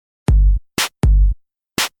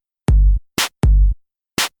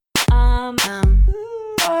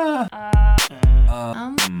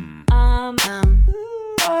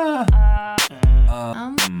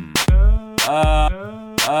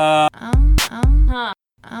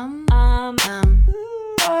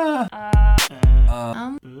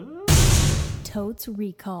Totes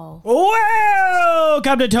Recall.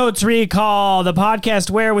 Welcome to Totes Recall, the podcast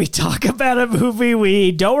where we talk about a movie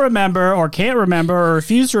we don't remember or can't remember or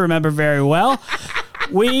refuse to remember very well.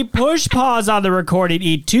 We push pause on the recording,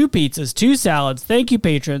 eat 2 pizzas, 2 salads. Thank you,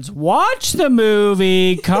 patrons. Watch the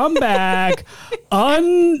movie, come back,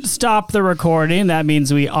 unstop the recording. That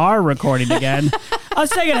means we are recording again. A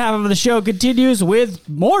second half of the show continues with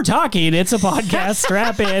more talking. It's a podcast.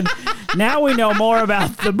 Strap in. Now we know more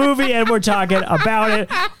about the movie and we're talking about it.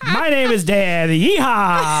 My name is Dan.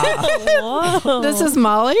 Yeehaw! Whoa. This is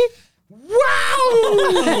Molly.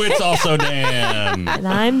 Wow! It's also Dan. And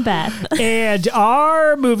I'm Beth. And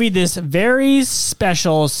our movie, this very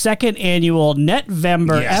special second annual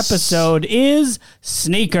Netvember episode is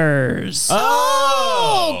Sneakers.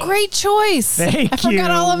 Oh, great choice. Thank I you.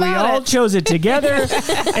 forgot all about we all it. chose it together,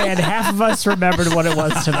 and half of us remembered what it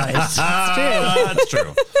was tonight. That's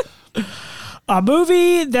true. A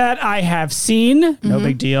movie that I have seen, no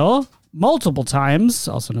big deal, multiple times,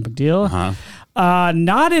 also no big deal.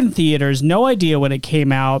 Not in theaters, no idea when it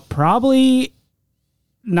came out, probably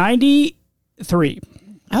 93.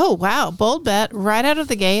 Oh, wow. Bold bet right out of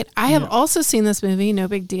the gate. I have also seen this movie, no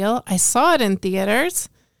big deal. I saw it in theaters.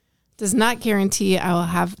 Does not guarantee I will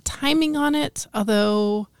have timing on it,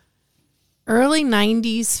 although early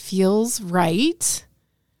 90s feels right.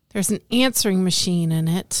 There's an answering machine in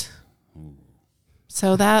it.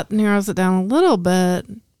 So that narrows it down a little bit.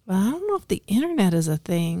 But I don't know if the internet is a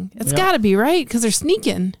thing. It's got to be right because they're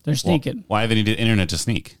sneaking. They're sneaking. Well, why do they need the internet to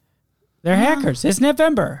sneak? They're hackers. It's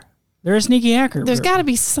November. They're a sneaky hacker. There's got to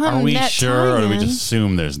be some Are we net sure, or do we tie-in. just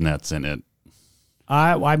assume there's nets in it?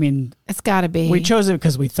 I mean, It's got to be. we chose it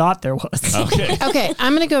because we thought there was. Okay. Okay,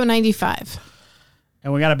 I'm going to go 95.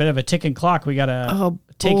 And we got a bit of a ticking clock. We got to Oh,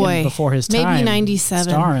 take boy. him before his Maybe time.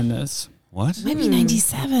 97. Star in this. What? Maybe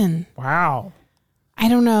 97. Wow. I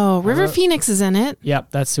don't know. River Phoenix is in it. Yep,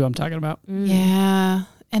 that's who I'm talking about. Yeah.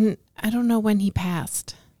 And I don't know when he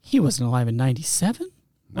passed. He wasn't alive in 97?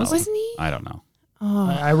 No. Wasn't he? I don't know.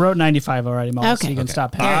 I wrote 95 already, Molly, so Okay. you can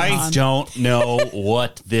stop I hanging on. don't know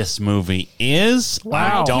what this movie is.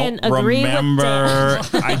 Wow. I Can don't agree with remember.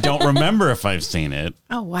 I don't remember if I've seen it,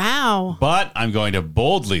 Oh, wow. but I'm going to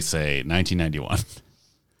boldly say 1991.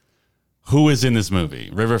 Who is in this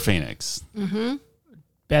movie? River Phoenix.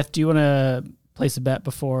 Beth, do you want to place a bet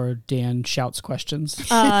before Dan shouts questions?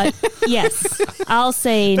 Yes. I'll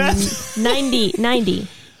say 90.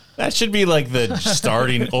 That should be like the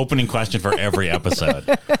starting opening question for every episode.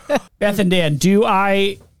 Beth and Dan, do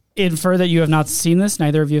I infer that you have not seen this?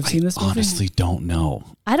 Neither of you have seen this movie? Honestly, don't know.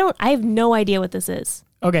 I have no idea what this is.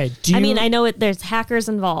 Okay. Do you, I mean, I know there's hackers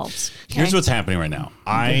involved. Here's what's happening right now.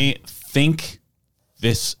 I think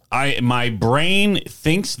my brain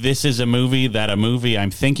thinks this is a movie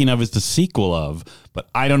I'm thinking of is the sequel of, but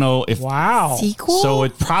I don't know if. Wow. Sequel? So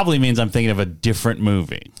it probably means I'm thinking of a different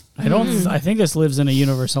movie. I don't. I think this lives in a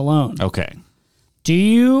universe alone. Okay. Do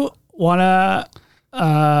you want to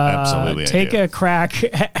Absolutely. I take do. a crack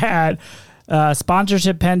at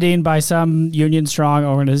sponsorship pending by some union strong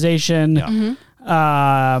organization?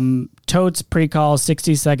 Yeah. Totes pre-call,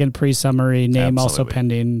 60-second pre-summary, name also Absolutely.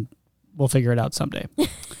 pending. We'll figure it out someday.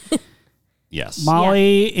 Yes.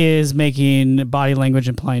 Molly is making body language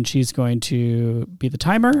implying she's going to be the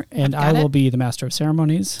timer, and I will be the master of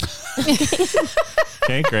ceremonies.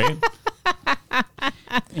 Okay, great.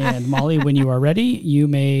 And Molly, when you are ready, you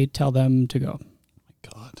may tell them to go.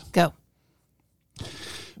 God. Go.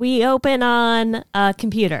 We open on a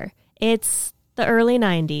computer. It's the early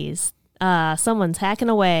 90s. Someone's hacking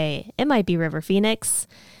away. It might be River Phoenix.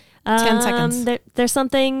 10 seconds. There's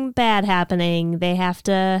something bad happening. They have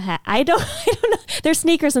to. I don't know. There's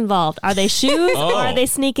sneakers involved. Are they shoes or are they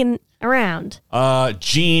sneaking around?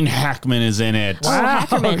 Gene Hackman is in it.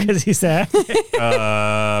 Hackerman. Because he's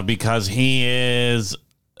a Because he is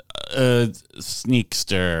a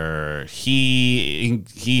sneakster. He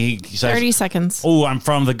says, 30 seconds. "Oh, I'm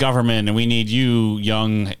from the government, and we need you,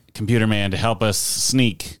 young computer man, to help us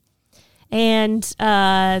sneak." And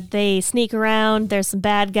they sneak around. There's some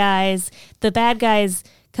bad guys. The bad guys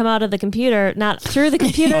come out of the computer, not through the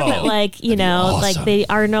computer, but like, awesome. like they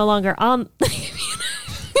are no longer on.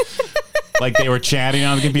 Like they were chatting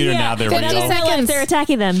on the computer, now they're 50 real. seconds. Like they're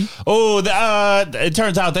attacking them. Oh, it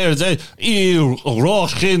turns out there's a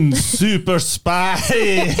Russian super spy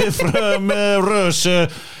from Russia,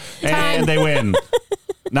 and they win.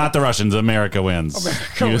 Not the Russians. America wins.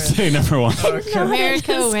 USA number one.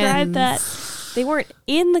 America Describe wins. that. They weren't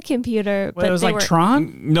in the computer, but it was they like were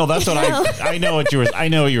Tron. No, that's what I know what you were. I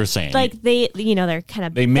know what you were saying. like they're kind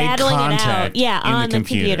of They made battling it out. contact Yeah, in on the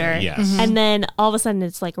computer. Yes. And then all of a sudden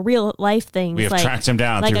it's like real life things. We have like, tracked him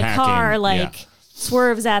down like through a hacking. car Yeah.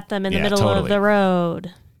 swerves at them in the Yeah, middle of totally. the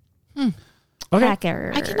road. Okay.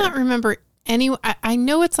 Hacker. I cannot remember any. I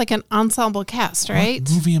know it's like an ensemble cast, right? What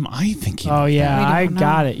movie am I thinking? Oh of? yeah, We I don't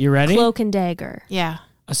got it. You ready? Cloak and Dagger. Yeah.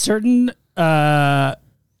 A certain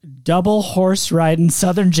double horse riding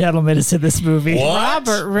Southern gentleman is in this movie. What?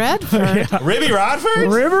 Robert Redford. Ribby Rodford?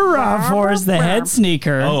 River Rodford is the head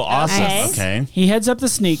sneaker. Oh, awesome. Nice. Okay. He heads up the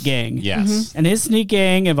sneak gang. Yes. And his sneak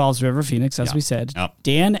gang involves River Phoenix, as Yeah. we said. Yep.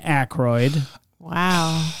 Dan Aykroyd.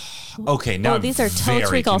 Wow. Okay, now Oh, these are very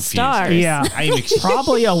Totes Recall confused. stars. Yeah. I'm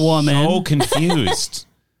Probably a woman. so confused.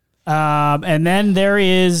 And then there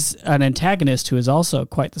is an antagonist who is also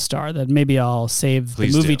quite the star that maybe I'll save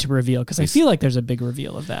Please the movie do. to reveal because I feel like there's a big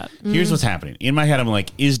reveal of that. Here's what's happening. In my head, I'm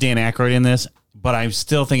like, is Dan Aykroyd in this? But I'm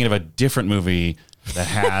still thinking of a different movie that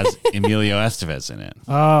has Emilio Estevez in it.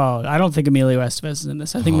 Oh, I don't think Emilio Estevez is in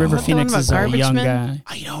this. I think River Is that the one Phoenix about is a Garbage young Men? guy.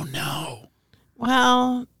 I don't know.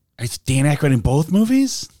 Well, Is Dan Aykroyd in both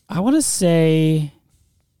movies? I want to say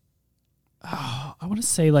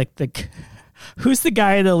like who's the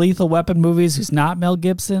guy in the Lethal Weapon movies who's not Mel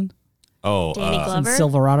Gibson? Oh, Danny In Glover.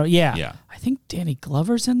 Silverado. Yeah. Yeah. I think Danny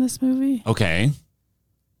Glover's in this movie. Okay.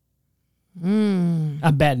 I'm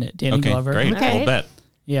betting it. Danny Okay. Glover. Great. Okay. I'll bet.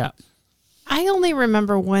 Yeah. I only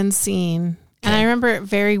remember one scene, and I remember it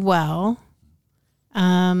very well.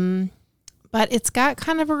 But it's got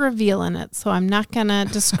kind of a reveal in it, so I'm not going to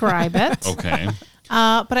describe it. Okay.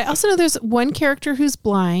 But I also know there's one character who's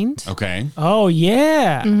blind. Okay. Oh,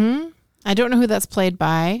 yeah. I don't know who that's played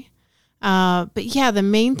by. But yeah, the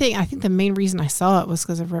main thing, I think the main reason I saw it was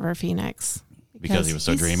because of River Phoenix. Because he was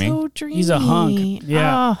so he's dreamy? So dreamy. He's a hunk.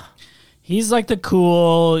 Yeah. Oh, He's like the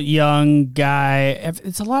cool young guy.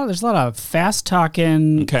 There's a lot of fast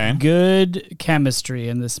talking, Okay. good chemistry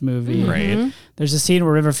in this movie. Great. There's a scene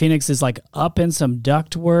where River Phoenix is like up in some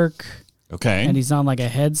duct work Okay. and he's on like a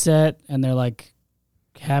headset and they're like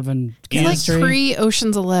having he's like chemistry.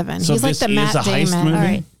 pre-Ocean's 11. So he's like this the is Matt a heist Damon. movie? All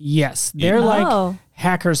right. Yes, they're Oh. like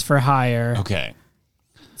hackers for hire, Okay.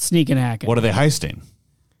 sneak and hacking. What are they heisting?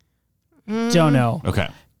 Don't know. Okay.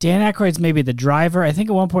 Dan Aykroyd's maybe the driver. I think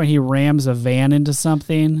at one point he rams a van into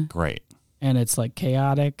something Great. and it's like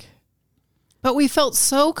chaotic. But we felt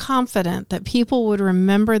so confident that people would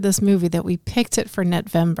remember this movie that we picked it for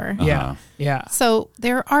November. Yeah. Yeah. So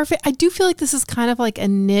I do feel like this is kind of like a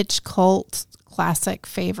niche cult classic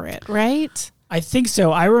favorite, right? I think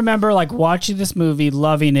so. I remember like watching this movie,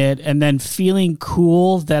 loving it, and then feeling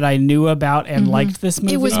cool that I knew about and liked this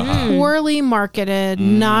movie. It was poorly marketed.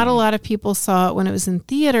 Not a lot of people saw it when it was in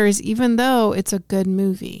theaters, even though it's a good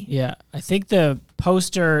movie. Yeah. I think the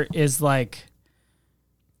poster is like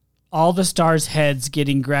all the stars' heads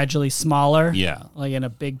getting gradually smaller. Yeah. Like in a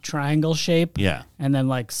big triangle shape. Yeah. And then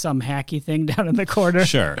like some hacky thing down in the corner.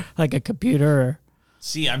 Sure. Like a computer.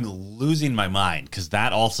 See, I'm losing my mind because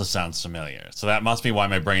that also sounds familiar. So that must be why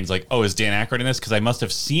my brain's like, oh, is Dan Aykroyd in this? Because I must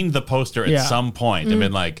have seen the poster at Yeah. some point and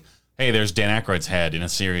been like, hey, there's Dan Aykroyd's head in a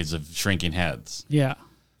series of shrinking heads. Yeah.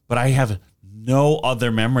 But I have no other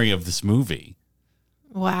memory of this movie.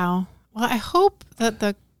 Wow. Well, I hope that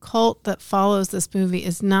the cult that follows this movie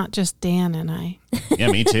is not just Dan and I. Yeah,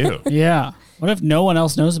 me too. Yeah. What if no one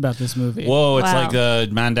else knows about this movie? Whoa, it's Wow. like the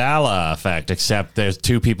Mandela effect, except there's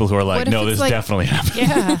two people who are like, What if no, it's this like- definitely happened.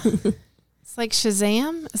 Yeah. It's like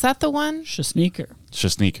Shazam. Is that the one? Shazneaker. It's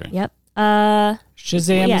just sneaker. Yep.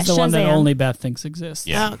 Shazam Yeah, is the one that Shazam. only Beth thinks exists.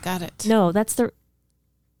 Yeah. Oh, got it. No, that's the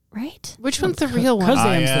right. Which one's the real one?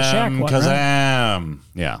 Kazam's the Shaq one, right? Kazam.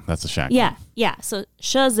 Yeah, that's the Shaq Yeah, yeah. So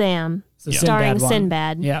Shazam, It's the starring Sinbad one.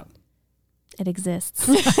 Sinbad. Yeah. It exists.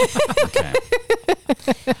 one. Okay.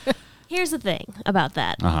 Here's the thing about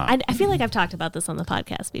that. Uh-huh. I feel like I've talked about this on the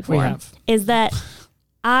podcast before. We have. Is that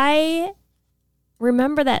I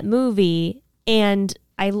remember that movie, and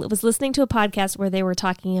I was listening to a podcast where they were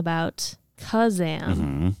talking about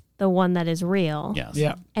Kazam, the one that is real. Yes.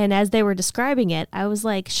 Yeah. And as they were describing it, I was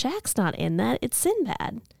like, Shaq's not in that. It's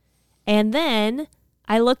Sinbad. And then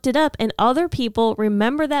I looked it up, and other people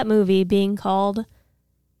remember that movie being called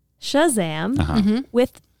Shazam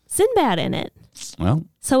with Sinbad in it. Well,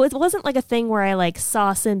 So it wasn't like a thing where I like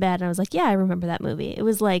saw Sinbad and I was like, yeah, I remember that movie. It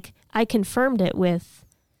was like I confirmed it with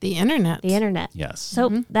The internet. the internet. yes.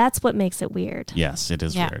 So that's what makes it weird. Yes, it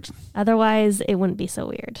is Yeah. Otherwise, it wouldn't be so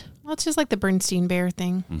weird. Well, it's just like the Bernstein Bear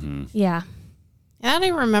thing. Yeah. I don't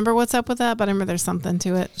even remember what's up with that, but I remember there's something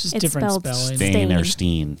to it. It's just It's different spelled spelling. Stain or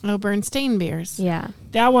Steen. Oh, Bernstein beers. Yeah.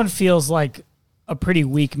 That one feels like a pretty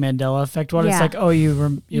weak Mandela effect one. It's Yeah. like, oh, you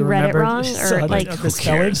read it remembered wrong, or like- the Who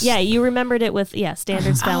spelling? cares? Yeah, you remembered it with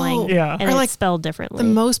standard spelling. Oh, Yeah. And Or it's like spelled differently. The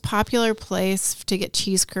most popular place to get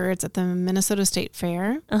cheese curds at the Minnesota State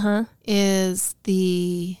Fair Uh-huh. is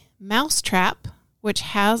the Mouse Trap, which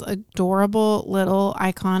has a adorable little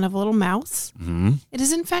icon of a little mouse. Mm-hmm. It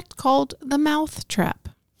is in fact called the Mouth Trap,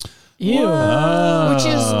 Ew. which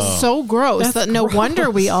is so gross That's that no wonder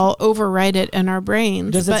we all overwrite it in our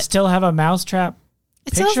brains. Does it but still have a mousetrap?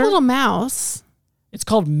 it's a picture? little mouse. It's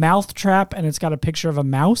called Mouthtrap, and it's got a picture of a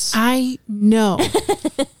mouse. I know.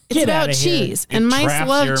 It's Get about outta here. cheese, and mice traps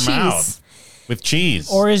love your cheese. mouth with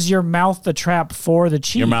cheese. Or is your mouth the trap for the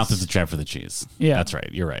cheese? your mouth is the trap for the cheese. Yeah. That's right.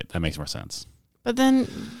 You're right. That makes more sense. But then,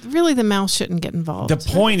 really, the mouse shouldn't get involved. The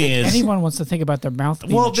point is, Anyone wants to think about their mouth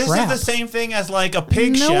being well, a this trap. is the same thing as like a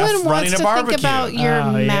pig no chef one running wants a to barbecue. think about your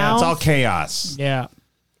Oh, yeah. mouth It's all chaos. Yeah.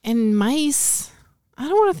 and mice. I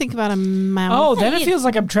don't want to think about a mouse. Oh, then it feels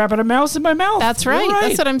like I'm trapping a mouse in my mouth. that's You're right.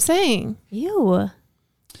 That's what I'm saying. Ew.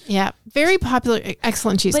 Yeah, very popular,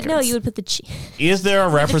 excellent cheese But no, curds. you would put the cheese Is there a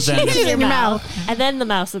representative? in your mouth. and then the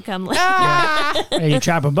mouse would come. Like, Yeah, you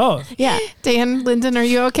trap them both. yeah. Dan, Lyndon, are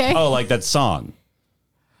you okay? Oh, like that song.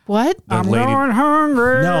 What? The I'm lady. going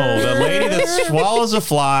hungry. No, the lady that swallows a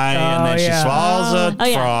fly and then she yeah. swallows a Oh,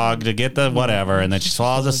 yeah. frog to get the whatever, and then she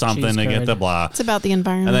swallows a something cheese to get curd. the blah. It's about the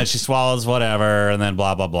environment. And then she swallows whatever, and then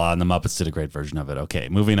blah, blah, blah. And the Muppets did a great version of it. Okay,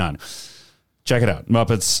 moving on. Check it out.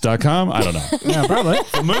 Muppets.com? I don't know. Yeah, probably.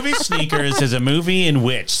 The movie Sneakers is a movie in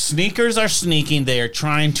which sneakers are sneaking. They are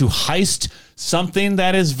trying to heist something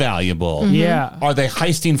that is valuable. Yeah. Are they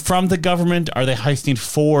heisting from the government? Are they heisting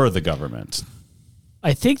for the government?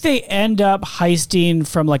 I think they end up heisting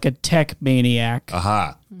from like a tech maniac.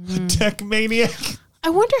 Aha. Tech maniac.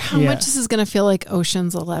 I wonder how Yeah. much this is going to feel like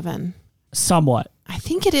Ocean's 11. Somewhat. I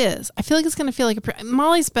think it is. I feel like it's going to feel like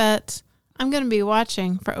Molly's bet. I'm going to be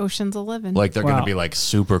watching for Ocean's 11. Like they're going Wow. to be like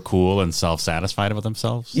super cool and self-satisfied with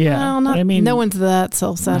themselves? Yeah. Well, not, I mean, no one's that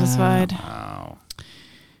self-satisfied. Wow.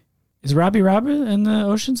 is Robbie Robert in the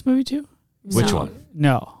Ocean's movie too? Which No. one?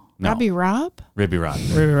 No. No. Robbie Rob? Ribby Rod.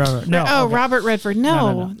 Robbie Robert. No. Oh, okay. Robert Redford.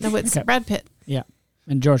 No, No. no, it's Okay. Brad Pitt. Yeah.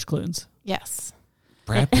 And George Clooney's. Yes.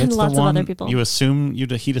 Brad And Pitt's lots the of one other people. you assume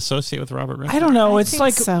he'd associate with Robert Redford? I don't know. I It's think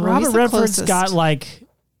like so. He's Robert the Redford's closest. got like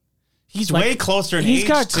He's like- way closer in he's age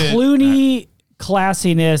got to Clooney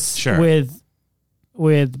classiness Sure.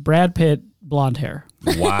 with Brad Pitt blonde hair.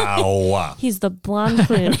 Wow. He's the blonde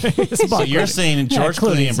Clooney. So you're saying George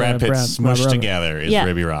Clooney Clooney's, and Brad Pitt Brad smushed Robert. together is Yeah.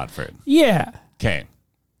 Ribby Rodford. Yeah. Okay.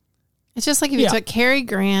 It's just like if you Yeah. took Cary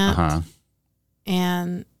Grant Uh-huh.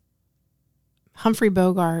 and Humphrey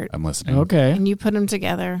Bogart I'm listening. Okay. and you put them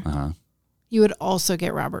together, Uh-huh. you would also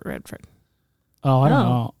get Robert Redford. Oh, I don't Oh.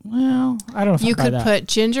 know. Well, I don't know if You I buy could that. put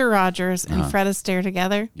Ginger Rogers and Uh-huh. Fred Astaire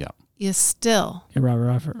together. Yeah. You still Yeah, Robert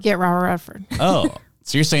Redford. get Robert Redford. Oh.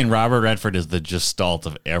 So you're saying Robert Redford is the gestalt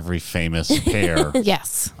of every famous pair.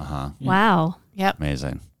 Yes. Uh-huh. Wow. Yep.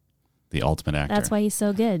 Amazing. The ultimate actor. That's why he's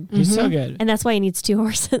so good. He's so good. And that's why he needs 2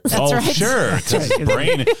 horses. oh, right. sure. It's his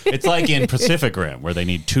brain. It's like in Pacific Rim where they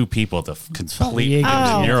need 2 people to complete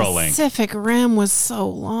Oh, the neural link. Pacific Rim was so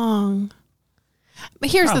long. But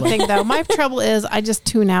here's the thing, though. My trouble is I just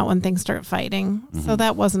tune out when things start fighting. So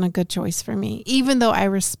that wasn't a good choice for me, even though I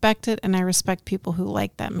respect it and I respect people who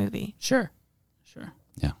like that movie. Sure.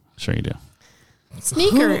 Yeah, sure you do.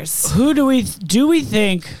 Sneakers. Who do we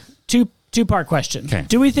think? Two-part question. Okay.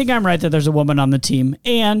 Do we think I'm right that there's a woman on the team?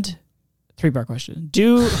 And 3-part question.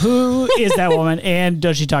 Who is that woman? And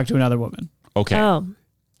does she talk to another woman? Okay. Oh.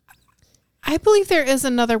 I believe there is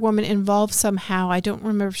another woman involved somehow. I don't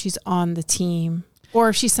remember if she's on the team or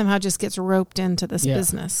if she somehow just gets roped into this Yeah.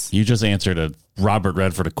 business. You just answered a Robert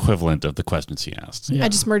Redford equivalent of the questions he asked. Yeah. I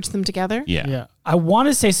just merged them together. Yeah. Yeah. I want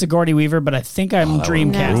to say Sigourney Weaver, but I think I'm that would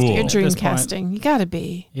dreamcasting. rule. You're at this dream point. casting. You got to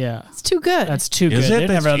be. Yeah. It's too good. That's too good. Is it?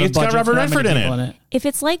 They never have the It's got budget for Robert that many Redford in people it. If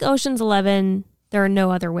it's like Ocean's 11, there are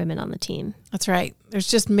no other women on the team. That's right. There's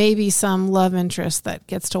just maybe some love interest that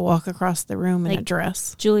gets to walk across the room in a Like-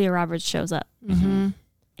 dress. Julia Roberts shows up. Mm-hmm.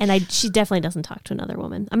 And she definitely doesn't talk to another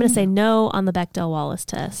woman. I'm going to say no on the Bechdel-Wallace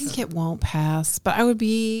I test. think it won't pass, but I would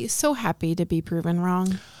be so happy to be proven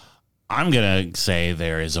wrong. I'm going to say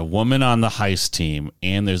there is a woman on the heist team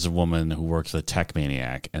and there's a woman who works for the Tech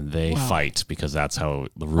Maniac and they fight because that's how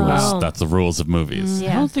the rules, Oh. that's the rules of movies. I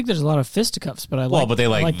Yeah. don't think there's a lot of fisticuffs, but I like. Well, but they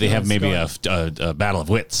I they have the maybe story. a battle of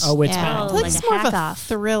wits. Oh, it's Yeah, bad. I Oh, feel like like it's a more of a hack-off.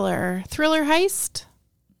 thriller heist.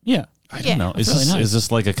 Yeah. I don't yeah, know. Is that's this really nice. is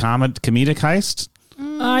this like a comedic heist?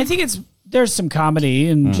 I think it's There's some comedy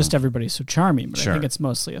and just everybody's so charming, but Sure. I think it's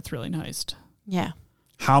mostly a thrilling heist. Yeah.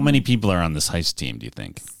 How many people are on this heist team, do you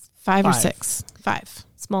think? 5 or Five. 6. 5.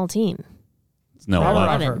 Small team. No, Robert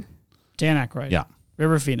 11. Redford, Dan Aykroyd. Yeah.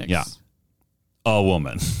 River Phoenix. Yeah. A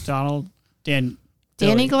woman.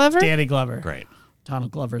 Danny Glover? Danny Glover. Great.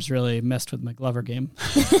 Donald Glover's really messed with my Glover game.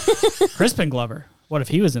 Crispin Glover. What if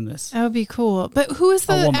he was in this? That would be cool. But who is A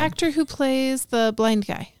the woman. actor who plays the blind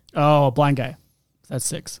guy? Oh, a blind guy. That's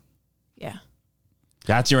 6. Yeah.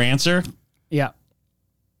 That's your answer? Yeah.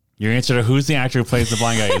 Your answer to who's the actor who plays the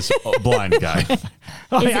blind guy is a blind guy.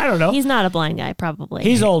 Oh, Is I don't know. He's not a blind guy, probably.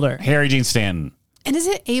 He's older. Harry Dean Stanton. And is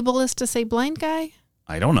it ableist to say blind guy?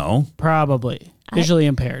 I don't know. Probably. Visually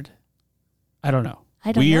impaired. I don't know.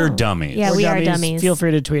 I don't We're know. dummies. Yeah, We're we are dummies. Feel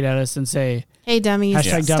free to tweet at us and say, Hey, dummies.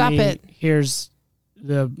 hashtag Stop dummy. it. Here's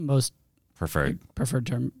the most Preferred. preferred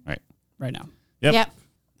term Right now. Yep.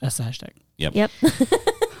 That's the hashtag. Yep.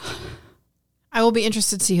 I will be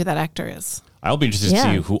interested to see who that actor is. I'll be interested to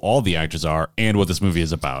Yeah. see who all the actors are and what this movie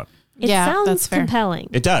is about. It Yeah, sounds that's fair. compelling.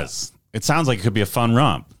 It does. It sounds like it could be a fun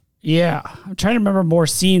romp. Yeah. I'm trying to remember more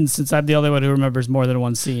scenes since I'm the only one who remembers more than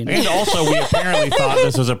one scene. And also, we apparently thought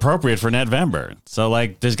this was appropriate for Netvember. So,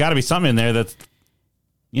 like, there's got to be something in there that's,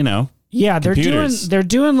 you know, Yeah, computers. they're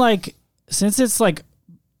doing like, since it's like,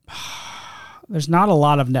 there's not a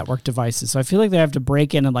lot of network devices, so I feel like they have to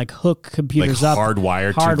break in and like hook like computers up,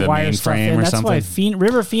 hardwired to the hardwire stuff in. mainframe or That's something. why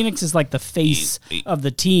River Phoenix is like the face of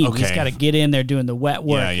the team. He's Okay. got to get in there doing the wet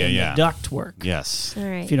work Yeah, and yeah. the duct work, Yes, All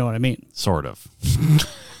right. if you know what I mean. sort of.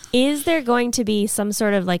 Is there going to be some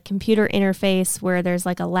sort of like computer interface where there's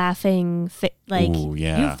like a laughing, like, Ooh,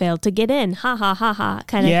 yeah. you failed to get in, ha ha ha ha,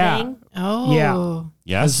 kind of Yeah. thing? Oh. Yeah.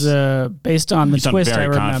 Yes. As based on the You sound twist I very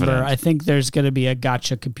remember, confident. I think there's going to be a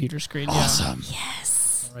gotcha computer screen. Awesome.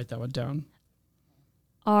 Yes. Yeah. I'll write that one down.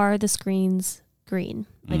 Are the screens green?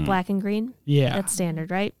 Like black and green? Yeah. That's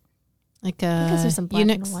standard, right? Like Because there's some black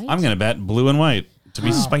Unix. and white. I'm going to bet blue and white to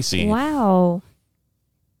be spicy. Wow.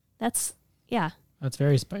 That's, yeah, That's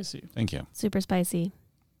very spicy. Thank you. super spicy.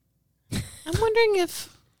 I'm wondering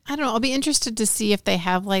if, I don't know, I'll be interested to see if they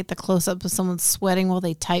have like the close up of someone sweating while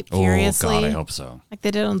they type furiously. Oh, God, I hope so. Like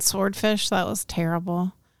they did on Swordfish. That was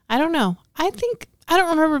terrible. I don't know. I don't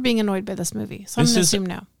remember being annoyed by this movie. So I'm This going to is- assume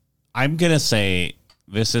no. I'm going to say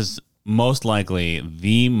this is most likely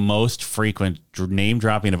the most frequent name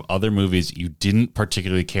dropping of other movies you didn't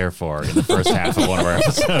particularly care for in the first half of one of our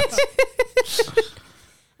episodes.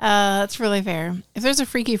 That's really fair. If there's a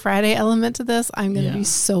Freaky Friday element to this, I'm going to Yeah. be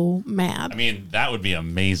so mad. I mean, that would be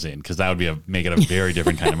amazing because that would be make it a very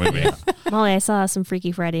different kind of movie. Molly, I saw some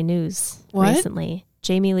Freaky Friday news What? recently.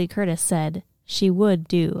 Jamie Lee Curtis said she would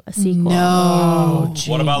do a sequel. No.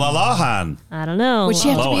 What about Lalahan? I don't know. Would she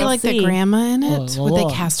have to Well, be like let's the see. grandma in it? Well, Would they well.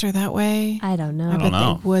 cast her that way? I don't know. I bet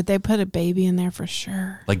know. they would. They put a baby in there for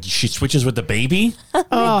sure. Like she switches with the baby?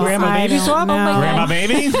 Oh, grandma I baby don't swap? know. Oh my Grandma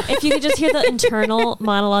baby? If you could just hear the internal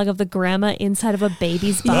monologue of the grandma inside of a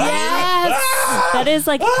baby's body. Yes. That is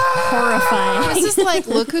like horrifying. This is like,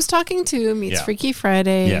 look who's talking to meets Yeah. Freaky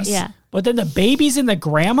Friday. Yes. Yeah. But then the baby's in the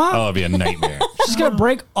grandma? Oh, it'd be a nightmare. She's going to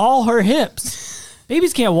break all her hips.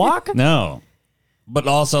 Babies can't walk? No. But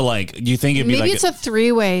also, like, do you think it'd be Maybe like it's a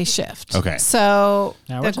three-way shift. Okay. So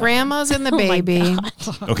Now the we're talking. grandma's in the Oh my baby.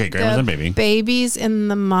 okay, grandma's the and baby. baby's in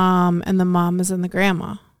the mom, and the mom is in the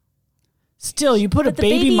grandma. Still, you put a But the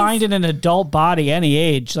baby baby's- mind in an adult body any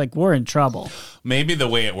age, like we're in trouble. Maybe the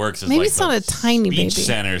way it works is Maybe like it's not the a tiny speech baby.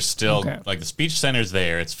 center's still Okay. like the speech center's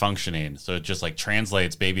there, it's functioning, so it just like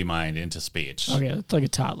translates baby mind into speech. Okay, it's like a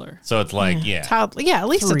toddler. So it's like yeah, Toddler. Yeah, at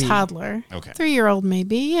least 3. a toddler. Okay. 3-year-old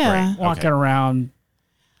maybe. Yeah. Right. Walking Okay. around.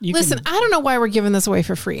 You Listen, can, I don't know why we're giving this away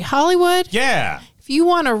for free. Hollywood, yeah, if you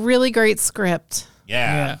want a really great script,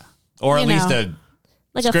 yeah, or at You least know. a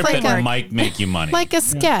Like a script that framework. might make you money. like a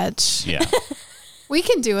sketch, yeah, we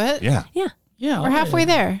can do it. yeah, Yeah. yeah, We're halfway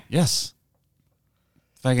there. yes.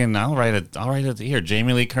 Fucking, I'll write it here.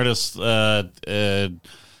 Jamie Lee Curtis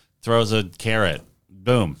throws a carrot.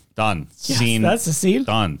 Boom, done. Yes, Scene. that's the scene.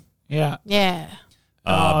 Done. Yeah. Yeah.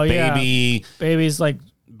 Oh, yeah. Baby's like,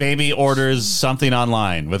 Baby orders something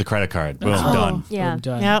online with a credit card. Boom, Oh. done. Yeah. boom,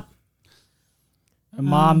 done. Yep. And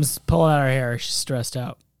mom's pulling out her hair. She's stressed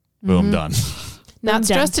out. Boom, done. Not Done.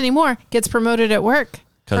 stressed anymore. Gets promoted at work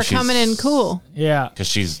for 'Cause she's- coming in cool. Yeah. Because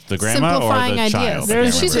she's the grandma or Simplifying the ideas. child. I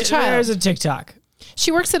There's, can't She's a remember. child. There's a TikTok.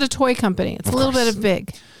 She works at a toy company. It's Of a little course. bit of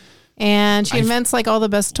big. And she I've- invents like all the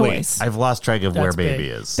best toys. Wait, I've lost track of where That's baby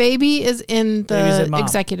big. is. Baby is in Baby's the in mom.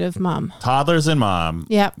 executive mom. Toddlers and mom.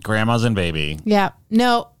 Yep. Grandma's and baby. Yep.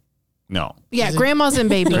 No. No. Yeah. Grandma's and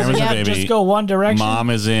baby. Grandma's and Yep. baby. Just go one direction. Mom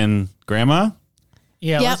is in grandma.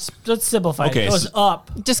 Yeah, Yep. let's simplify. Okay, It goes so- up.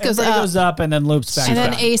 Just goes Everybody up. goes up and then loops back. And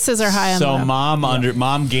then down. aces are high on So the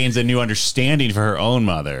mom gains a new understanding for her own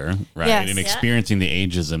mother, right? Yes. And Yeah. experiencing the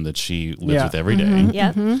ageism that she lives Yeah. with every day.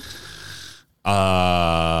 Yep.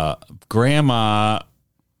 Grandma,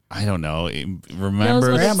 I don't know, Knows remembers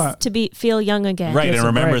what Grandma. it's to feel young again. right, Yes, and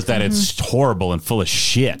remembers right. that it's horrible and full of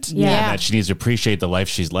shit. Yeah. And that she needs to appreciate the life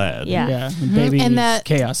she's led. Yeah. Yeah, and baby and needs that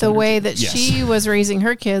chaos. the energy. way that Yes. she was raising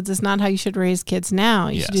her kids is not how you should raise kids now.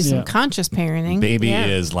 You should do Yes. some Yeah. conscious parenting. Baby Yeah.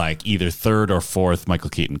 is like either third or fourth Michael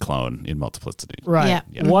Keaton clone in Multiplicity. Right. Yeah.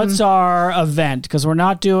 Yeah. What's our event? Because we're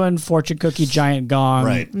not doing fortune cookie giant gong.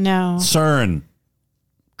 Right. No. CERN.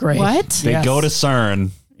 Great. What? They Yes. go to CERN.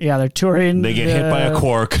 Yeah, they're touring. They get hit by a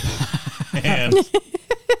quark. And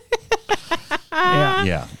Yeah.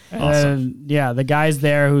 yeah. Awesome. And the guy's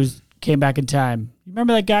there who's came back in time. You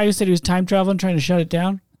remember that guy who said he was time traveling, trying to shut it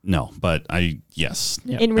down? No, but yes.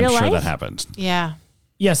 In real I'm sure life? that happened. Yeah.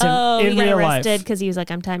 Yes, Oh, in he got real arrested life. because he was like,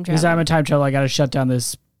 I'm time Because traveling. I'm a time traveler, I got to shut down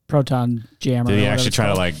this proton jammer. Did he or whatever actually it's try to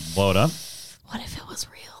called. like blow it up? What if it was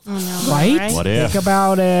real? Right? What if? Think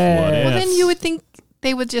about it. What if? Well, then you would think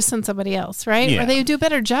they would just send somebody else, right? Yeah. Or they would do a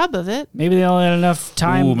better job of it. Maybe they only had enough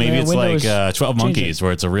time. Ooh, maybe it's windows. like 12 change Monkeys,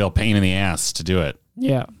 where it's a real pain in the ass to do it.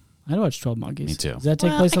 Yeah. I watch 12 Monkeys. Me too. Does that take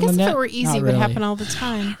Well, place I on guess the net? if it were easy, Not it would really. happen all the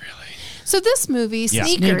time. Not really. So this movie, Yeah.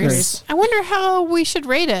 Sneakers, Sneakers. I wonder how we should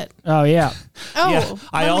rate it. Oh, yeah. Oh, Yeah,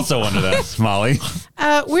 I also wonder that, Molly.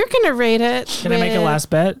 we're going to rate it. Can I make a with- last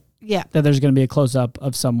bet? Yeah. That there's going to be a close up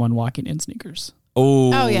of someone walking in sneakers.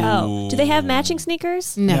 Oh, yeah. Oh, do they have matching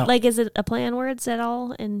sneakers? No. Like, is it a play on words at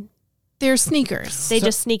all? And They're sneakers. they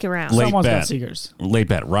just sneak around. Late Someone's got bet. sneakers. Late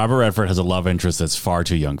bet. Robert Redford has a love interest that's far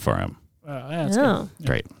too young for him. That's Oh.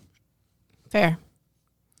 Great. Fair.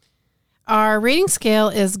 Our rating scale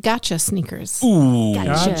is gotcha sneakers. Ooh.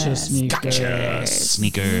 Gotcha sneakers.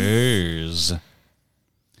 Sneakers.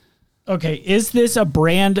 Okay, is this a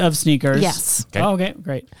brand of sneakers? Yes. Okay. Oh, okay,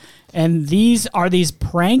 great. And these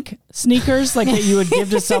prank sneakers like that you would give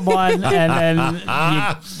to someone and then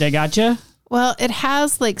they gotcha? Well, it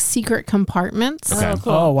has like secret compartments. Okay. Oh,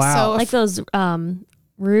 cool. Oh, wow. So Like those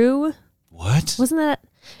Rue. What? Wasn't that?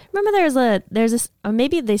 Remember there's this, or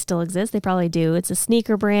maybe they still exist. They probably do. It's a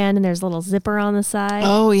sneaker brand and there's a little zipper on the side.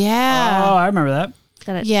 Oh, yeah. Oh, I remember that.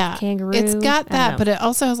 Got a Yeah, kangaroo. it's got I don't that, know. but it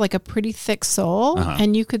also has like a pretty thick sole, Uh-huh.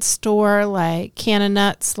 and you could store like can of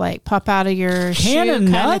nuts, like pop out of your Can shoe of kind of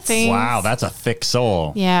nuts? thing. Wow, that's a thick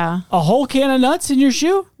sole. Yeah. A whole can of nuts in your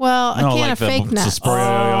shoe? Well, a No, can like of the fake nuts. spray-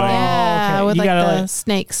 Yeah, okay. with You like gotta, the like-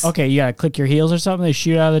 snakes. Okay, you gotta click your heels or something. They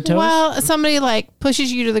shoot out of the toes. Well, somebody like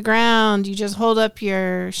pushes you to the ground. You just hold up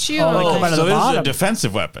your shoe. Oh, they Oh, come out of so the this is a bottom.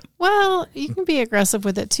 defensive weapon. Well, you can be aggressive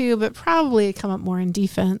with it too, but probably come up more in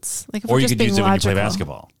defense. Like if Or we're you just could being use it when you logical. play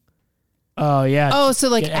basketball. Oh yeah. Oh, so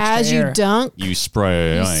like Get extra as air. you dunk, You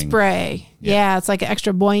spray. you spray. Yeah. It's like an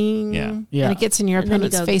extra boing. Yeah. Yeah. And it gets in your And then you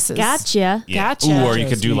opponent's go, faces. Gotcha. Yeah. Gotcha. Ooh, or you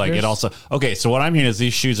could do like it Sneakers. also. Okay, so what I'm hearing is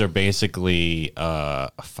these shoes are basically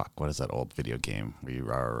fuck, what is that old video game where you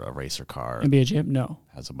are a racer car NBA Jam? No.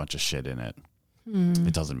 has a bunch of shit in it. Hmm.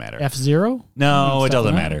 It doesn't matter. F-Zero? No, it doesn't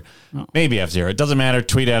Something matter. No. Maybe F-Zero. It doesn't matter.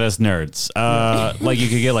 Tweet at us, nerds. Like you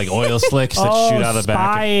could get like oil slicks that shoot out of the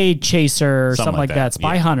back. Spy Chaser or something like that.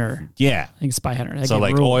 Spy Yeah. Hunter. Yeah. I think Spy Hunter. That So game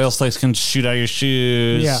like rules. oil slicks can shoot out your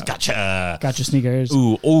shoes. Yeah. Gotcha. Gotcha sneakers.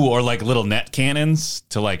 Ooh, or like little net cannons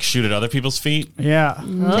to like shoot at other people's feet. Yeah. Oh.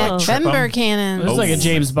 November This cannon. is like a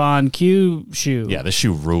James Bond Q shoe. Yeah, the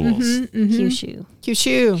shoe rules. Q shoe. Q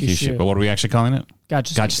shoe. Q shoe. But what are we actually calling it?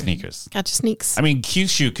 Gotcha. Gotcha sneakers. sneakers. Gotcha sneaks. I mean, Q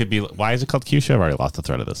shoe could be. Why is it called Q shoe? I've already lost the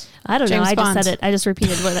thread of this. I don't know. James I just Bond. said it. I just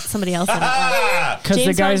repeated what somebody else said. Because the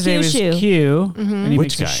James guy's Bond name is Q shoe. Q, and he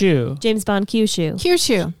Which makes guy? a shoe. James Bond Q shoe. Q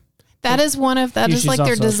shoe. That is one of that Q is shoe's like their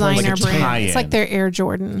also a place. designer Like a brand. tie-in. It's like their Air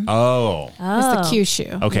Jordan. Oh. It's the Oh. Q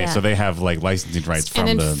shoe. Okay, Yeah. so they have like licensing rights from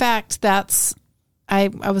And in the. fact, that's I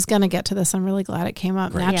was gonna get to this. I'm really glad it came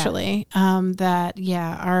up Great. naturally.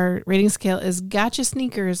 Our rating scale is Gotcha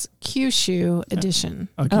Sneakers Q shoe edition.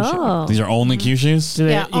 Oh, Q shoe. Oh. These are only Q shoes. Do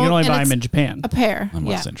they, Yeah, you can only and buy them it's in Japan. A pair. I'm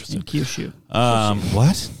yeah. less interested. Q shoe.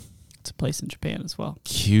 What? It's a place in Japan as well.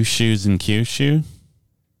 Q shoes and Q shoe?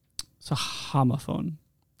 It's a homophone.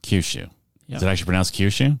 Q shoe. Yeah. Is it actually pronounced Q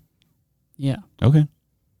shoe? Yeah. Okay.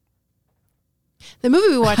 The movie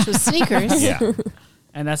we watched was Sneakers. Yeah.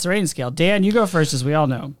 And that's the rating scale. Dan, you go first, as we all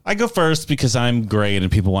know. I go first because I'm great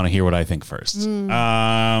and people want to hear what I think first.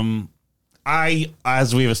 I,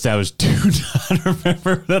 as we've established, do not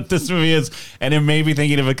remember that this movie is, and it may be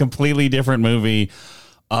thinking of a completely different movie.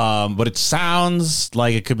 But it sounds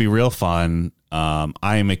like it could be real fun.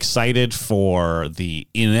 I am excited for the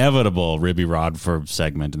inevitable Ribby Rodford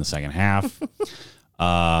segment in the second half.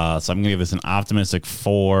 So I'm going to give this an optimistic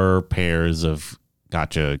 4 pairs of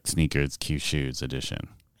Gotcha Sneakers Q Shoes edition.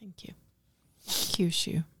 Thank you. Q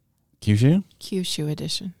shoe. Q shoe? Q shoe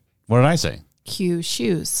edition. What did I say? Q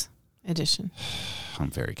shoes edition. I'm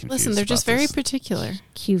very confused. Listen, they're just about very this. particular.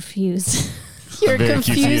 Q-fused. You're very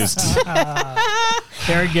confused.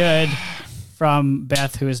 Very good. From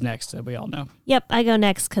Beth, who is next, that we all know. Yep, I go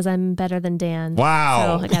next because I'm better than Dan.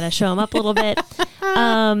 Wow. So I got to show him up a little bit.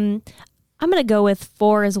 I'm going to go with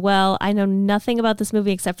 4 as well. I know nothing about this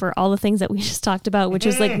movie except for all the things that we just talked about, which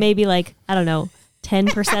is like maybe like, I don't know,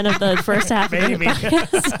 10% of the first half of the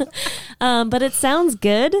podcast. But it sounds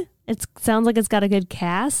good. It sounds like it's got a good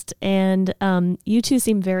cast. And you two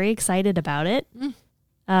seem very excited about it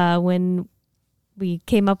when we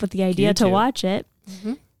came up with the idea to Q2. watch it.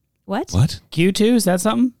 Mm-hmm. What? Q2, is that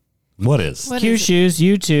something? What is? What Q is it? shoes,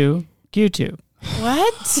 U2, Q2.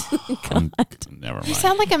 What? Never mind. You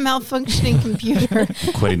sound like a malfunctioning computer.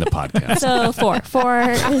 Quitting the podcast. So 4. 4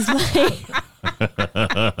 is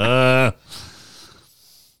my...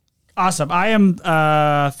 Awesome. I am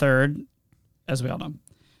third, as we all know.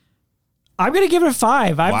 I'm going to give it a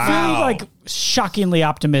 5. I'm Wow. feeling like shockingly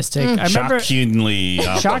optimistic. I remember Shockingly.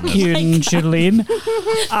 Shocking,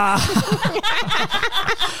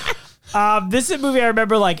 this is a movie I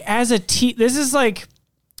remember like as a teen. This is like,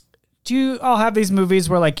 do you all have these movies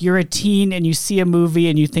where like you're a teen and you see a movie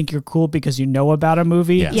and you think you're cool because you know about a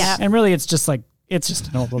movie? Yes. Yeah. And really it's just like, it's just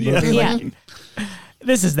an old movie. Yeah. Like,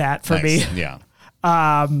 this is that for me. Nice.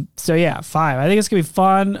 Yeah. So yeah, 5. I think it's gonna be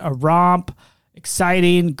fun, a romp,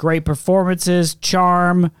 exciting, great performances,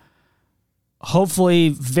 charm, hopefully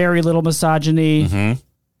very little misogyny,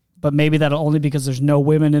 but maybe that'll only because there's no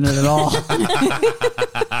women in it at all.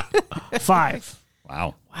 5.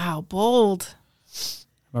 Wow. Wow, bold.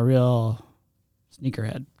 I'm a real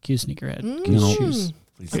sneakerhead, Q sneakerhead. Q No. shoes.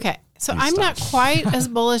 Please. Okay, so Please I'm stop. not quite as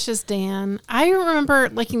bullish as Dan. I remember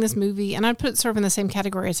liking this movie, and I'd put it sort of in the same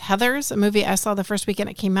category as Heathers, a movie I saw the first weekend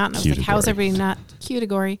it came out, and I was like, how's Cute-agory. everybody not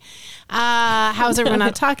cute-agory? How's everyone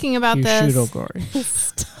not talking about Q this? shoot-o-gory.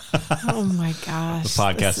 Oh my gosh. The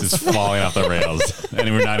podcast is falling off the rails, and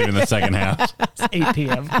we're not even in the second half. It's 8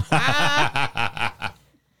 p.m.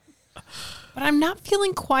 But I'm not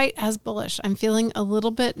feeling quite as bullish. I'm feeling a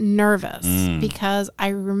little bit nervous because I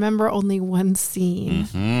remember only one scene.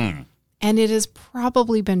 And it has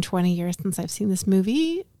probably been 20 years since I've seen this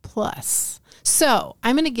movie plus. So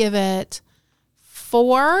I'm going to give it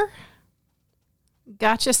 4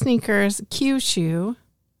 Gotcha Sneakers Q Shoe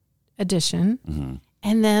edition.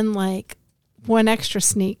 And then like 1 extra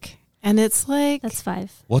sneak. And it's like, That's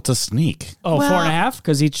 5. What's a sneak? Oh, Well- 4.5?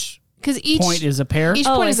 Because each because each point is a pair. each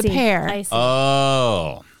Oh, point I is a see. pair. I see.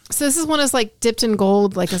 Oh. So this is one is like dipped in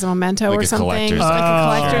gold, like as a memento Like or a something. collector's Like a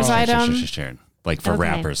collector's Sure, item. sure. Like for Okay.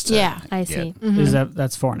 rappers to Yeah. I get. see. Is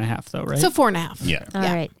that's 4.5 though, right? So 4.5. Yeah. All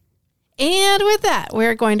Yeah. right. And with that,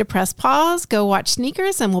 we're going to press pause, go watch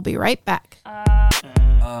Sneakers, and we'll be right back.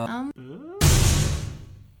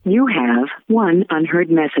 You have 1 unheard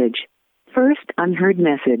message. First unheard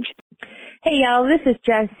message. Hey y'all, this is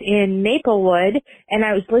Jess in Maplewood, and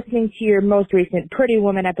I was listening to your most recent Pretty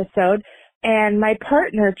Woman episode, and my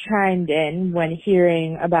partner chimed in when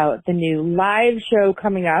hearing about the new live show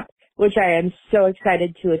coming up, which I am so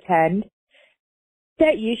excited to attend,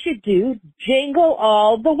 that you should do Jingle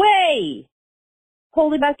All the Way.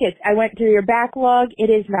 Holy buckets, I went through your backlog, it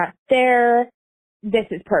is not there. This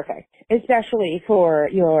is perfect, especially for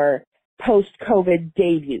your post-COVID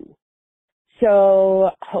debut.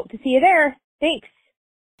 So, hope to see you there. Thanks.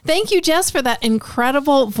 Thank you, Jess, for that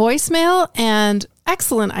incredible voicemail and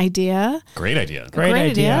excellent idea. Great idea. Great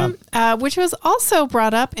idea. Which was also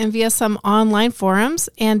brought up in via some online forums.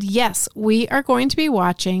 And yes, we are going to be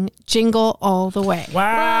watching Jingle All the Way.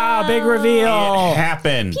 Wow, big reveal. It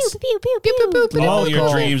happened. Pew, pew, pew, Boop, boop, boop, boop, All boop, your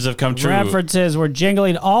boop. dreams have come true. References were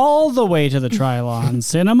jingling all the way to the Trilon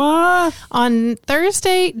Cinema. On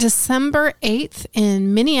Thursday, December 8th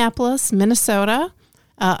in Minneapolis, Minnesota,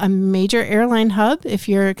 a major airline hub if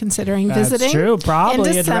you're considering visiting. That's true.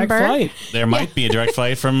 Probably in a direct December. flight. There might be a direct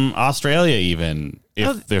flight from Australia even,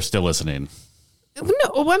 if they're still listening.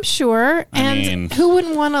 No, I'm sure. And mean- who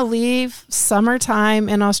wouldn't want to leave summertime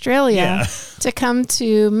in Australia Yeah. to come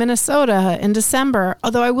to Minnesota in December?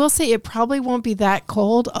 Although I will say it probably won't be that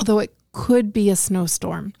cold, although it could be a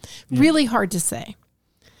snowstorm. Really hard to say.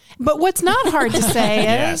 But what's not hard to say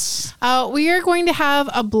Yes. is we are going to have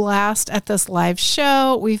a blast at this live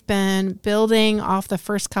show. We've been building off the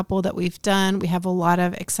first couple that we've done. We have a lot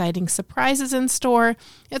of exciting surprises in store.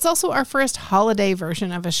 It's also our first holiday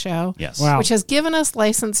version of a show, Yes. Wow. which has given us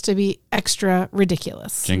license to be extra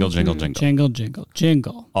ridiculous. Jingle, jingle, jingle. Jingle, jingle,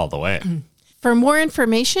 jingle. All the way. For more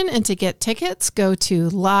information and to get tickets, go to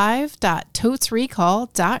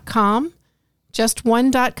live.totesrecall.com. Just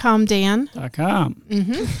one.com, Dan. .com.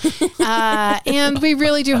 And we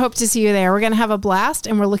really do hope to see you there. We're going to have a blast,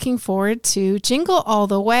 and we're looking forward to Jingle All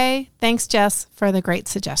the Way. Thanks, Jess, for the great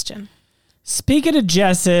suggestion. Speaking of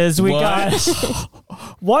Jesses, we What? got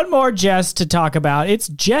one more Jess to talk about. It's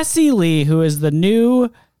Jessie Lee, who is the new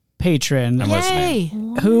patron, Yay!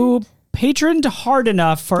 who patroned hard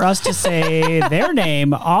enough for us to say their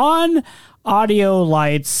name on Audio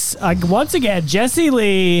Lights. Once again, Jessie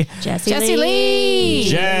Lee. Jessie Lee.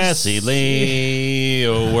 Jesse Lee.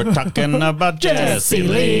 Oh, we're talking about Jesse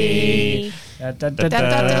Lee.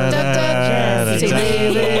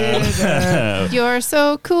 You're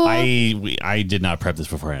so cool. I did not prep this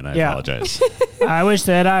beforehand. I Yeah. apologize. I wish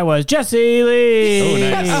that I was Jessie Lee. Oh,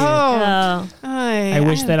 nice. Oh, I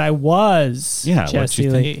wish that I was Yeah, what'd Jessie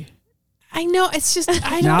you Lee. think? I know. It's just,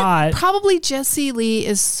 I Not. don't. Probably Jessie Lee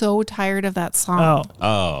is so tired of that song. Oh,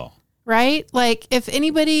 Oh. Right? Like, if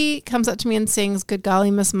anybody comes up to me and sings Good Golly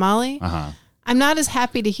Miss Molly, Uh-huh. I'm not as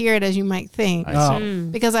happy to hear it as you might think oh.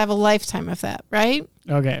 because I have a lifetime of that, right?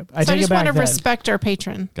 Okay. I So I take it just back want to then. respect our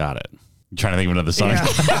patron. Got it. You trying to think of another song?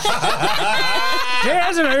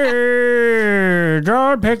 Jessie Lee,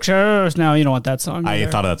 drawing pictures. No, you don't want that song. I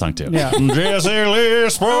either. thought of that song too. Yeah. Jesse Lee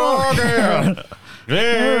spoken.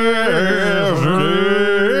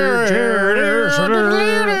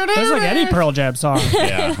 That's like any Pearl Jam song.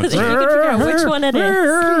 Yeah. Let's see. figure out which one it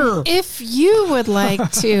is. If you would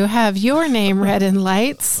like to have your name read in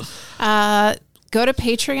lights, go to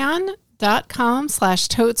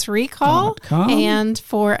patreon.com/totesrecall. .com. And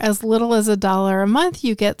for as little as $1 a month,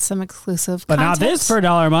 you get some exclusive But content. not this for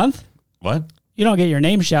 $1 a month. What? You don't get your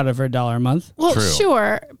name shouted for $1 a month. Well, True.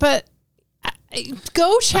 sure, but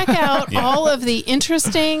go check out all of the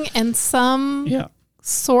interesting and some Yeah.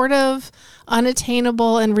 sort of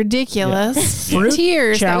unattainable and ridiculous Fruit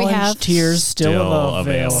tiers that we challenge have. tiers still Still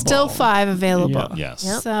available. Still 5 available. Yeah.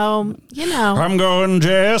 Yes. So, you know. I'm going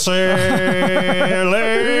Jesse Lee.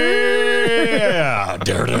 Yeah.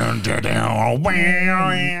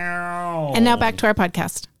 And now back to our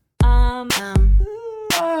podcast.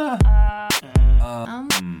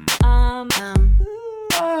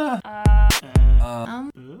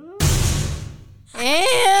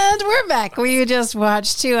 And we're back. We just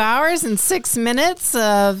watched 2 hours and 6 minutes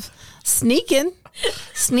of sneaking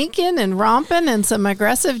and romping and some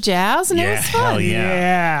aggressive jazz, and it Yeah, was fun. hell yeah.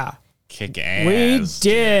 Yeah. Kick ass. We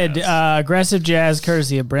did jazz. aggressive jazz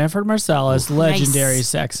courtesy of Branford Marsalis, legendary Nice.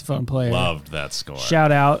 saxophone player. Loved that score.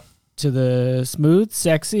 Shout out to the smooth,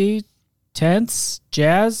 sexy, tense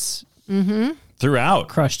jazz. Throughout.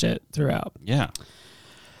 Crushed it throughout. Yeah.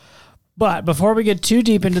 But before we get too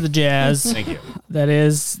deep into the jazz, Thank you. that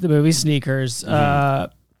is the movie Sneakers,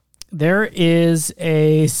 there is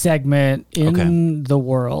a segment in Okay. the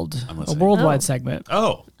world, I'm a listening. worldwide Oh. segment,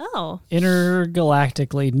 Oh. Oh,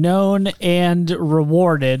 intergalactically known and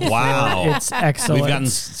rewarded Wow. for its excellence. We've gotten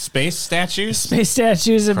space statues. Space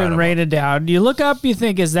statues have been Incredible. rated down. You look up, you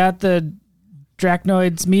think, is that the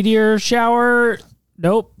Dracnoid's meteor shower?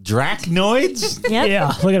 Nope. Dracnoids? yep.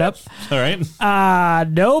 Yeah, look it up. All right.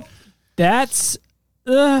 Nope. That's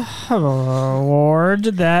the award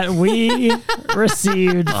that we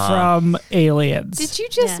received from aliens. Did you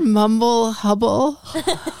just Yeah. mumble Hubble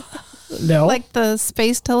No, like the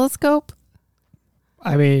space telescope?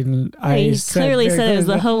 I mean, He clearly said it was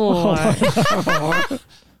the Hubble Award.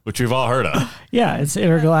 Which we've all heard of. Yeah, it's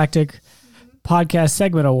Intergalactic Podcast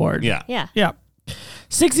Segment Award. Yeah. Yeah. Yeah.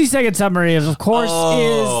 60-second summary, of course,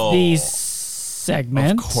 Oh. is the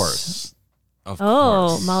segment. Of course. Of Oh,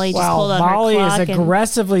 course. Molly just Wow, pulled out Molly her is clock and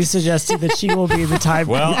aggressively suggesting that she will be the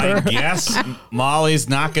timekeeper. Well, I guess Molly's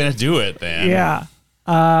not going to do it then. Yeah.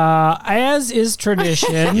 As is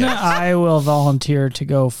tradition, Yes. I will volunteer to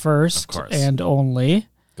go first Of course. and only.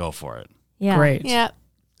 Go for it. yeah. Great. Yeah.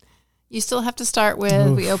 You still have to start with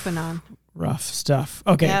we open on. Rough stuff.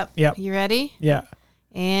 Okay. Yep. You ready? Yeah.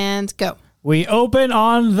 And go. We open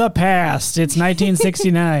on the past. It's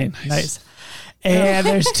 1969. Nice. And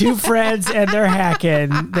there's two friends and they're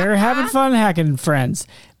hacking. They're having fun hacking friends.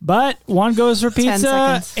 But one goes for 10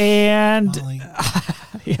 pizza seconds. and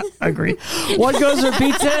yeah, agree. One goes for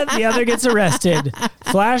pizza, the other gets arrested.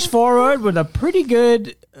 Flash forward with a pretty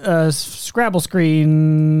good Scrabble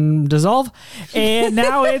screen dissolve. And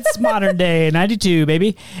now it's modern day, 92,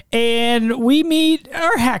 baby. And we meet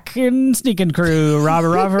our hacking sneaking crew,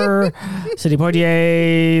 Robber, Sidney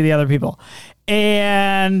Poitier, the other people.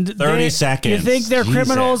 And 30 seconds. You think they're Jesus.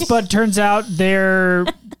 criminals, but turns out they're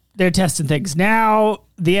testing things. Now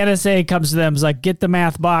the NSA comes to them, is like, get the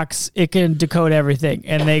math box. It can decode everything.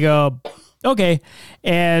 And they go, okay.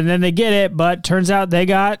 And then they get it, but turns out they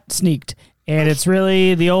got sneaked. And it's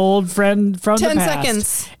really the old friend from 10 the past.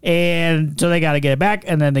 seconds. And so they got to get it back,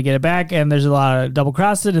 and then they get it back, and there's a lot of double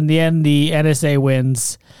crossing. In the end, the NSA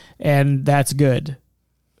wins, and that's good.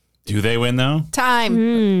 Do they win though?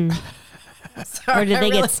 Time. Or did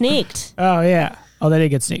they get sneaked? Oh, yeah. Oh, they did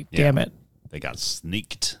get sneaked. Yeah. Damn it. They got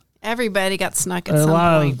sneaked. Everybody got snuck at A some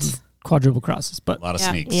lot point. of quadruple crosses, but A lot of Yeah.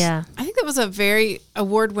 sneaks. Yeah. I think that was a very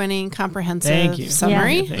award-winning, comprehensive Thank you.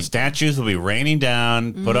 summary. Yeah. The statues will be raining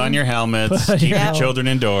down. Put on your helmets. Put on Keep your your helmet. children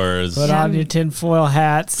indoors. put on your tinfoil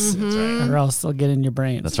hats, That's right. or else they'll get in your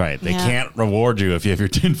brain. That's right. They Yeah. can't reward you if you have your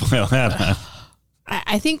tinfoil hat on.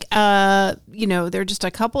 I think, there are just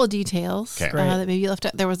a couple of details Okay. that maybe left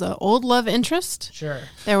out. There was an old love interest. Sure.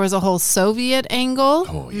 There was a whole Soviet angle.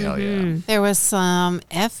 Oh, hell yeah. There was some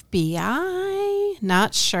FBI,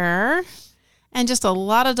 not sure, and just a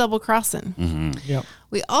lot of double crossing. Yep.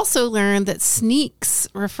 We also learned that sneaks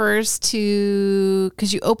refers to,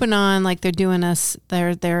 because you open on like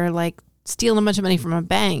they're like stealing a bunch of money from a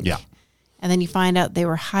bank. Yeah. And then you find out they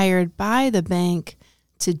were hired by the bank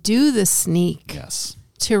to do the sneak Yes.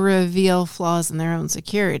 to reveal flaws in their own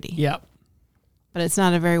security. Yep. But it's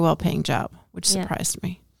not a very well paying job, which Yeah. surprised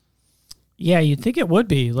me. Yeah, you'd think it would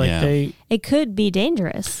be. Like Yeah. they It could be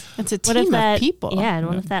dangerous. It's a What if team that of people. Yeah, and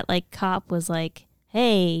what if that like cop was like,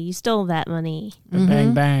 "Hey, you stole that money."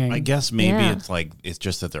 bang bang. I guess maybe Yeah. it's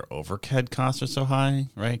just that their overhead costs are so high,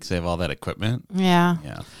 right? Because they have all that equipment. Yeah.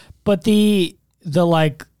 Yeah. But the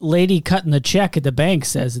like lady cutting the check at the bank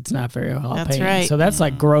says it's not very well That's paid. right. So that's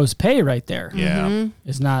like gross pay right there. Yeah.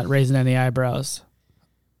 It's not raising any eyebrows.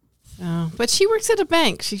 So, but she works at a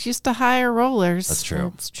bank. She's used to hire rollers. That's true.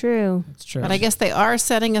 That's true. It's true. But I guess they are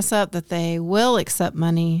setting us up that they will accept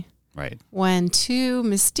money Right. when two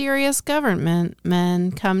mysterious government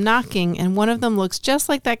men come knocking, and one of them looks just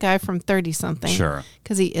like that guy from 30 something. Sure.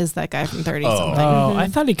 Because he is that guy from 30 Oh. something. Oh, I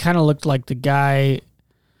thought he kind of looked like the guy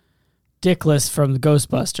Dickless from the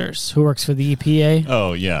Ghostbusters who works for the EPA.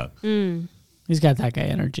 Oh, yeah. He's got that guy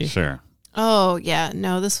energy. Sure. Oh, yeah.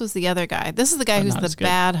 No, this was the other guy. This is the guy But who's not the as good.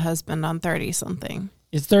 bad husband on 30 something.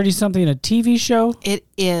 Is 30 something a TV show? It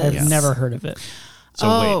is. I've Yes. never heard of it. So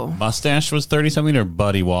Oh. wait, Mustache was 30 something or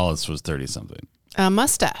Buddy Wallace was 30 something? A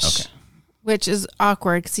mustache. Okay. Which is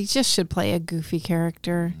awkward because he just should play a goofy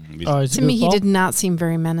character. Oh, is To it me, he goofball? did not seem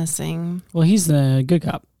very menacing. Well, he's the good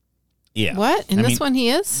cop. Yeah. What? In I this mean, one, he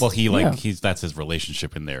is? Well, Yeah. that's his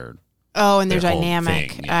relationship in there. oh, and they're their whole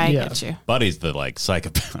dynamic. thing, I yeah. get you. Buddy's the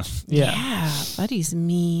psychopath. Yeah. Yeah, Buddy's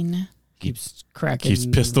mean. Keeps cracking. Keeps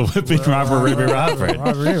pistol whipping Robert Ruby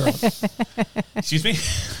Robert. Excuse me?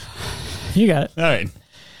 You got it. All right.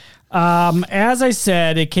 As I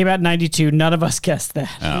said, it came out in 92. None of us guessed that.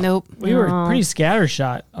 Oh. Nope. We were No. pretty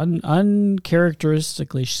scattershot,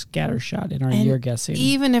 uncharacteristically scattershot in our And year guessing.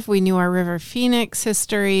 Even if we knew our River Phoenix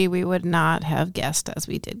history, we would not have guessed as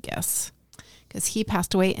we did guess. Because he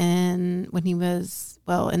passed away in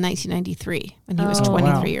 1993, when he was Oh.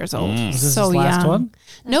 23 Wow. years old. Was this so his last young. one?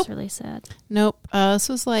 That's Nope. really sad. Nope. This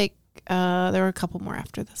was like, there were a couple more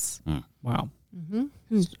after this. Wow. Mm-hmm.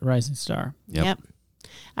 Rising star. Yep.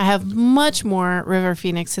 I have much more River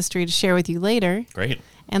Phoenix history to share with you later Great.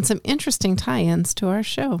 and some interesting tie-ins to our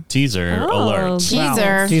show. Teaser Oh, alert.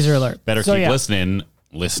 Teaser. Teaser alert. Better So, keep yeah. listening,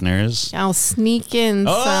 listeners. I'll sneak in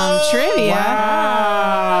Oh, some trivia.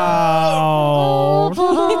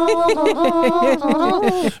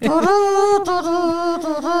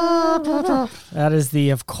 That is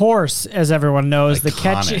of course, as everyone knows, the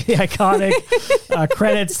catchy, iconic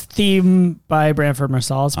credits theme by Branford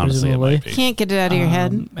Marsalis, Honestly, it presumably. might be. Can't get it out of your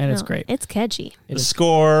head. And it's No, great. It's catchy. The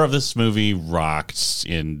score of this movie rocked,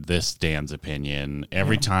 in this Dan's opinion.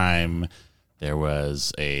 Every time there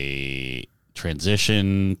was a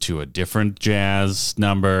transition to a different jazz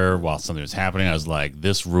number while something was happening, I was like,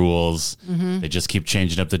 this rules. They just keep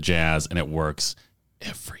changing up the jazz, and it works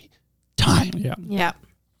every time. Yeah. Yep.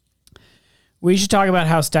 We should talk about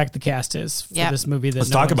how stacked the cast is for Yep. this movie that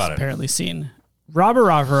Let's no talk one's about it. apparently seen. Robert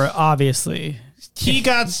Rover, obviously. He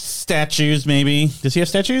got statues, maybe. Does he have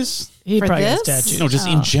statues? He For probably has this? statues. No, just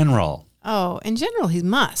in general. Oh, in general, he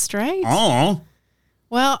must, right? Oh.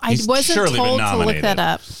 Well, I He's wasn't surely been told to look nominated. that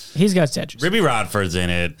up. He's got statues. Ribby Rodford's in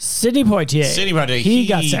it. Sidney Poitier. Sidney Poitier, He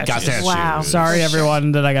got statues. Wow. Sorry,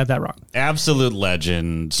 everyone, that I got that wrong. Absolute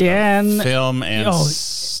legend. Dan- of film and Oh,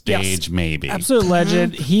 stage, maybe. Absolute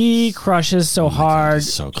legend. He crushes so hard.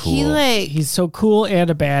 He's so cool. He like He's so cool and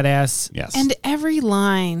a badass. yes. and every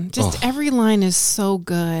line, just every line is so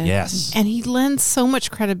good. Yes. And he lends so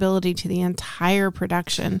much credibility to the entire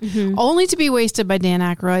production, only to be wasted by Dan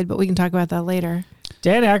Aykroyd, but we can talk about that later.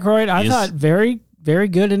 Dan Aykroyd, I Yes. thought very, very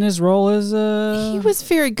good in his role as He was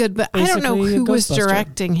very good, but I don't know basically a who was Ghostbuster.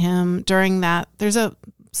 directing him during that. There's a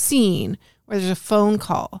scene where there's a phone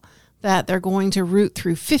call that they're going to route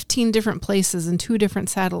through 15 different places and 2 different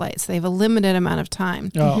satellites. They have a limited amount of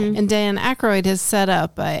time. Oh. And Dan Aykroyd has set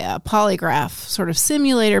up a polygraph sort of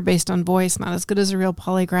simulator based on voice, not as good as a real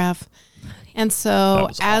polygraph. And so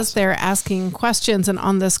was as awesome. they're asking questions and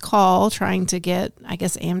on this call trying to get, I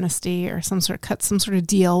guess, amnesty or some sort of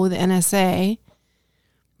deal with the NSA,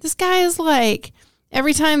 this guy is like,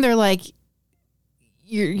 every time they're like,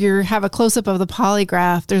 you have a close up of the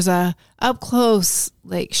polygraph, there's a up close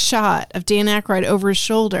like shot of Dan Aykroyd over his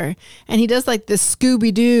shoulder, and he does like this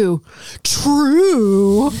Scooby Doo,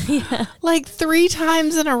 true, like 3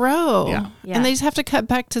 times in a row. Yeah. Yeah. And they just have to cut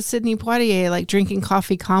back to Sidney Poitier like drinking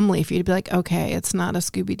coffee calmly for you to be like, okay, it's not a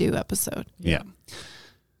Scooby Doo episode. Yeah.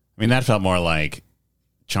 I mean, that felt more like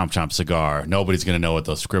chomp chomp cigar. Nobody's going to know what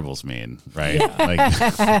those scribbles mean, right? Like,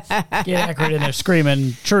 Get Aykroyd in there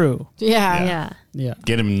screaming, true. Yeah. Yeah. Yeah.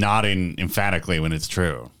 get him nodding emphatically when it's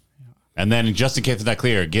true. And then, just in case it's not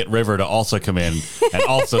clear, get River to also come in and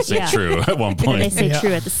also say Yeah. true at one And they point. say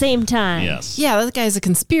true at the same time. Yes. Yeah, that guy's a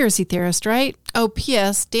conspiracy theorist, right? Oh,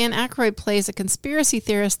 P.S. Dan Aykroyd plays a conspiracy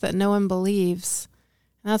theorist that no one believes.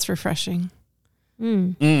 That's refreshing.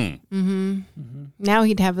 Mm. Now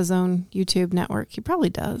he'd have his own YouTube network. He probably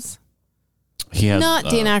does. He has Not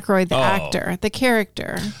Dan Aykroyd, the oh. actor, the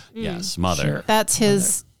character. Yes, mother. Sure. That's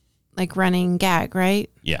his like running gag, right?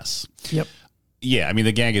 Yes. Yep. Yeah, I mean,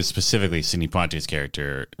 the gag is specifically Sidney Poitier's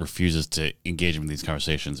character refuses to engage in these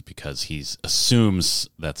conversations because he assumes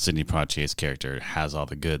that Sidney Poitier's character has all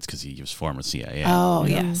the goods because he was former CIA. Oh,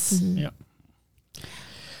 yes. Yep.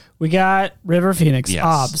 We got River Phoenix, Yes.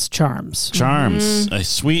 Obs, Charms. Charms, a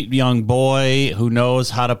sweet young boy who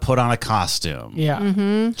knows how to put on a costume.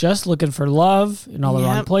 Yeah. Just looking for love in all the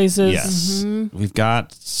wrong Yep. places. Yes. We've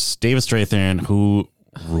got David Strathairn, who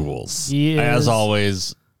rules. He As is-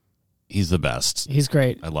 always, he's the best. He's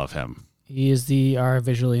great. I love him. He is our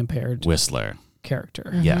visually impaired Whistler.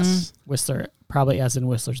 character. Yes. Whistler, probably as in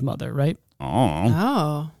Whistler's mother, right? Oh.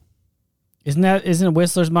 Oh. Isn't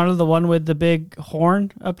Whistler's mother the one with the big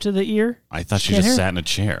horn up to the ear? I thought she Can't just hear. sat in a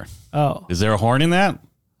chair. Oh, Is there a horn in that?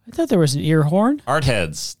 I thought there was an ear horn. Art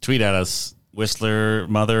heads, tweet at us. Whistler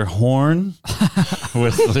mother horn.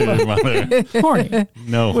 Whistler mother. Horny.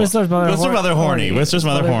 No. Whistler's mother Whistler horn- mother horny. horny. Whistler's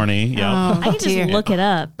mother horny. Yeah. Oh, I can just dear. look it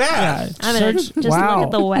up. Yeah, I'm gonna just look wow.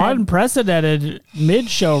 at the web. Unprecedented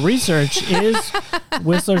mid-show research is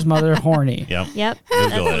Whistler's mother horny. Yep. Yep. Google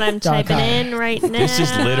That's what it. I'm typing in right now. This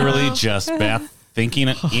is literally just Beth thinking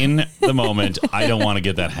in the moment. I don't want to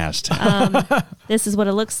get that hashtag. This is what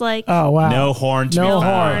it looks like. Oh wow. No horn to No be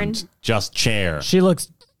found. horn. Just chair. She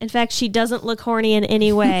looks, In fact, she doesn't look horny in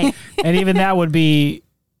any way. and even that would be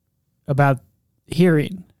about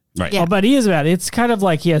hearing. Right. Yeah. Oh, but he is about. It's kind of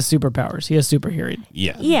like he has superpowers. He has super hearing,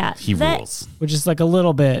 Yeah. Yeah, He that- rules. which is like a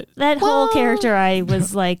little bit. That whole Well- character, I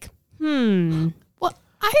was like, Well,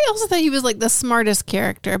 I also thought he was like the smartest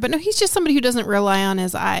character, but no, he's just somebody who doesn't rely on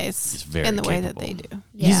his eyes very in the way that capable. they do.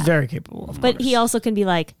 He's Yeah. very capable. Of But course. he also can be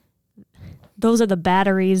like, those are the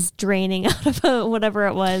batteries draining out of whatever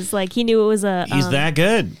it was. Like he knew it was a. He's that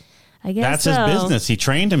good. I guess That's so. his business. He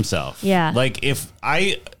trained himself. Yeah. Like if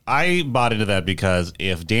I bought into that because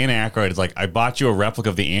if Dan Aykroyd is like, I bought you a replica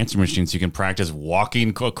of the answer machine so you can practice walking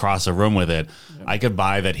across a room with it. I could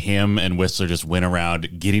buy that him and Whistler just went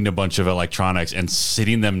around getting a bunch of electronics and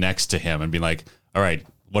sitting them next to him and being like, all right,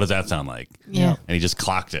 what does that sound like? Yeah. And he just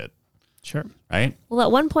clocked it. Sure. Right? Well,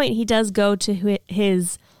 at one point he does go to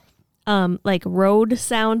his like road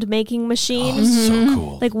sound making machine. Oh, so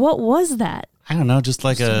cool. Like what was that? I don't know, just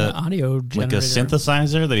like An a audio generator.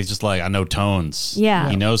 synthesizer that he's just like, I know tones. Yeah.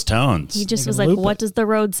 He knows tones. He just They was can like, loop what it. does the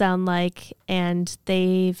road sound like? And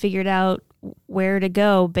they figured out where to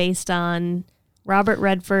go based on Robert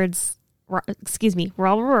Redford's, Robert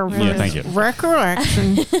Yeah, thank you.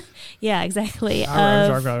 Recollection. Yeah, exactly.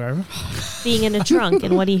 Arr, Being in a trunk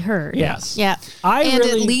and what he heard. Yes. Yeah. I And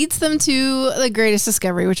really, it leads them to the greatest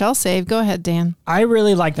discovery, which I'll save. Go ahead, Dan. I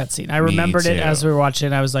really like that scene. I remembered it too. as we were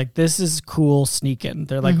watching. I was like, this is cool sneaking.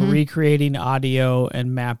 They're like recreating audio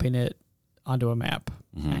and mapping it onto a map.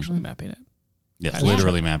 Actually mapping it. Yes,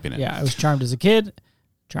 literally mapping it. Yeah, I was charmed as a kid,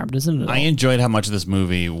 charmed as an adult. I enjoyed how much of this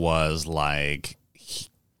movie was like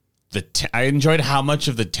I enjoyed how much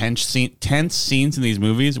of the tense scenes in these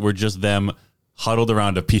movies were just them huddled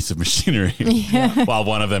around a piece of machinery while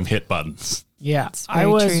one of them hit buttons. Yeah,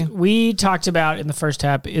 very true. we talked about in the first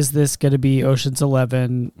half, is this going to be Ocean's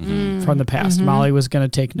 11 from the past? Molly was going to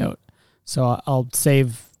take note. So I'll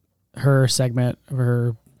save her segment of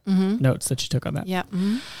her notes that she took on that. Yeah.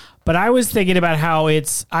 But I was thinking about how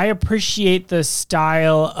I appreciate the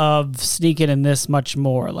style of sneaking in this much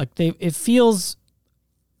more. Like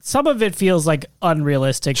some of it feels like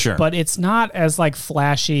unrealistic, Sure. but it's not as like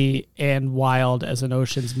flashy and wild as an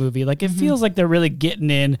Ocean's movie. Like it feels like they're really getting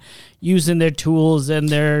in, using their tools and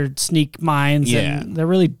their sneak minds, and they're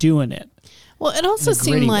really doing it. Well, it also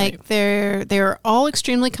seemed gritty like they're all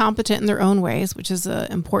extremely competent in their own ways, which is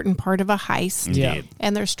an important part of a heist. Yeah. Indeed.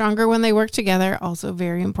 And they're stronger when they work together, also a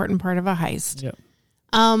very important part of a heist. Yeah.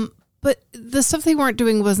 But the stuff they weren't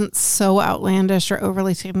doing wasn't so outlandish or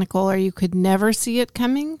overly technical, or you could never see it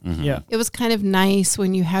coming. Yeah. It was kind of nice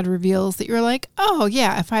when you had reveals that you were like, oh,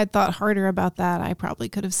 yeah, if I had thought harder about that, I probably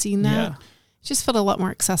could have seen that. Yeah. It just felt a lot more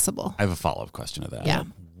accessible. I have a follow-up question to that. Yeah.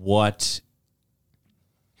 What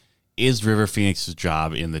is River Phoenix's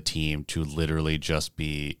job in the team to literally just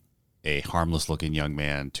be a harmless-looking young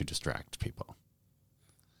man to distract people?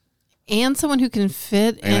 And someone who can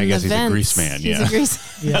fit And in I guess the he's a vents. grease man, He's yeah. a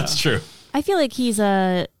grease. Yeah. That's true. I feel like he's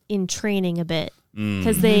in training a bit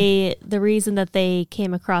because the reason that they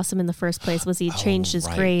came across him in the first place was he changed his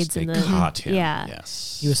right. grades They in the caught him. yeah.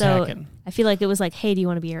 Yes. He was So hacking. I feel like it was like, hey, do you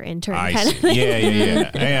want to be our intern? I kind see. of thing.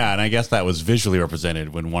 Yeah. And I guess that was visually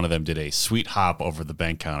represented when one of them did a sweet hop over the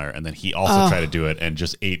bank counter, and then he also tried to do it and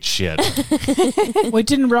just ate shit. Wait,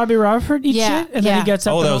 didn't Robbie Rodford eat Yeah, shit? And then yeah. he gets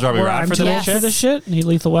up. Oh, that was Robbie where Rodford I'm that too ate old for shit? this shit, and he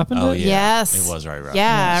lethal weapon. Oh, it? yeah. Yes. It was right.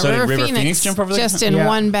 Yeah, So River did River Phoenix, Phoenix jump over the just in Yeah.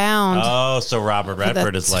 one bound. Oh, so Robert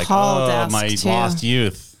Redford is like, tall oh, desk, my too. lost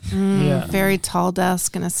youth. Yeah. Very tall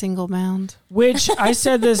desk and a single bound. Which I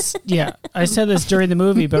said this during the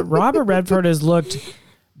movie, but Robert Redford has looked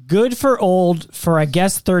good for old for, I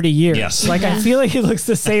guess, 30 years. Yes. Like, I feel like he looks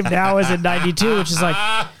the same now as in 92, which is like,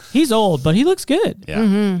 he's old, but he looks good.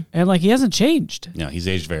 Yeah. And, like, he hasn't changed. No, he's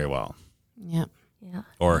aged very well. Yep. Yeah.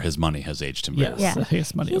 Or his money has aged him very Yes. well. I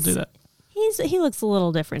guess money will do that. He looks a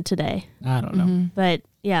little different today, I don't know. but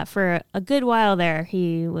yeah, for a good while there,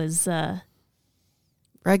 he was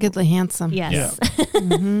Ruggedly handsome. yes.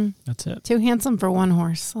 That's it. Too handsome for one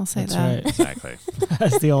horse. I'll say That's that. right. Exactly.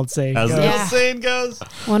 As the old saying As goes. the Yeah. old saying goes.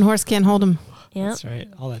 One horse can't hold him. Yep. That's right.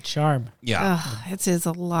 All that charm. Yeah. Ugh, it is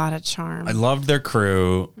a lot of charm. I loved their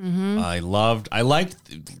crew. I liked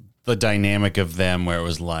the dynamic of them where it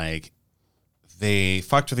was like they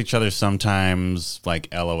fucked with each other sometimes, like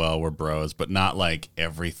LOL, we're bros, but not like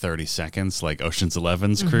every 30 seconds like Ocean's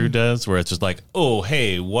 11's crew does, where it's just like, oh,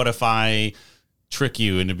 hey, what if I trick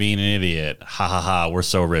you into being an idiot? Ha ha ha, we're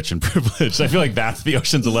so rich and privileged. I feel like that's the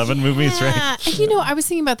Ocean's 11 movies, right? Yeah. And, I was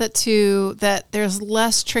thinking about that too, that there's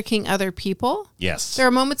less tricking other people. Yes. There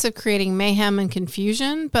are moments of creating mayhem and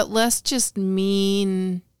confusion, but less just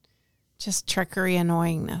mean, just trickery,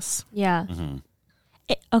 annoyingness. Yeah.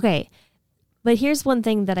 Okay. But here's one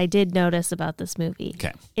thing that I did notice about this movie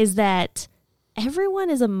Okay. is that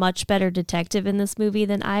everyone is a much better detective in this movie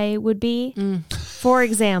than I would be. For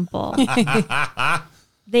example,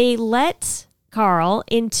 they let Carl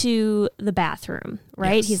into the bathroom,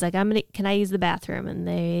 right? Yes. He's like, can I use the bathroom? And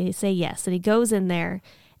they say yes. And he goes in there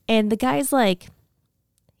and the guy's like,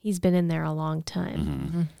 he's been in there a long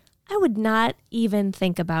time. I would not even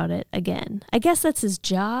think about it again. I guess that's his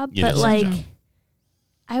job, Yeah, but that's his like, job.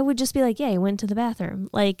 I would just be like, yeah, he went to the bathroom.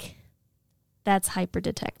 Like, that's hyper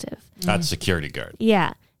detective. That's security guard.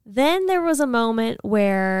 Yeah. Then there was a moment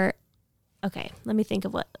where, okay, let me think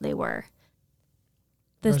of what they were.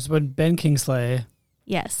 There's when Ben Kingsley.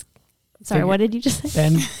 Yes. Sorry, what did you just say?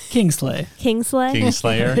 Ben Kingsley. Kingsley?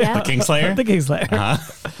 Kingslayer? Yeah. The Kingslayer? The Kingslayer.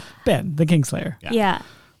 Uh-huh. Ben, the Kingslayer. Yeah.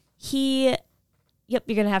 Yep,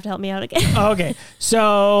 you're going to have to help me out again. Okay.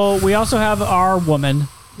 So we also have our woman,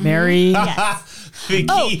 Mary. Yes. The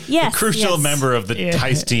key, yes, the crucial yes. member of the Yeah.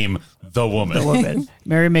 heist team, the woman. The woman.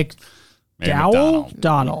 Mary Mary McDowell?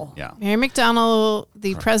 Donnell. Yeah. Mary McDonnell,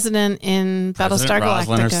 the president in Battlestar President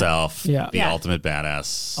Rosalind Galactica. herself, Yeah. the Yeah. ultimate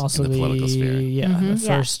badass Also in the political sphere. the Yeah.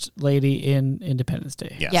 first lady in Independence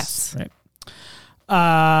Day. Yes. Right.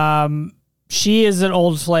 She is an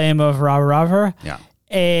old flame of Robert Rover Yeah.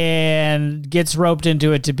 and gets roped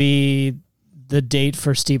into it to be the date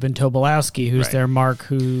for Stephen Tobolowsky, who's Right. their Mark.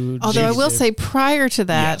 Who? Although I will say, prior to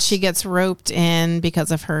that, Yes. she gets roped in because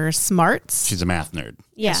of her smarts. She's a math nerd.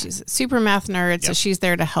 Yeah. She's a super math nerd, so Yep. she's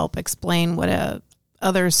there to help explain what a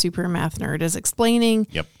other super math nerd is explaining.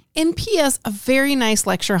 Yep. In P.S., a very nice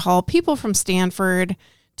lecture hall. People from Stanford,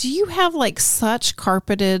 do you have like such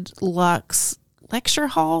carpeted luxe lecture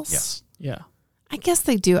halls? Yes. yeah. I guess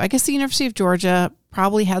they do. I guess the University of Georgia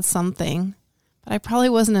probably had something, but I probably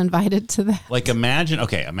wasn't invited to that. Like imagine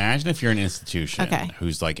if you're an institution Okay.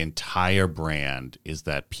 whose like entire brand is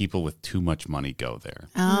that people with too much money go there.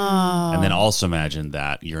 Oh. And then also imagine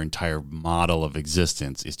that your entire model of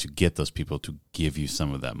existence is to get those people to give you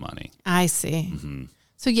some of that money. I see.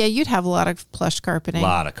 So yeah, you'd have a lot of plush A carpeting.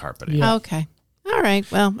 lot of carpeting. Yeah. Okay. All right.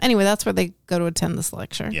 Well, anyway, that's where they go to attend this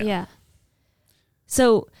lecture. Yeah. Yeah.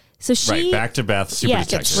 So she Right, back to Beth, super yeah,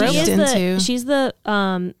 detective. roped she is into- she's the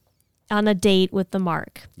on a date with the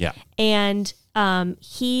Mark. Yeah. And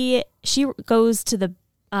she goes to the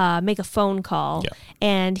make a phone call, Yeah.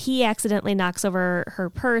 and he accidentally knocks over her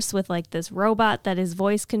purse with like this robot that is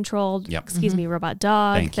voice controlled. Yep. Excuse me, robot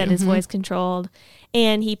dog Thank that you. is voice controlled.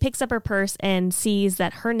 And he picks up her purse and sees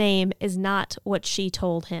that her name is not what she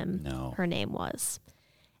told him No. her name was.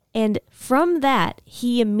 And from that,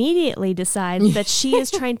 he immediately decides that she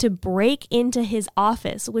is trying to break into his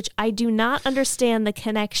office, which I do not understand the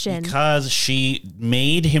connection. Because she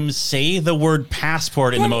made him say the word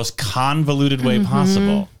passport in the most convoluted way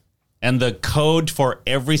possible. And the code for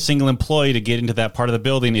every single employee to get into that part of the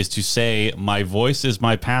building is to say, my voice is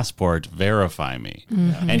my passport, verify me.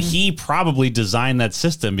 And he probably designed that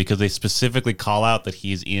system because they specifically call out that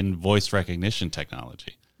he's in voice recognition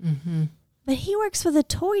technology. But he works for the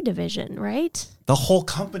toy division, right? The whole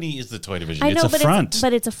company is the toy division. I It's know, a but front.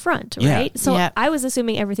 it's a front, Yeah. right? So Yeah. I was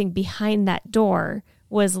assuming everything behind that door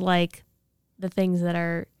was like the things that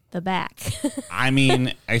are the back. I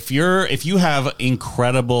mean, if you have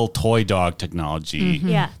incredible toy dog technology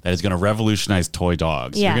Yeah. that is going to revolutionize toy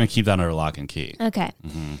dogs, Yeah. you're going to keep that under lock and key. Okay.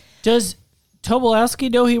 Does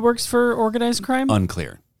Tobolowsky know he works for organized crime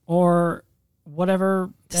Unclear. or whatever?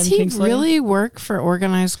 Does Ben he Kingsley? really work for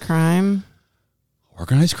organized crime?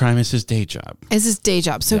 Organized crime is his day job. Is his day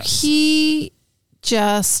job. So Yes. he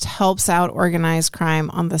just helps out organized crime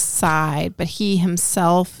on the side, but he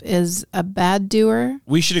himself is a bad doer.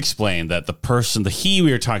 We should explain that the he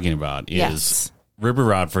we are talking about is Yes. River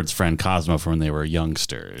Rodford's friend Cosmo from when they were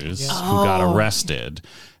youngsters who got arrested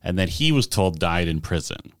and that he was told died in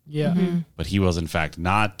prison. Yeah. But he was in fact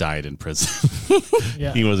not died in prison.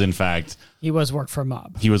 Yeah. He was in fact He was worked for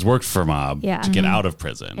mob. he was worked for mob Yeah. to get out of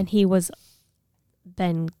prison. And he was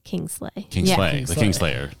Ben Kingsley. Kingsley, the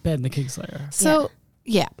Kingslayer. Ben the Kingslayer. So,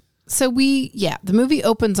 yeah. So the movie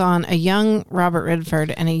opens on a young Robert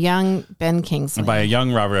Redford and a young Ben Kingsley. And by a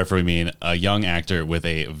young Robert Redford, we mean a young actor with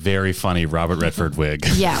a very funny Robert Redford wig.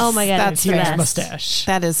 Yes. Oh my God, That's it's the fair. best. Mustache.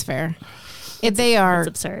 That is fair. They are It's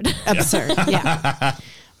absurd. absurd. Yeah.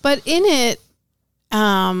 But in it,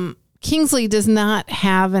 Kingsley does not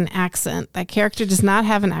have an accent. That character does not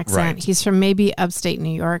have an accent. Right. He's from maybe upstate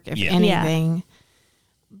New York, if Yeah. anything.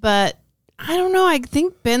 But I don't know. I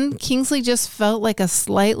think Ben Kingsley just felt like a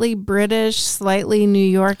slightly British, slightly New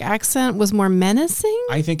York accent was more menacing.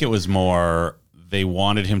 I think it was more they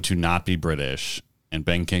wanted him to not be British, and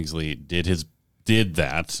Ben Kingsley did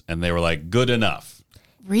that, and they were like, good enough.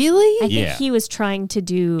 Really? I think Yeah. he was trying to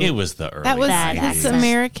do It was the early That was Bad 90s. his accent.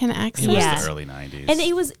 American It accent. was Yeah. the early 90s. and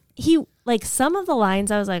it was he like some of the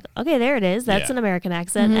lines I was like, okay, there it is. That's Yeah. an American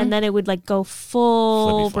accent. And then it would like go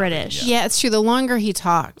full Flippy-floppy, British. Yeah, it's true. The longer he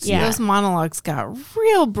talked, Yeah. those monologues got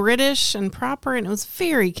real British and proper, and it was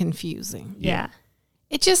very confusing. Yeah.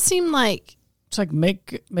 It just seemed like It's like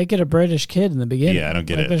make it a British kid in the beginning. Yeah, I don't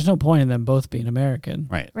get Like, it. There's no point in them both being American.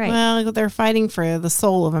 Right. Right. well, they're fighting for the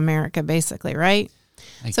soul of America, basically, right?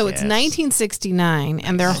 So it's guess. 1969,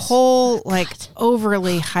 and their whole like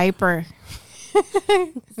overly hyper.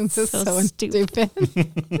 This is So so stupid. stupid.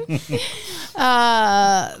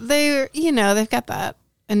 They've got that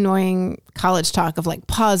annoying college talk of like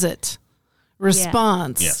posit,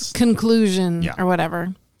 response, Yes. conclusion, Yeah. or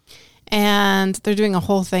whatever. And they're doing a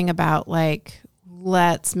whole thing about like,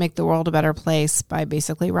 let's make the world a better place by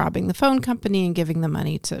basically robbing the phone company and giving the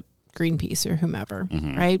money to Greenpeace or whomever,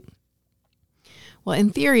 right? Well,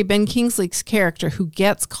 in theory, Ben Kingsley's character, who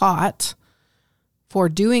gets caught for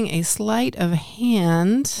doing a sleight of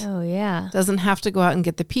hand, Oh yeah. doesn't have to go out and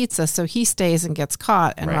get the pizza, so he stays and gets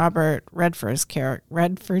caught. And Right. Robert Redford's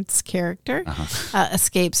character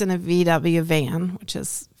escapes in a VW van, which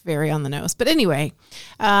is very on the nose. But anyway,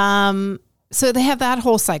 so they have that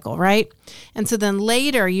whole cycle, right? And so then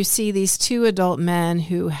later you see these two adult men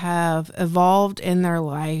who have evolved in their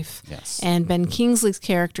life. Yes. And Ben Kingsley's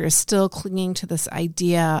character is still clinging to this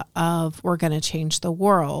idea of we're going to change the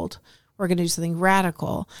world. We're going to do something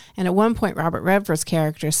radical. And at one point, Robert Redford's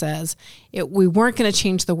character says, we weren't going to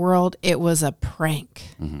change the world. It was a prank.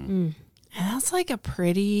 And that's like a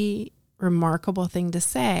pretty remarkable thing to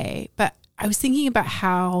say. But I was thinking about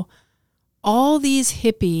how all these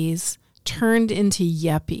hippies turned into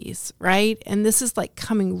yuppies, right? And this is like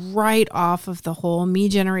coming right off of the whole me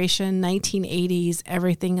generation, 1980s,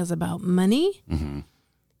 everything is about money.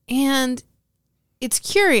 And it's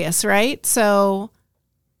curious, right? So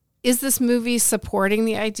is this movie supporting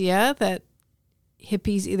the idea that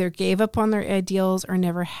hippies either gave up on their ideals or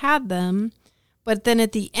never had them? But then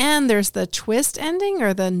at the end, there's the twist ending,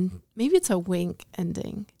 or maybe it's a wink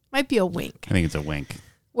ending. Might be a wink. I think it's a wink.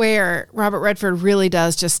 Where Robert Redford really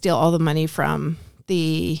does just steal all the money from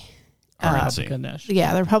the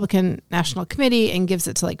the Republican National Committee and gives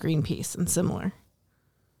it to like Greenpeace and similar.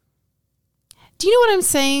 Do you know what I'm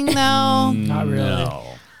saying, though? Not really. No.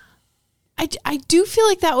 I do feel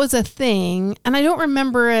like that was a thing, and I don't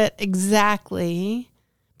remember it exactly.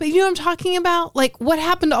 But you know what I'm talking about? Like, what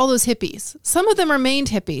happened to all those hippies? Some of them remained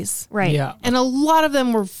hippies. Right. Yeah. And a lot of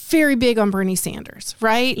them were very big on Bernie Sanders,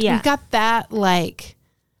 right? Yeah. We got that, like,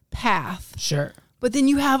 path. Sure. But then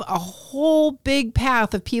you have a whole big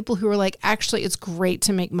path of people who are like, actually, it's great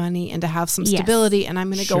to make money and to have some Yes. stability, and I'm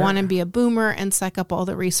going to go Sure. on and be a boomer and suck up all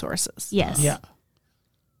the resources. Yes. Yeah.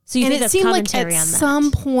 So you And think it that's seemed like commentary at on that?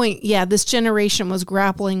 some point, this generation was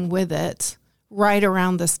grappling with it right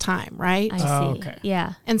around this time, right? I see. Oh, okay.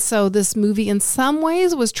 Yeah. And so this movie in some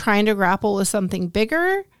ways was trying to grapple with something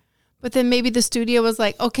bigger, but then maybe the studio was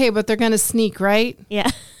like, okay, but they're going to sneak, right? Yeah.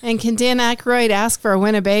 And can Dan Aykroyd ask for a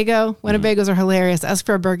Winnebago? Winnebagos are hilarious. Ask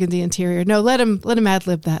for a burgundy interior. No, let him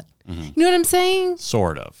ad-lib that. You know what I'm saying?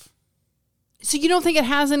 Sort of. So you don't think it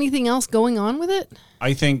has anything else going on with it?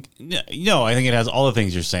 I think it has all the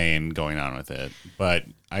things you're saying going on with it, but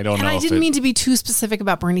I don't And know. I didn't mean to be too specific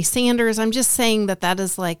about Bernie Sanders. I'm just saying that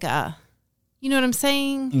is like you know what I'm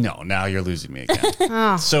saying? No, now you're losing me again.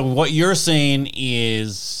 Oh. So what you're saying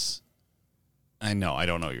is, I don't know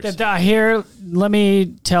what you're saying. Here, let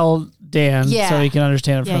me tell Dan Yeah. so he can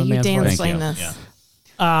understand it Yeah, from the you man's Dan voice. explain you. this.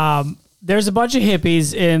 Yeah. There's a bunch of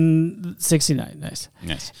hippies in 69. Nice.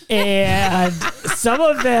 Yes. And some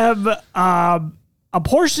of them, a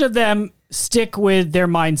portion of them stick with their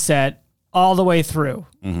mindset all the way through.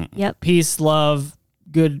 Yep. Peace, love,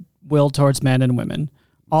 goodwill towards men and women.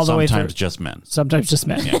 All the way through. Sometimes just men. Sometimes just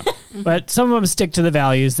men. But some of them stick to the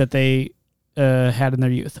values that they had in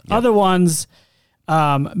their youth. Other ones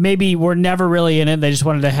maybe were never really in it. They just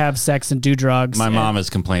wanted to have sex and do drugs. My mom has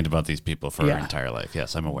complained about these people for Yeah. her entire life.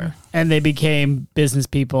 Yes, I'm aware. And they became business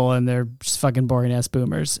people, and they're just fucking boring ass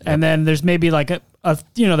boomers. And then there's maybe like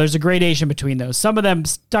there's a gradation between those. Some of them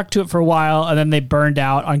stuck to it for a while, and then they burned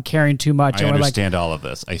out on caring too much. I and were understand all of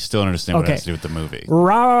this. I still understand what it Okay. has to do with the movie.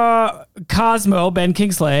 Cosmo, Ben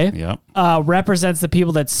Kingsley, Yep. represents the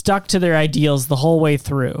people that stuck to their ideals the whole way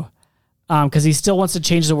through. Because he still wants to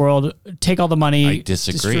change the world, take all the money. I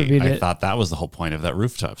disagree. distribute I it. thought that was the whole point of that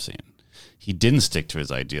rooftop scene. He didn't stick to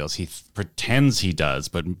his ideals. He pretends he does,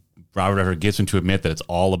 but Robert Redford gets him to admit that it's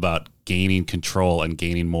all about gaining control and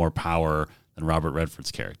gaining more power than Robert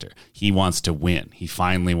Redford's character. He wants to win. He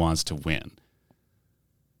finally wants to win.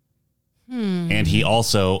 And he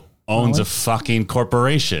also owns a fucking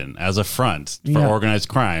corporation as a front for Yeah. organized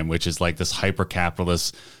crime, which is like this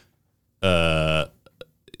hyper-capitalist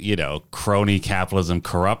crony capitalism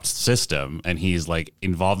corrupt system, and he's like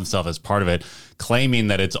involved himself as part of it, claiming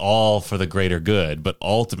that it's all for the greater good, but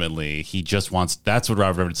ultimately he just wants, that's what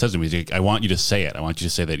Robert Redford says to him. He's like, I want you to say it. I want you to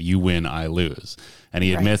say that you win, I lose. And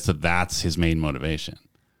he admits that that's his main motivation.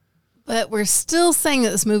 But we're still saying that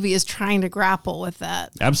this movie is trying to grapple with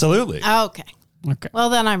that. Absolutely. Okay. Okay. Well,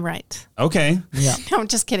 then I'm right. Okay. Yeah. No, I'm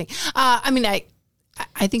just kidding. I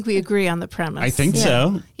think we agree on the premise. I think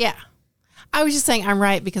so. Yeah. I was just saying I'm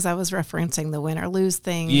right because I was referencing the win or lose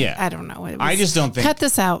thing. Yeah. I don't know. I just don't think. Cut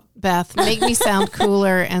this out, Beth. Make me sound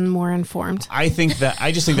cooler and more informed. I just think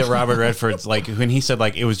that Robert Redford's like, when he said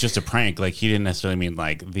like it was just a prank, like he didn't necessarily mean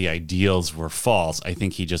like the ideals were false. I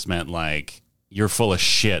think he just meant like, you're full of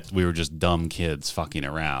shit. We were just dumb kids fucking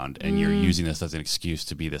around, and you're using this as an excuse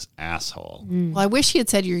to be this asshole. Well, I wish he had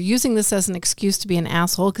said you're using this as an excuse to be an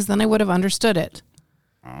asshole, because then I would have understood it.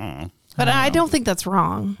 But I don't think that's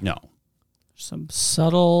wrong. No. Some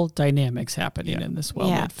subtle dynamics happening in this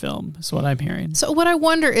well-made film is what I'm hearing. So what I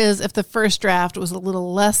wonder is if the first draft was a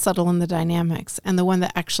little less subtle in the dynamics, and the one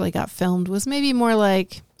that actually got filmed was maybe more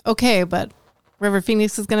like, okay, but River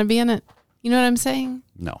Phoenix is going to be in it. You know what I'm saying?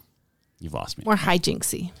 No. You've lost me. More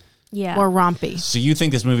hijinksy, Yeah. more rompy. So you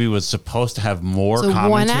think this movie was supposed to have more So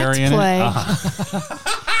commentary in play. it?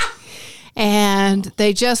 And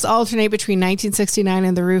they just alternate between 1969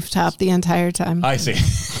 and The Rooftop the entire time. I see.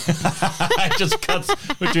 It just cuts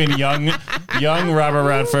between young Robert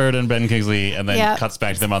Redford and Ben Kingsley, and then cuts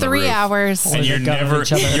back to them on the roof. 3 hours. And you're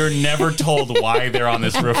never told why they're on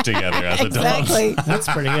this roof together as Exactly. adults. That's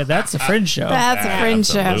pretty good. That's a Fringe show. That's a Fringe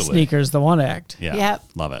show. Absolutely. Sneakers, the one act. Yeah. Yep.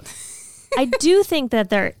 Love it. I do think that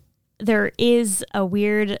there is a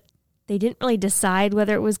weird. They didn't really decide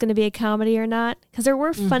whether it was going to be a comedy or not, because there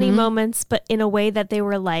were funny moments, but in a way that they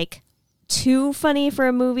were like too funny for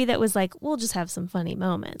a movie that was like, we'll just have some funny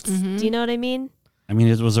moments. Do you know what I mean? I mean,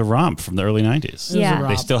 it was a romp from the early 90s. Yeah.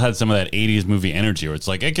 They still had some of that 80s movie energy where it's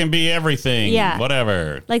like, it can be everything. Yeah.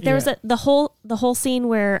 Whatever. Like there was the whole scene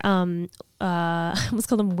where let's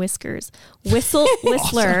call them Whiskers.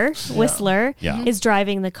 Whistler Yeah. is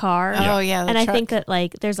driving the car. Oh, yeah. And I think that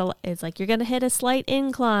like it's like you're gonna hit a slight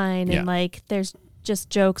incline, and like there's just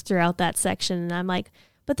jokes throughout that section, and I'm like,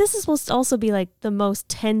 but this is supposed to also be like the most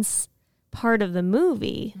tense part of the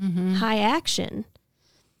movie, high action.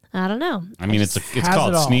 I don't know. I mean, it's Has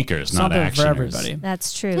called it all. Sneakers, not Something Actioners. for everybody.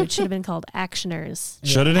 That's true. It should have been called Actioners.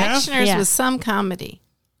 Should it have? Actioners Yeah. was some comedy.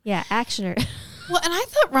 Yeah, Actioner. Well, and I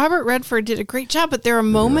thought Robert Redford did a great job, but there are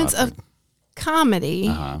moments of comedy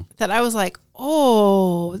that I was like,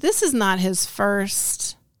 oh, this is not his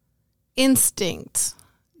first instinct.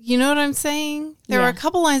 You know what I'm saying? There were a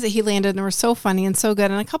couple lines that he landed and they were so funny and so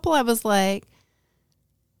good. And a couple I was like,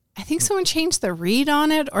 I think someone changed the read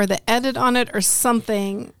on it or the edit on it or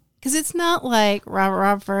something. Because it's not like Robert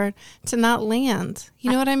Redford to not land.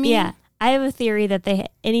 You know what I mean? Yeah. I have a theory that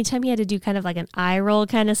anytime he had to do kind of like an eye roll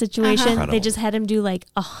kind of situation, Incredible. they just had him do like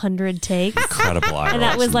 100 takes. Incredible eye And that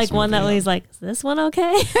rolls was in like this one that movie. was like, is this one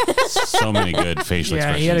okay? So many good facial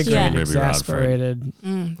Yeah, expressions. he had a from great Ruby Rodford.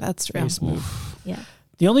 exasperated That's true. face move. Yeah.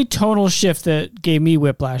 The only tonal shift that gave me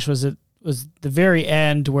whiplash was the very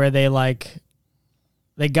end where they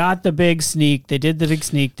got the big sneak. They did the big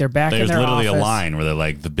sneak. They're back There's in their literally office. a line where they're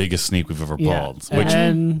like, the biggest sneak we've ever Yeah. pulled, which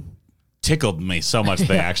And tickled me so much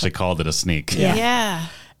they actually called it a sneak. Yeah.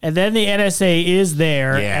 and then the NSA is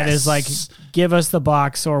there and Yes. is like, give us the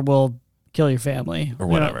box or we'll kill your family. Or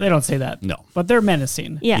whatever. They don't say that. No. But they're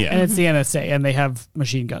menacing. Yeah. Yeah. And it's the NSA and they have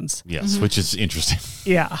machine guns. Yes, which is interesting.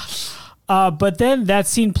 Yeah. But then that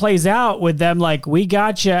scene plays out with them like, we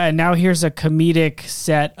gotcha, and now here's a comedic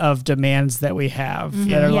set of demands that we have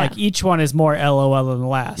that are Yeah. like, each one is more LOL than the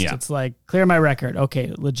last. Yeah. It's like, clear my record.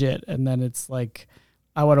 Okay, legit. And then it's like,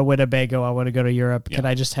 I want to Winnebago. I want to go to Europe. Yeah. Can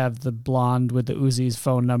I just have the blonde with the Uzi's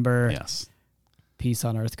phone number? Yes. Peace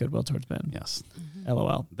on earth, goodwill towards men. Yes.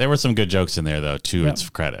 LOL. There were some good jokes in there, though, to its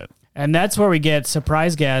credit. And that's where we get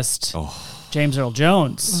surprise guest James Earl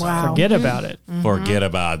Jones. Wow. Forget about it. Forget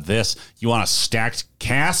about this. You want a stacked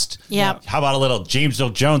cast? Yep. How about a little James Earl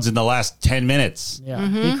Jones in the last 10 minutes? Yeah.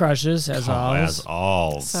 He crushes as always. As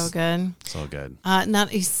always. So good. So good.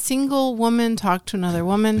 Not a single woman talked to another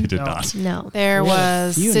woman. He did not. No. There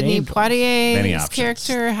was few Sidney named ones. Many Poitier's options.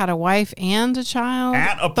 character had a wife and a child.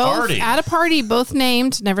 At a Both party. At a party, both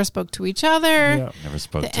named, never spoke to each other. Yeah. Never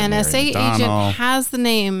spoke The to Mary NSA McDonnell. agent has the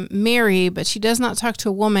name Mary, but she does not talk to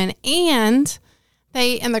a woman. And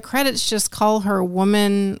they, in the credits, just call her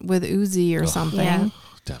woman with Uzi or something. Yeah.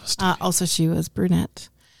 Devastating. Also, she was brunette.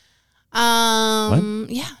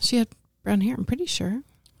 Yeah, she had brown hair, I'm pretty sure. I think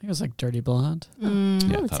it was like Dirty Blonde. Yeah,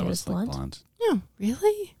 I would thought say it it was was like blonde. blonde. Yeah,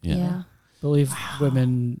 really? Yeah. Believe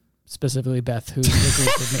women, specifically Beth, who agrees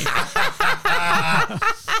with me.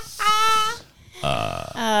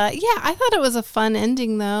 Yeah, I thought it was a fun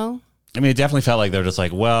ending, though. I mean, it definitely felt like they're just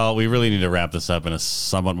like, well, we really need to wrap this up in a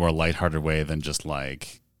somewhat more lighthearted way than just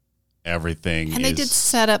like everything. And they did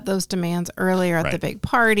set up those demands earlier at the Right. big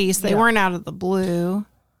party, so they weren't out of the blue.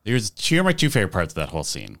 Here are my two favorite parts of that whole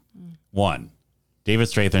scene. One, David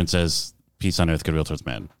Strathairn says, "Peace on earth, goodwill towards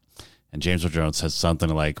men," and James Earl Jones says something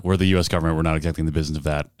like, "We're the U.S. government. We're not exactly in the business of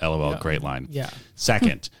that." LOL, great line. Yeah.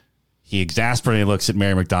 Second, he exasperately looks at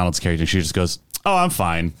Mary McDonald's character, and she just goes, "Oh, I'm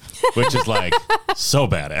fine," which is like so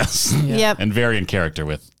badass Yep. and very in character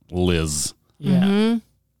with Liz. Yeah.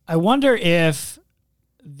 I wonder if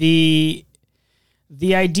the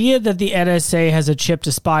idea that the NSA has a chip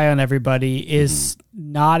to spy on everybody is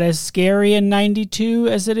not as scary in 92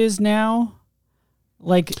 as it is now.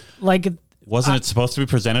 Like Wasn't it supposed to be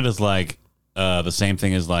presented as like the same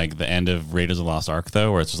thing as like the end of Raiders of the Lost Ark,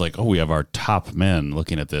 though, where it's just like, oh, we have our top men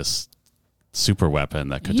looking at this super weapon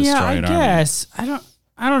that could destroy I an army. guess.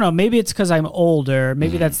 I don't know. Maybe it's because I'm older.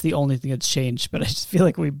 Maybe that's the only thing that's changed. But I just feel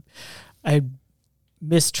like I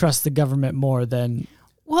mistrust the government more than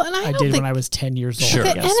Well, and I I don't did think when I was 10 years old. Sure. I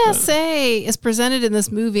the guess, but- NSA is presented in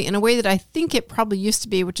this movie in a way that I think it probably used to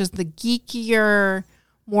be, which is the geekier,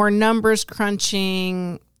 more numbers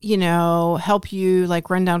crunching, help you like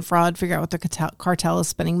run down fraud, figure out what the cartel is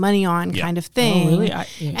spending money on, kind of thing. Oh, really?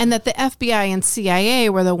 And that the FBI and CIA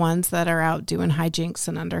were the ones that are out doing hijinks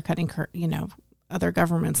and undercutting, other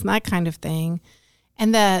governments and that kind of thing.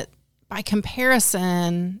 And that by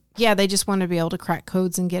comparison, they just want to be able to crack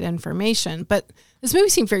codes and get information. But this movie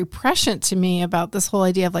seemed very prescient to me about this whole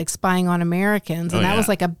idea of like spying on Americans. And that was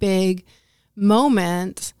like a big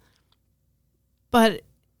moment. But,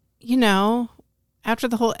 after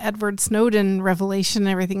the whole Edward Snowden revelation and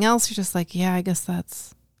everything else, you're just like, I guess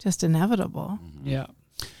that's just inevitable. Yeah.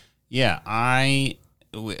 Yeah,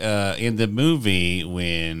 in the movie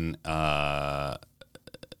when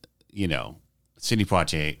Sidney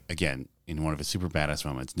Poitier, again, in one of his super badass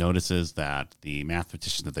moments, notices that the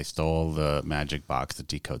mathematician that they stole the magic box that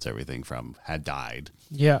decodes everything from had died.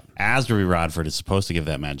 Yeah. Asbury Rodford is supposed to give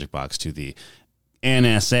that magic box to the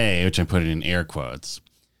NSA, which I'm putting in air quotes.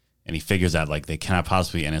 And he figures out like they cannot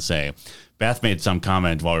possibly be NSA. Beth made some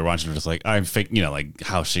comment while we were watching, just like I'm fake, like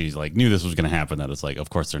how she like knew this was going to happen. That it's like, of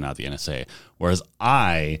course they're not the NSA. Whereas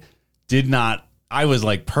I was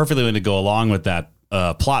like perfectly willing to go along with that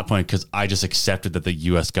plot point because I just accepted that the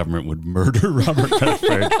U.S. government would murder Robert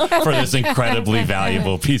Redford for this incredibly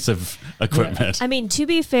valuable piece of equipment. I mean, to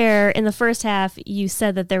be fair, in the first half, you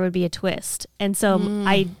said that there would be a twist. And so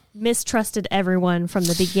I mistrusted everyone from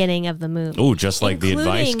the beginning of the movie. Oh, just like the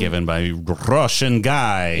advice given by Russian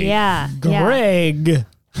guy. Yeah. Greg.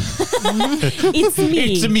 It's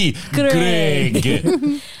me. It's me,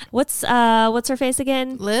 Greg. What's her face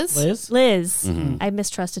again? Liz? Mm-hmm. I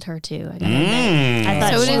mistrusted her too. I gotta admit. I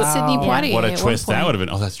thought So did Sidney Poitier. What a at twist one that point. would have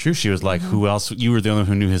been. Oh, that's true. She was like, who else? You were the only one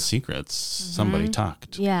who knew his secrets. Somebody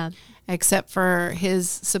talked. Yeah. Except for his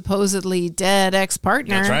supposedly dead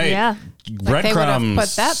ex-partner. That's right. Yeah. Like they would have Breadcrumbs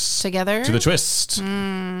put that together. to the twist.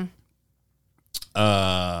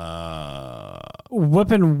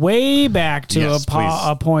 Whipping way back to Yes,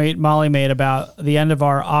 a point Molly made about the end of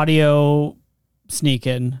our audio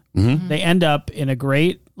sneak-in. Mm-hmm. They end up in a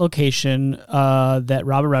great location that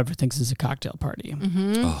Robert Redford thinks is a cocktail party.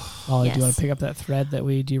 Molly, do you want to pick up that thread that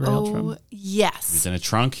we derailed from? Yes. He's in a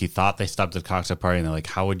trunk. He thought they stopped at a cocktail party, and they're like,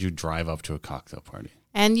 how would you drive up to a cocktail party?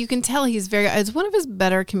 And you can tell it's one of his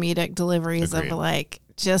better comedic deliveries Agreed. of like,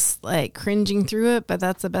 just like cringing through it, but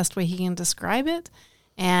that's the best way he can describe it.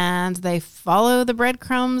 And they follow the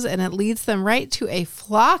breadcrumbs and it leads them right to a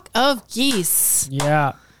flock of geese.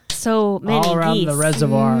 Yeah. So many All around geese. the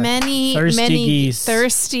reservoir. Many geese.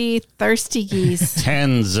 thirsty geese.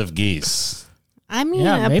 Tens of geese. I mean,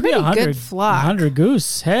 Yeah, a maybe pretty 100, good flock. 100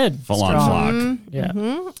 goose head. Full-on strong. flock.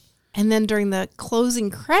 Yeah. And then during the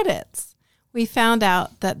closing credits, we found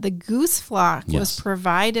out that the goose flock was Yes.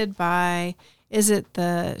 provided by, is it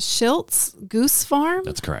the Schiltz Goose Farm?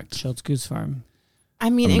 That's correct. Schultz Goose Farm. I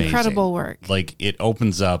mean, Amazing. incredible work. Like, it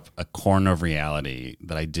opens up a corner of reality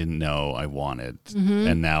that I didn't know I wanted,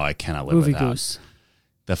 and now I cannot live Movie without. goose.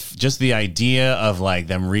 Just the idea of like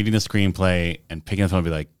them reading the screenplay and picking up the phone and be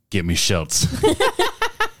like, "Give me Schultz."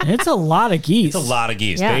 It's a lot of geese. It's a lot of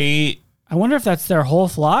geese. Yeah. I wonder if that's their whole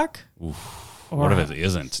flock. What if it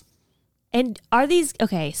isn't? And are these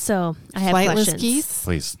okay? So I have Flightless questions. geese?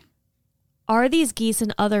 Please. Are these geese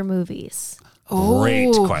in other movies? Great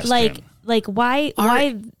Oh, question. Like why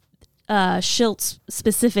Schiltz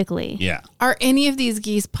specifically? Yeah. Are any of these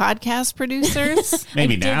geese podcast producers?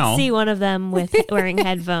 Maybe I did now. see one of them with wearing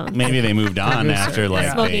headphones, Maybe they moved on after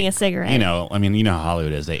like smoking they- a cigarette. You know, I mean, you know how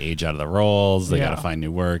Hollywood is. They age out of the roles. They Yeah. got to find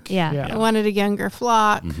new work. Yeah. Yeah. I wanted a younger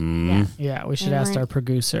flock. Mm-hmm. Yeah, we should ask our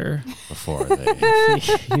producer. Before they.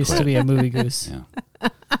 He used to be a movie goose. Yeah.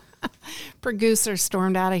 Producer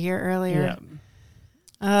stormed out of here earlier.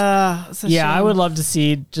 Yeah. It's a Yeah, I shame. would love to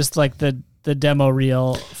see just like the demo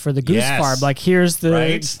reel for the goose Yes. farm. Like here's the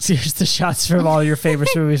Right? here's the shots from all your favorite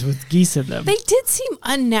movies with geese in them. They did seem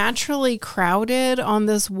unnaturally crowded on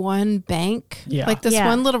this one bank, Yeah. like this Yeah.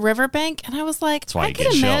 one little river bank, and I was like, That's why I you can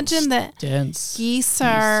get imagine Schultz. that Dense. geese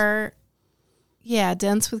are,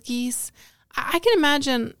 dense with geese. I can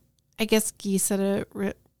imagine, I guess, geese at a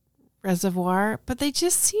reservoir, but they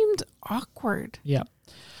just seemed awkward. Yeah.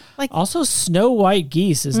 Like- Also, snow white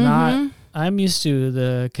geese is not. I'm used to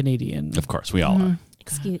the Canadian Of course, we all are.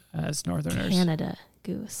 Excuse as Northerners. Canada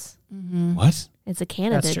goose. What? It's a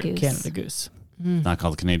Canada That's true. goose. Canada goose. Not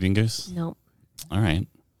called the Canadian goose? Nope. All right.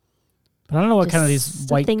 But I don't know what kind of Just these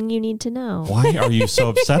white. something you need to know. Why are you so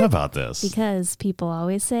upset about this? Because people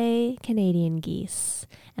always say Canadian geese.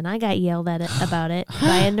 And I got yelled at about it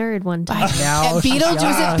by a nerd one time. Now At she's Beetlejuice,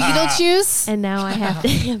 got- Beetlejuice. And now I have to.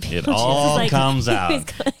 It all comes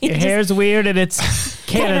out. Your hair's weird and it's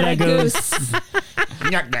Canada goose.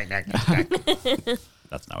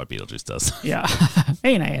 That's not what Beetlejuice does. Yeah.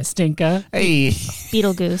 Ain't I a stinker? Hey.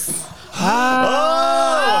 Beetlegoose.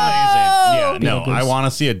 Oh, amazing. Yeah, no, Beetlejuice. I want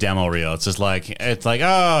to see a demo reel. It's just like,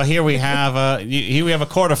 oh, here we have a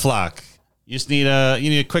quarter flock. You just need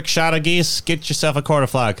a quick shot of geese. Get yourself a quarter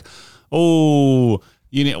flock. Oh,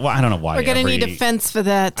 I don't know why. We're going to need a fence for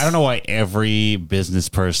that. I don't know why every business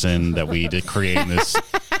person that we did create in this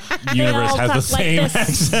universe all has the talk like same this.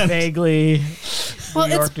 accent. Vaguely. Well,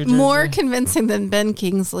 New York, it's New Jersey. more convincing than Ben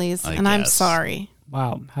Kingsley's, I and I'm guess. sorry.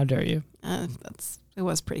 Wow. How dare you? It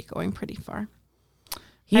was going pretty far.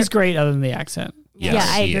 He's great other than the accent. Yes, Yeah,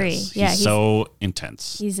 I he agree. is. Yeah, he's he's- so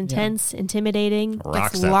intense. He's intense, intimidating.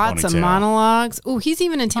 Rocks It's that lots of ponytail. monologues. Oh, he's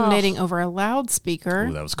even intimidating over a loudspeaker.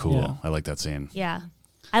 Ooh, that was cool. Yeah. I like that scene. Yeah.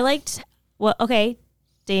 I liked, well, okay,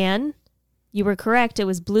 Dan, you were correct. It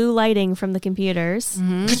was blue lighting from the computers.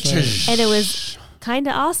 Mm-hmm. And it was kind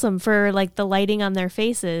of awesome for like the lighting on their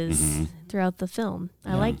faces throughout the film.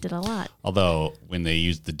 I liked it a lot. Although when they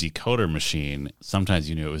used the decoder machine, sometimes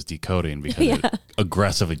you knew it was decoding because it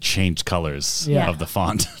aggressively changed colors Yeah. of the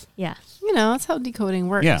font. Yeah. That's how decoding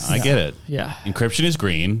works. Yeah, I get it. Yeah. Encryption is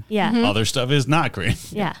green. Yeah. Other stuff is not green.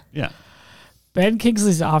 Yeah. Yeah, Ben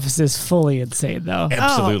Kingsley's office is fully insane, though.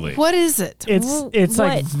 absolutely. Oh, what is it? It's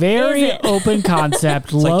like What very is it? open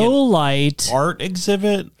concept, like low light. Art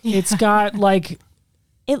exhibit. It's got like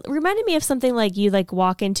It reminded me of something like you like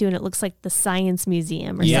walk into and it looks like the Science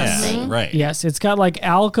Museum or Yeah, something. right. yes, it's got like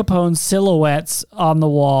Al Capone silhouettes on the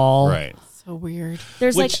wall. Right. So weird.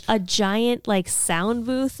 There's Which- like a giant like sound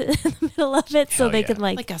booth in the middle of it so Hell they yeah. could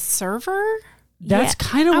Like a server? That's Yeah.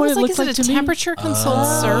 kind of I what was it like, looks is like it to a me. temperature controlled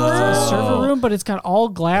It's server? a server room, but it's got all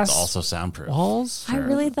glass It's also soundproof. walls. I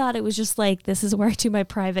really thought it was just like this is where I do my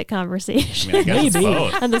private conversation I mean, I guess it's Maybe.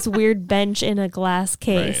 both. on this weird bench in a glass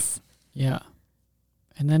case. Yeah,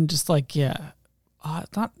 and then just like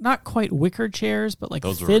not quite wicker chairs, but like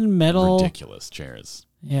Those were thin metal. ridiculous chairs.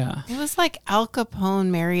 Yeah, It was like Al Capone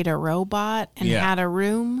married a robot and Yeah. had a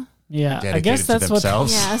room. yeah. I Dedicated guess to that's what.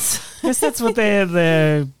 themselves. Yes. I guess that's what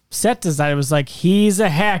the set design was like. He's a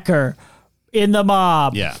hacker in the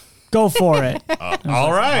mob. Yeah. Go for it.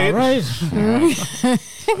 All right. All right.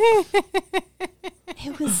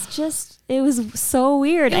 It was so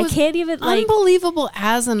weird. It I was can't even like Unbelievable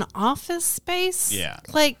as an office space. Yeah.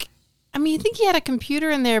 Like, I mean, I think he had a computer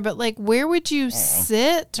in there, but like, where would you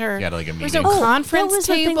sit? Or He had, like, a there's meeting. no Oh, conference that was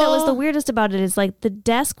table. the thing that was the weirdest about it is like the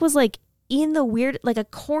desk was like in the weird like a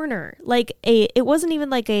corner it wasn't even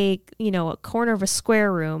like a corner of a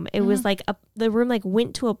square room. It was like the room like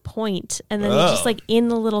went to a point and then he's just like in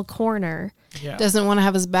the little corner. Doesn't want to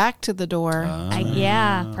have his back to the door.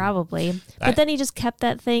 Yeah, probably. But then he just kept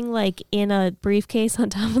that thing like in a briefcase on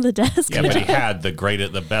top of the desk. Yeah, but he had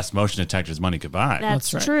the best motion detectors money could buy.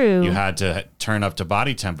 That's right. true. You had to turn up to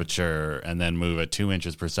body temperature and then move at 2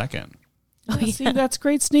 inches per second. See, that's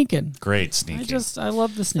great sneaking. Great sneaking. I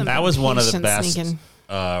love the sneaking. That was one of the Patient best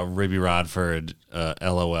sneaking. Ribby Rodford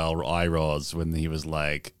LOL eye rolls when he was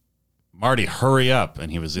like, Marty, hurry up.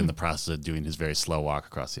 And he was in the process of doing his very slow walk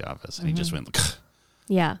across the office. And he just went,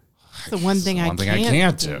 Yeah. The one thing I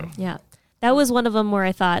can't do. Yeah. That was one of them where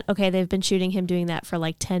I thought, okay, they've been shooting him doing that for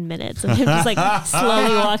like 10 minutes of him just like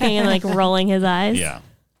slowly walking and like rolling his eyes. Yeah.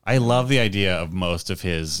 I love the idea of most of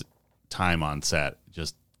his time on set,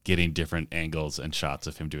 just getting different angles and shots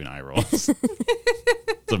of him doing eye rolls.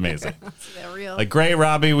 It's amazing. real. Like, great,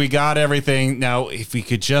 Robbie, we got everything. Now, if we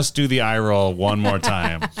could just do the eye roll one more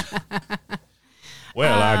time.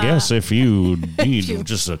 Well, I guess if you need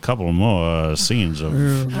just a couple more scenes of...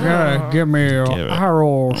 Give me a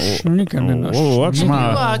arrow sneaking in the what's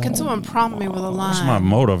my... Can someone prompt me with a line? What's my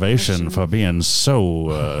motivation for being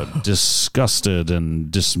so disgusted and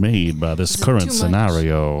dismayed by this Is it current too much?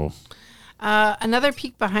 scenario? Another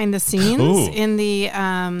peek behind the scenes Ooh. in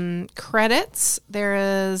the credits.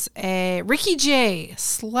 There is a Ricky Jay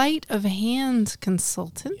sleight of hand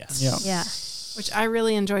consultant, Yes. Yeah. which I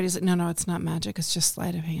really enjoyed. He's like, no, it's not magic. It's just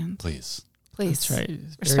sleight of hand. Please. Please, That's right.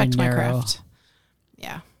 It's respect very my narrow. craft.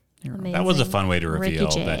 Yeah. That was a fun way to Ricky reveal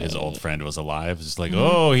Jay. that his old friend was alive. It's like,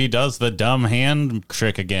 oh, he does the dumb hand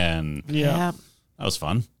trick again. Yeah. That was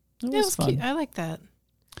fun. It It was was fun. cute. I like that.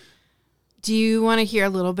 Do you want to hear a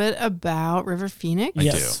little bit about River Phoenix? I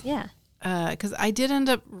Yes. do. Yeah. Because I did end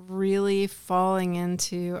up really falling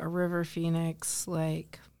into a River Phoenix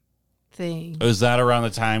like thing. Was that around the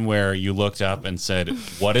time where you looked up and said,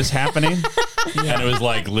 what is happening? And it was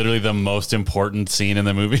like literally the most important scene in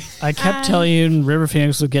the movie. I kept telling you River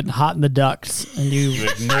Phoenix was getting hot in the ducts, and You you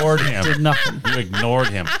ignored him. did nothing. You ignored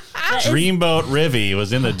him. Dreamboat Rivy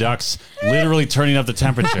was in the ducks, literally turning up the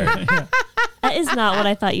temperature. That is not what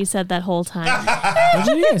I thought you said that whole time. What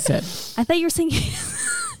did you guys said? I thought you were saying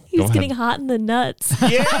He was Go getting ahead. hot in the nuts.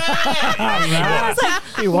 Yeah,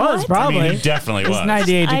 He was probably. he definitely It was was.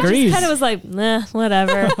 98 I degrees. just kind of was like, nah,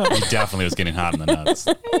 whatever. He definitely was getting hot in the nuts.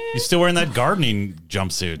 He's still wearing that gardening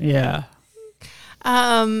jumpsuit. Yeah.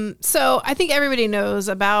 So I think everybody knows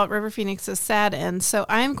about River Phoenix's sad end. So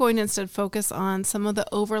I'm going to instead focus on some of the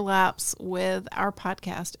overlaps with our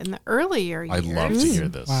podcast in the earlier years. I'd love to hear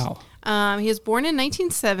this. Wow. He was born in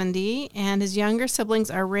 1970, and his younger siblings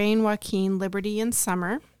are Rain, Joaquin, Liberty, and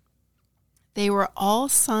Summer. They were all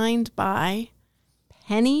signed by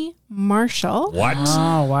Penny Marshall. What?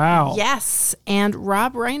 Oh, wow. Yes, and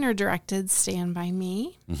Rob Reiner directed Stand By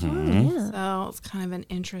Me. Mm-hmm. So it's kind of an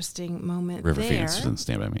interesting moment River there. Phoenix didn't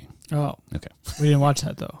stand by me. Oh, Okay. we didn't watch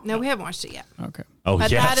that though. No, we haven't watched it yet. Okay. Oh,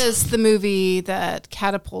 But yes. that is the movie that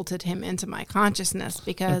catapulted him into my consciousness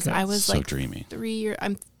because Okay. I was So like dreamy.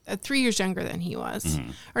 3 years younger than he was.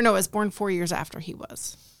 Mm-hmm. Or no, I was born 4 years after he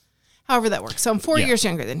was. However that works. So I'm 4 Yeah. years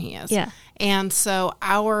younger than he is. Yeah. And so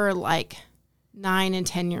our 9 and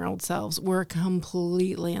 10-year-old selves were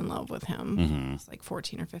completely in love with him. Mm-hmm. I was like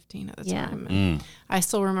 14 or 15 at the Yeah. time. And I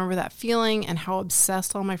still remember that feeling and how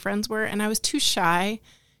obsessed all my friends were. And I was too shy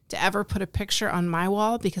to ever put a picture on my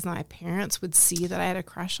wall because my parents would see that I had a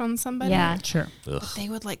crush on somebody. Yeah. Sure. Ugh. They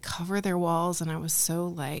would cover their walls, and I was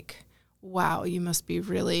so wow, you must be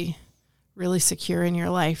really, really secure in your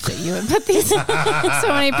life that you would put these so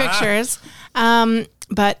many pictures.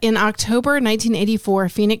 But in October 1984,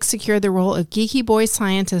 Phoenix secured the role of geeky boy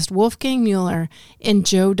scientist Wolfgang Mueller in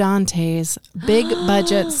Joe Dante's big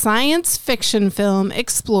budget science fiction film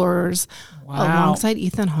Explorers alongside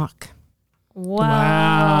Ethan Hawke. Wow.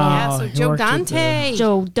 Yeah, so he Joe worked with Dante.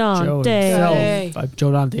 Joe Joe Dante. himself.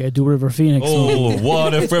 Joe Dante. I do River Phoenix. Oh,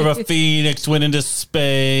 what if River Phoenix went into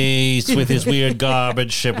space with his weird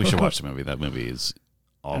garbage ship? We should watch the movie. That movie is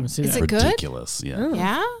all haven't seen Is it good? ridiculous. Yeah.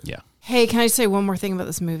 Yeah? Yeah. Hey, can I say one more thing about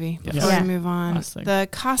this movie before Yeah. we move on? Last thing. The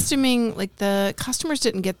costuming, the costumers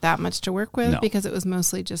didn't get that much to work with No. because it was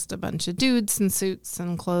mostly just a bunch of dudes in suits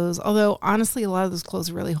and clothes. Although, honestly, a lot of those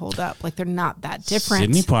clothes really hold up. They're not that different.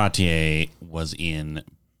 Sidney Poitier was in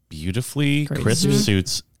beautifully Great crisp suit.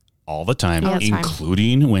 suits all the time, All the time.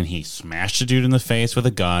 including when he smashed a dude in the face with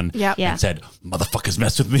a gun Yep. Yeah. and said, "Motherfuckers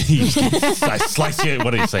mess with me." I slice you.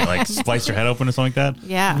 What did he say? Splice your head open or something like that?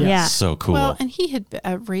 Yeah. Yeah. So cool. Well, and he had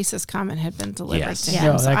a racist comment had been delivered Yes. to Yeah.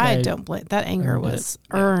 him, No, so that I guy don't blame that. Anger earned was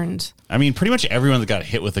earned. I mean, pretty much everyone that got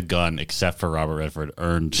hit with a gun except for Robert Redford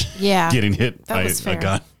earned Yeah, getting hit that by was fair. a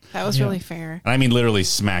gun. That was Yeah. really fair. And I mean, literally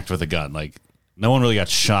smacked with a gun. No one really got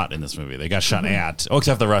shot in this movie. They got shot at,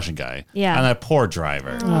 except the Russian guy. Yeah. And that poor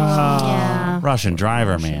driver. Yeah. Russian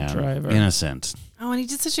driver, man. driver. Innocent. Oh, and he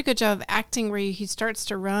did such a good job of acting where he starts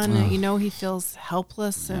to run and he feels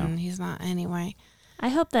helpless and he's not anyway. I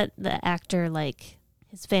hope that the actor,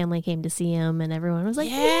 his family came to see him and everyone was like,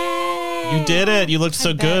 Yeah. You did it. You looked so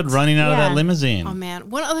I good bet. running out of Yeah. that limousine. Oh man,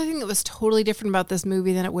 one other thing that was totally different about this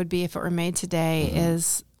movie than it would be if it were made today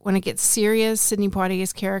is when it gets serious, Sidney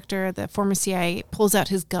Poitier's character, the former CIA, pulls out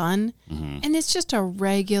his gun and it's just a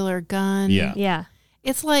regular gun. Yeah. yeah.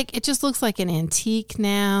 It's it just looks like an antique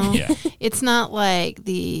now. Yeah. It's not like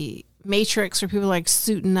the Matrix where people are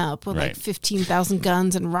suiting up with Right. 15,000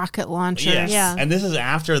 guns and rocket launchers. Yes. Yeah. And this is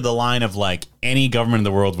after the line of any government in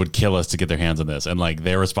the world would kill us to get their hands on this. And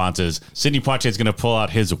their response is Sidney Poitier is going to pull out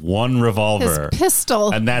his one His revolver.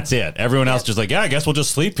 pistol. And that's it. Everyone else just I guess we'll just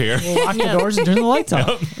sleep here. Lock the doors and turn the lights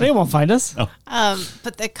off. They won't find us.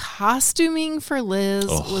 But the costuming for Liz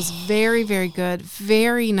was very, very good.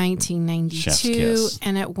 Very Chef's 1992. kiss.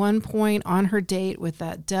 And at one point on her date with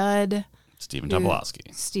that dud, Stephen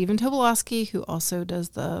Tobolowsky. Stephen Tobolowsky, who also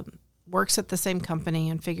works at the same company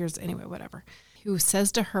and figures, anyway, whatever, who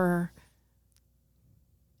says to her,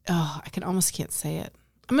 I almost can't say it.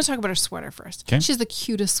 I'm going to talk about her sweater first. Okay. She has the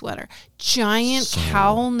cutest sweater. Giant So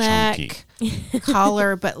cowl neck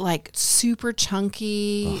collar, but super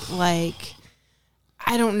chunky.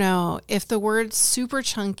 I don't know if the words super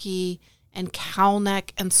chunky and cowl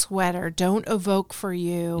neck and sweater don't evoke for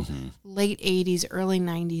you late 80s, early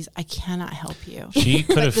 90s. I cannot help you. She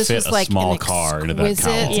could have This fit was a small an car into that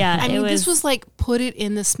exquisite- cowl. Yeah, I it mean, this was- was put it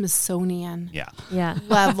in the Smithsonian Yeah. Yeah.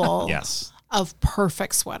 level Yes. of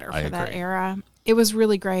perfect sweater I for that agree. era. It was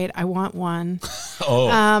really great. I want one.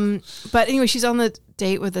 Oh. But anyway, she's on the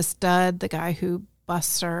date with this dud, the guy who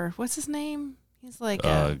busts her. What's his name? He's like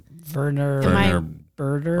Werner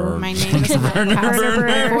Berner. my name is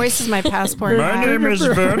my voice is my passport. My name is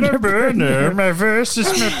Werner Berner. My voice is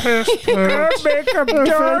my passport. Make a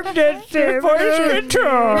dog that voice can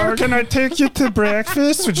talk. Can I take you to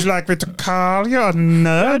breakfast? Would you like me to call you or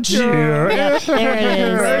nudge you? There it is.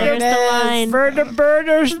 There's the line. Werner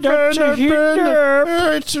Berner's not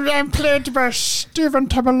here. I'm played by Steven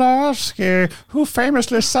Tobolowsky, who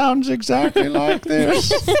famously sounds exactly like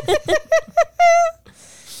this.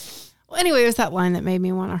 Well, anyway, it was that line that made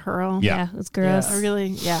me want to hurl. Yeah. Yeah, it was gross. I really,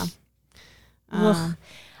 yeah. Ugh.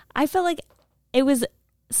 I felt like it was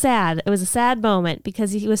sad. It was a sad moment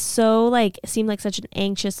because he was so like seemed like such an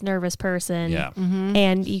anxious, nervous person. Yeah.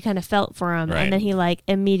 And you kind of felt for him. Right. And then he like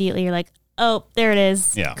immediately you're like, oh, there it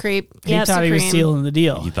is. Yeah. Creep. He thought he was sealing the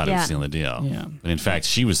deal. He thought he was Yeah. sealing the deal. Yeah. But in fact,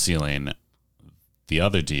 she was sealing the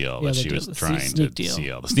other deal The that other she deal, was the trying to sneak deal.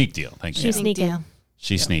 seal. The sneak deal. Thank you. She's sneaking.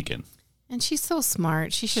 She's sneaking. And she's so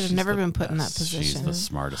smart. She should have She's never the been put in that best. position. She's the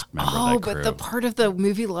smartest member Oh, of that crew. but the part of the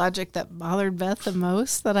movie logic that bothered Beth the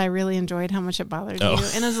most, that I really enjoyed how much it bothered you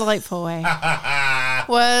in a delightful way,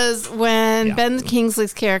 was when Ben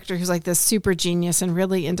Kingsley's character, who's like this super genius and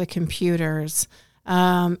really into computers,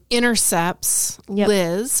 intercepts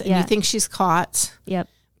Liz, and you think she's caught. Yep.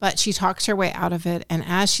 But she talks her way out of it. And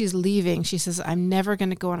as she's leaving, she says, I'm never going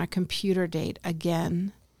to go on a computer date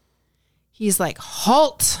again. He's like,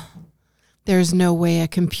 halt. There's no way a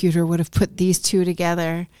computer would have put these two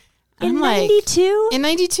together. In I'm like, 92? in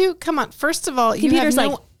 92? Come on. First of all, you have Computer's no...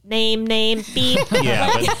 like, name, beep. Yeah,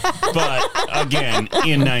 but again,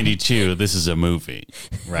 in 92, this is a movie,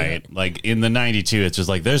 right? Like in the 92, it's just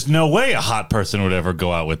like, there's no way a hot person would ever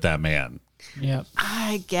go out with that man. Yep.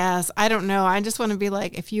 I guess. I don't know. I just want to be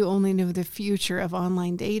like, if you only knew the future of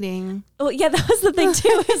online dating. Oh, yeah, that was the thing,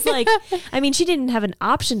 too. Is like, I mean, she didn't have an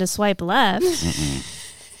option to swipe left.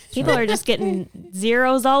 People are just getting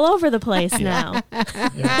zeros all over the place now.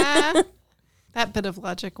 That bit of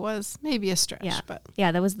logic was maybe a stretch, Yeah. but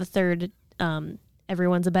Yeah, that was the third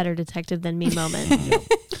everyone's a better detective than me moment.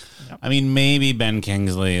 I mean, maybe Ben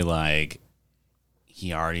Kingsley, like,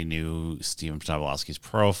 he already knew Steven Tobolowsky's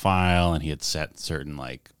profile and he had set certain,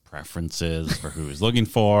 like, preferences for who he was looking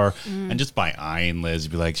for. And just by eyeing Liz,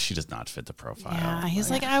 you'd be like, she does not fit the profile. yeah, he's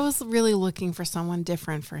like, I was really looking for someone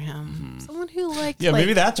different for him. Someone who liked, Yeah, like,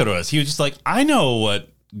 maybe that's what it was. He was just like, I know what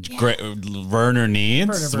Werner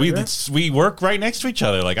needs. Werner Berger. We work right next to each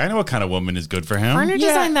other. Like, I know what kind of woman is good for him. Werner Yeah.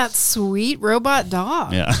 designed that sweet robot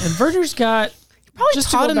dog. Yeah. And Werner's got Probably just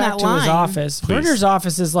to taught go him back that to his line. office. Please. Werner's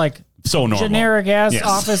office is like So normal. generic ass Yes.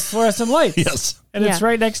 office fluorescent lights. Yes. And it's Yeah.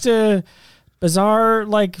 right next to bizarre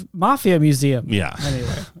like mafia museum. Yeah.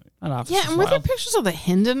 Anyway, an office. Yeah, is and were there wild. pictures of the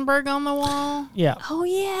Hindenburg on the wall? Yeah. Oh,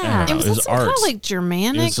 Yeah. yeah. It was It was this some kind art. of like It was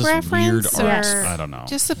Germanic just reference, weird art. or I don't know.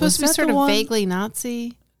 just supposed to be Was that sort the of one? vaguely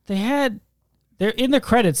Nazi? They had there in the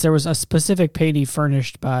credits there was a specific painting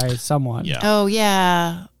furnished by someone. Yeah. Oh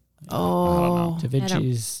yeah. know. Oh. Da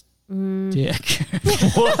Vinci's dick.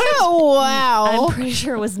 Oh wow. I'm pretty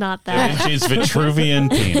sure it was not that. Vince's Vitruvian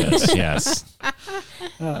penis. Yes.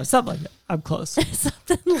 Something like that. I'm close.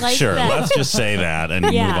 Something like Sure. that. Let's just say that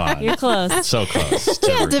and Yeah, move on. you're close. So close.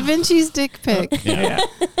 to Yeah, Da Vinci's dick pic. Yeah.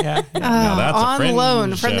 Yeah. Now that's a on fringe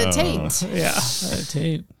loan from the show. Tate. Yeah.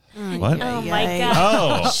 Tate. What? Oh, my Yay.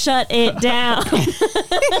 God. Oh. Shut it down.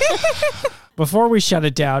 Before we shut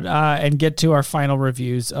it down and get to our final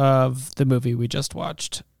reviews of the movie we just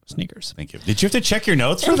watched, Sneakers. Thank you. Did you have to check your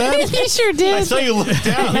notes for that? He sure I did. saw you look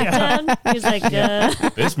down. He's like,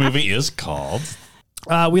 This movie is called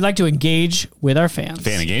We like to engage with our fans.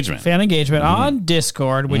 Fan Engagement. Fan engagement on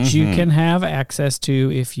Discord, which you can have access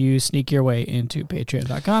to if you sneak your way into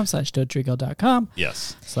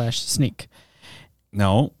patreon.com/toadtreacle.com/sneak.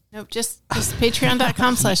 No. Nope, just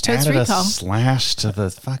patreon.com/Toads Added a Recall. slash to the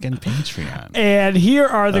fucking Patreon. And here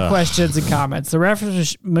are the questions and comments. The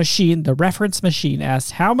reference machine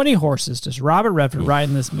asks, how many horses does Robert Redford ride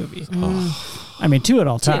in this movie? I mean, 2 at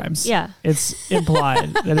all times. yeah. It's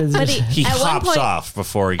implied that it's But He At one hops point- off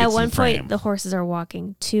before he gets at one in frame. point, the horses are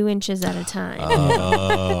walking 2 inches at a time.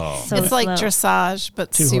 Oh. So It's like slow. dressage,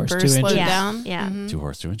 but 2 super horse, 2 slowed inches. Yeah. down. Yeah. 2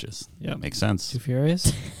 horse, 2 inches. Yeah. Makes sense. Too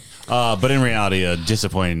furious. But in reality, a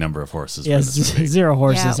disappointing number of horses. for Yes, this movie. 0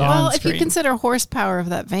 horses Yeah. on Well, if screen. you consider horsepower of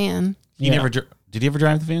that van, He Yeah. never did he ever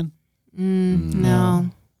drive the van? no.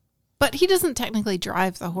 But he doesn't technically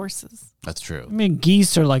drive the horses. That's true. I mean,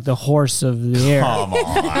 geese are like the horse of the air. Come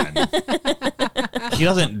on. He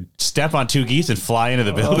doesn't step on 2 geese and fly into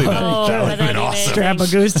the building. That would have that'd been be awesome. Strap a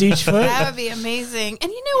goose to each foot. That would be amazing.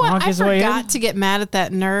 And you know what? Honk I his way forgot in. to get mad at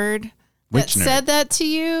that nerd Which nerd? said that to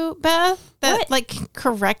you, Beth? That What? like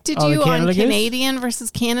corrected Oh, the you on Canada Goose? Canadian versus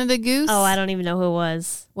Canada Goose? Oh, I don't even know who it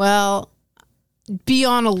was. Well, be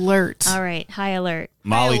on alert. All right. High alert.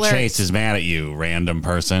 Molly alert. Chase is mad at you, random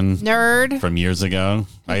person Nerd. from years ago.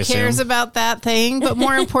 I Who assume. cares about that thing? But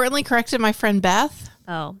more importantly, corrected my friend Beth.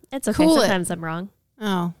 Oh, it's okay. Cool it. Sometimes I'm wrong.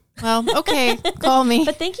 Oh, well, okay. Call me.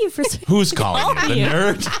 But thank you for. Who's calling you? The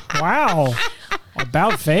nerd? Wow.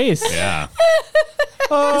 About face. Yeah.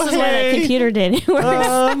 This is why that computer did.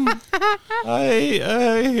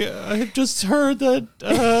 I just heard that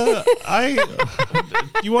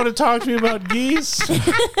you want to talk to me about geese?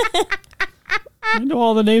 I know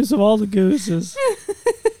all the names of all the gooses.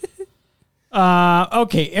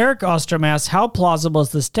 Okay, Eric Ostrom asks, how plausible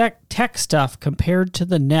is this tech stuff compared to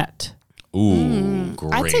the net? Ooh,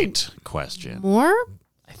 I'd say- great question. More?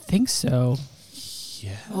 I think so.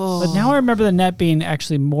 Oh. But now I remember the net being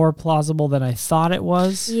actually more plausible than I thought it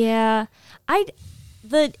was. Yeah,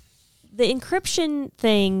 the encryption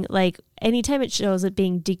thing, like anytime it shows it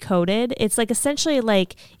being decoded, it's like essentially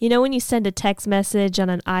like, you know, when you send a text message on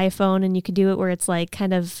an iPhone and you can do it where it's like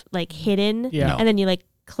kind of like hidden, Yeah. No. and then you like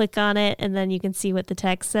click on it and then you can see what the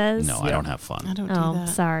text says. No, I don't have fun. I don't do Oh, that.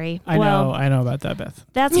 sorry. I well, know about that, Beth.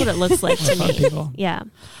 that's what it looks like to Fun me. people. Yeah.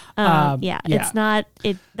 Yeah. Yeah, yeah. it's not.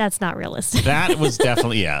 That's not realistic. That was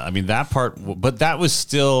definitely, yeah. I mean, that part, but that was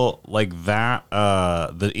still like that.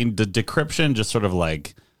 The decryption, just sort of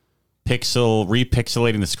like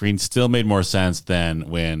repixelating the screen, still made more sense than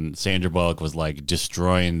when Sandra Bullock was like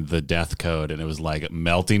destroying the death code and it was like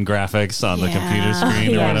melting graphics on the computer Yeah. screen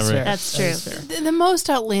or Yeah, whatever. that's true. The most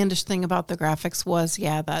outlandish thing about the graphics was,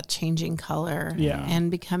 that changing color Yeah.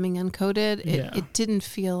 and becoming uncoded. Yeah. It didn't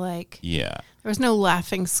feel like Yeah. there was no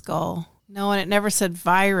laughing skull. No, and it never said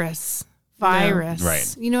virus. Virus.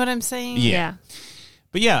 Right. You know what I'm saying? Yeah.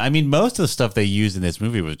 But yeah, I mean, most of the stuff they used in this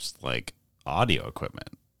movie was just like audio equipment,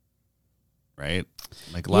 right?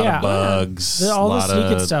 Like a lot Yeah. of bugs, All the a lot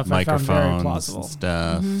sneaking of stuff I found very microphones plausible. and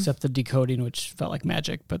stuff. Except the decoding, which felt like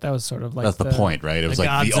magic, but that was sort of like That's the point, right? It was like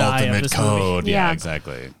God's the eye of ultimate this movie. code. Yeah, Yeah.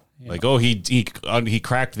 exactly. Like, oh, he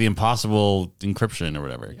cracked the impossible encryption or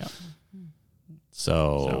whatever. Yeah.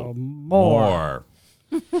 So more.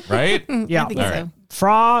 right? Yeah. I think All so. right.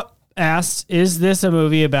 Fra asks, is this a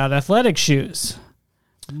movie about athletic shoes?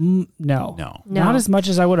 No. No. Not as much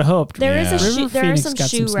as I would have hoped. There is Yeah. a shoe. River There are Phoenix some got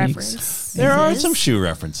shoe some sneaks. references. There are some shoe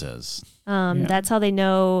references. Yeah. That's how they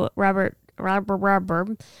know Robert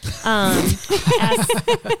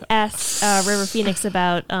asked River Phoenix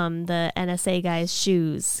about the NSA guy's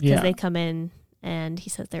shoes because Yeah. they come in and he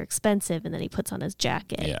says they're expensive and then he puts on his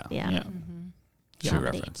jacket. Yeah. Yeah. Shoe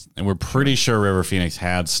Comedy. reference. And we're pretty sure River Phoenix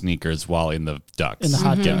had sneakers while in the ducks. In the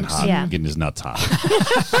hot Getting ducks. hot, Yeah. getting his nuts hot.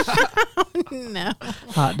 No.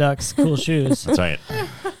 Hot ducks, cool shoes. That's right.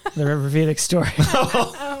 The River Phoenix story.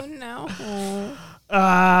 Oh, no.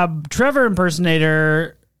 Trevor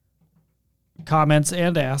impersonator comments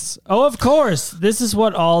and asks, oh, of course, this is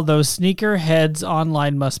what all those sneaker heads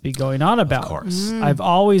online must be going on about. Of course. I've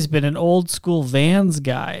always been an old school Vans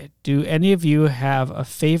guy. Do any of you have a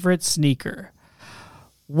favorite sneaker?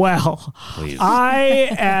 Well, Please.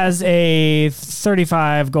 I, as a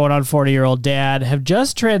 35 going on 40-year-old dad, have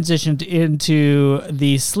just transitioned into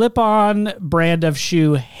the slip-on brand of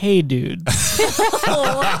shoe Hey Dudes,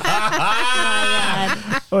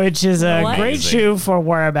 which is a What? great Amazing. shoe for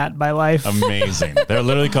where I'm at in my life. Amazing. They're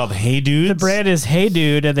literally called Hey Dudes. The brand is Hey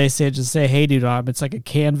Dude, and they just say Hey Dude on them. It's like a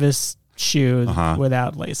canvas shoe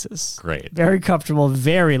without laces. Great. Very comfortable,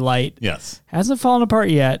 very light. Yes. Hasn't fallen apart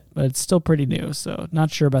yet, but it's still pretty new. So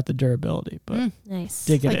not sure about the durability, but Nice.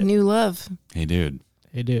 digging Like it. new love. Hey, dude.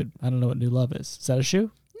 Hey, dude, I don't know what New Love is. Is that a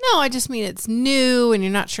shoe? No, I just mean it's new and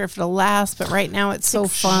you're not sure if it'll last, but right now it's so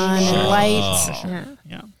fun and light. Yeah.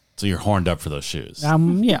 Yeah. So you're horned up for those shoes.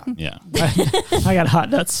 Yeah. Yeah. I got hot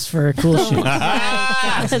nuts for cool shoes.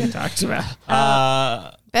 As we talked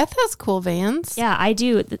about. Beth has cool Vans. Yeah, I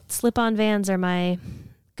do. The slip-on Vans are my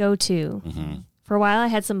go-to. For a while, I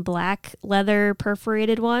had some black leather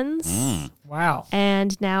perforated ones, Wow.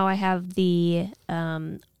 and now I have the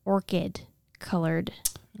orchid-colored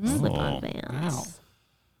slip-on Vans. Wow.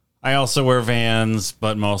 I also wear Vans,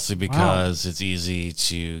 but mostly because it's easy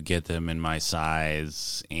to get them in my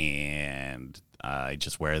size, and I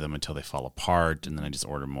just wear them until they fall apart, and then I just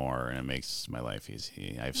order more, and it makes my life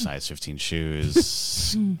easy. I have size 15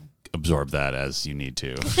 shoes. Absorb that as you need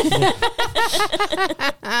to.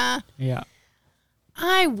 Yeah.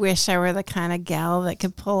 I wish I were the kind of gal that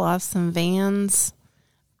could pull off some Vans.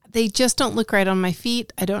 They just don't look right on my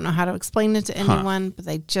feet. I don't know how to explain it to anyone, but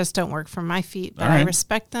they just don't work for my feet. But All I right.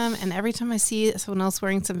 respect them. And every time I see someone else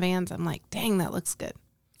wearing some Vans, I'm like, dang, that looks good.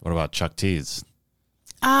 What about Chuck T's?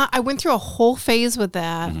 I went through a whole phase with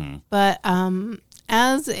that, but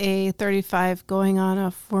as a 35 going on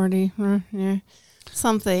a 40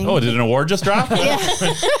 something. Oh, did an award just drop?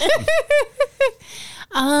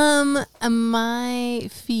 My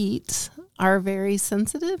feet are very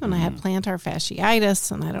sensitive, and I had plantar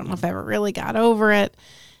fasciitis, and I don't know if I ever really got over it,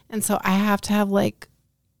 and so I have to have like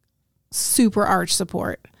super arch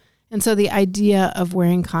support. And so the idea of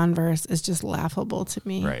wearing Converse is just laughable to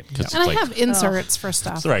me. Right. And I have inserts for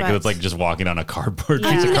stuff. That's right, because it's like just walking on a cardboard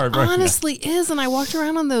piece of It cardboard. honestly is. And I walked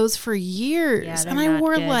around on those for years. Yeah, they're and I not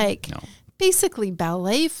wore good. like basically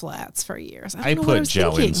ballet flats for years. I don't know what put was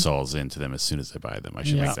gel thinking. insoles into them as soon as I buy them. I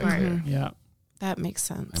should make that clear. Yeah. That makes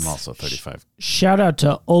sense. I'm also 35. Shout out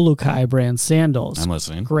to Olukai brand sandals. I'm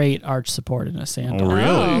listening. Great arch support in a sandal. Oh,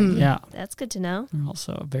 really? Yeah. That's good to know. They're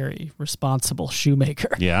also a very responsible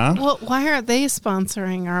shoemaker. Yeah? Well, why aren't they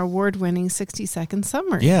sponsoring our award-winning 60-second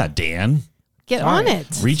summer? Yeah, Dan. Get on it.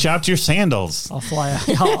 Reach out to your sandals. I'll fly.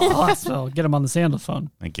 I'll get them on the sandal phone.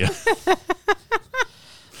 Thank you.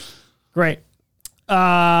 Great.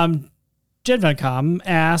 Jen Van Com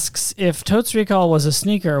asks, if Totes Recall was a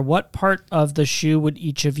sneaker, what part of the shoe would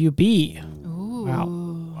each of you be? Ooh. Wow.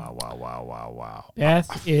 Wow.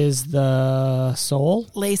 Beth is the sole.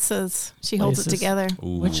 Laces. She holds it Laces. together.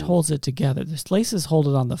 Which holds it together? The laces hold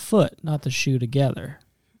it on the foot, not the shoe together.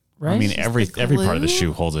 Right? I mean, every part of the glue?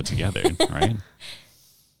 shoe holds it together, right?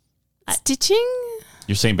 Stitching?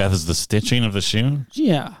 You're saying Beth is the stitching of the shoe?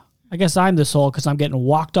 Yeah. I guess I'm the sole because I'm getting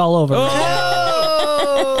walked all over. Oh!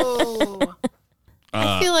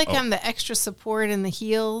 I feel like I'm the extra support in the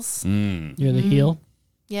heels. You're the heel.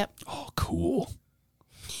 Yep. Oh, cool.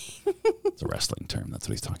 It's a wrestling term. That's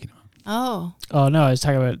what he's talking about. Oh. Oh, no. I was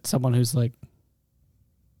talking about someone who's like,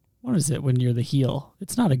 what is it when you're the heel?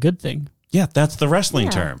 It's not a good thing. Yeah, that's the wrestling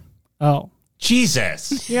term. Oh.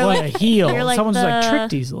 Jesus. You're What, like a heel? you're like Someone's like the-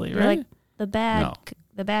 tricked easily, you're right? like the bad No.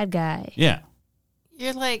 the bad guy. Yeah.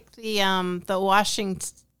 You're like the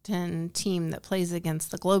Washington team that plays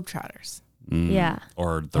against the Globetrotters. Yeah.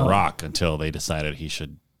 Or The Rock until they decided he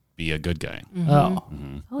should be a good guy. Oh.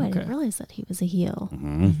 Oh, I didn't realize that he was a heel.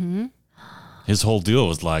 His whole deal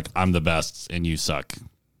was like, I'm the best and you suck.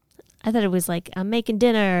 I thought it was like, I'm making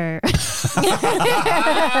dinner.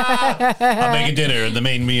 I'm making dinner and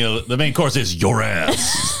the main course is your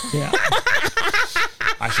ass. Yeah.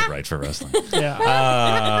 I should write for wrestling.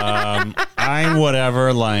 Yeah. I'm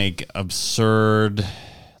whatever like absurd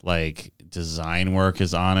like design work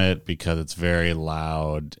is on it because it's very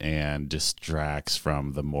loud and distracts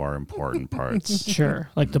from the more important parts. Sure.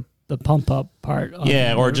 Like the pump up part. on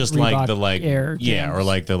Yeah, or the just like Reebok the like Air yeah, or Jams.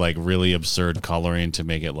 like the like really absurd coloring to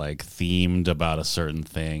make it like themed about a certain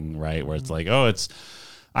thing, right? Where it's like, oh, it's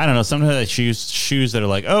I don't know, sometimes I choose shoes that are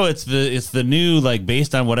like, oh, it's the new like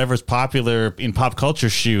based on whatever's popular in pop culture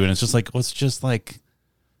shoe, and it's just like, well, it's just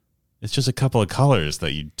a couple of colors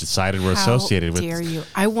that you decided were associated with. How dare you?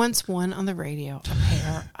 I once won on the radio a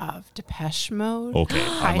pair of Depeche Mode Okay,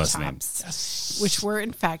 high I'm listening. tops, which were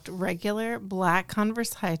in fact regular black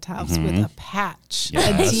Converse high tops with a patch,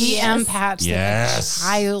 Yes. a DM patch Yes. that a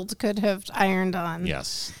child could have ironed on.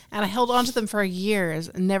 Yes. And I held on to them for years,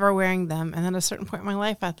 never wearing them. And then at a certain point in my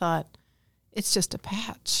life, I thought, it's just a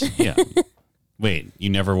patch. Yeah. Wait, you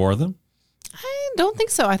never wore them? I don't think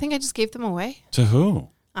so. I think I just gave them away. To who?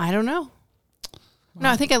 I don't know. No,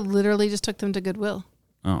 I think I literally just took them to Goodwill.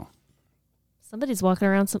 Oh. Somebody's walking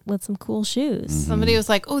around with some cool shoes. Somebody was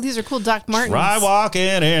like, oh, these are cool Doc Martens. Try walking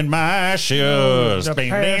in my shoes. Depeche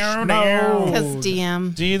Down, Mode. down. Because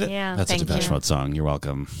DM. See that? Yeah. That's Thank a Depeche you. Mode song. You're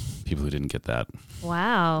welcome. People who didn't get that.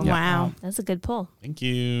 Wow. Wow. That's a good pull. Thank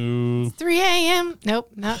you. 3 a.m. Nope,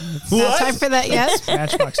 not What? time for that yet.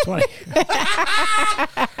 Matchbox 20.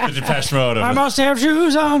 The Depeche Mode of I must have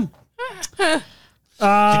shoes on.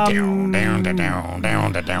 down, down, down, down,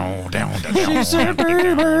 down, down, down,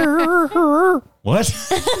 down. What?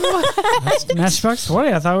 Matchbox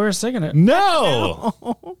 20. I thought we were singing it. No.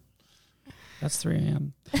 That's 3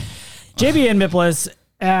 a.m. JB and Miplis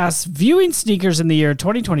asks, viewing sneakers in the year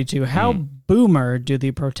 2022, how boomer do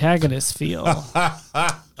the protagonists feel?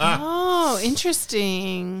 Oh,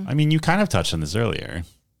 interesting. I mean, you kind of touched on this earlier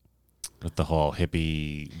with the whole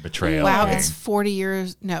hippie betrayal. Wow, thing. it's 30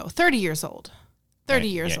 years old. 30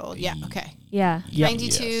 years yeah, old. Yeah, okay. Yeah.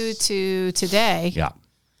 92 Yes. to today. Yeah,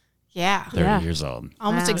 Yeah. 30 Yeah. years old.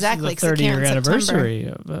 Almost Wow. exactly. The 'cause it came 30-year in September. anniversary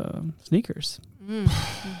of sneakers.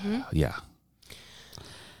 Yeah.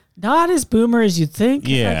 Not as boomer as you'd think, I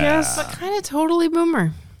Yeah. guess. But kind of totally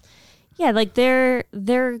boomer. Yeah, like their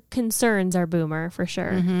concerns are boomer for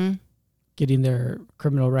sure. Mm-hmm. getting their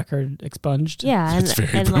criminal record expunged. Yeah, It's very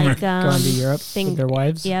and boomer. like Going to Europe with their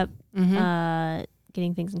wives. Yep. Mhm.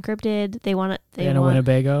 Getting things encrypted. They want it. They And a want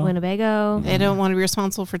Winnebago. Winnebago. They don't want to be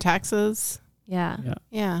responsible for taxes. Yeah.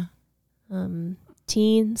 Yeah. Yeah.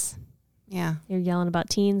 Teens. Yeah. They're yelling about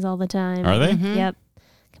teens all the time. Are they? Mhm. Yep.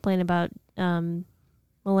 Complaining about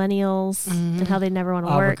millennials and how they never want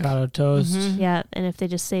to work. Avocado toast. Mhm. Yeah, and if they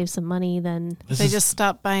just save some money, then They just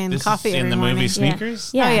stop buying this coffee is in every the morning. movie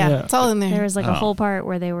Sneakers. yeah, Oh, yeah. Yeah. It's all in there. there was like Oh. a whole part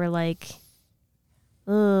where they were like,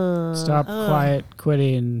 ugh. Stop, quiet,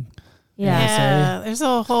 quitting. Yeah. Yeah, there's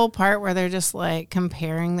a whole part where they're just like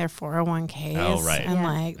comparing their 401ks Oh, right. and Yeah.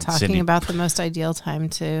 like talking Sydney- about the most ideal time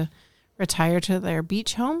to retire to their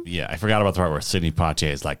beach home. Yeah, I forgot about the part where Sidney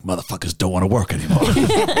Poitier is like, motherfuckers don't want to work anymore.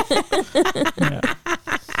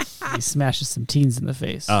 He smashes some teens in the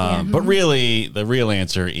face. But really, the real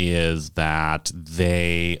answer is that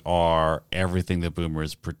they are everything that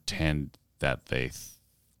boomers pretend that they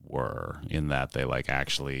were, in that they like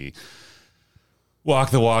actually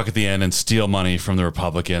walk the walk at the end and steal money from the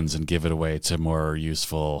Republicans and give it away to more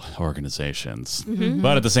useful organizations.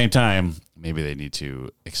 But at the same time, maybe they need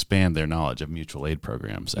to expand their knowledge of mutual aid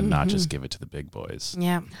programs and not just give it to the big boys.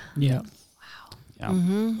 Yeah. yeah. Yeah.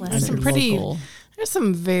 There's some there's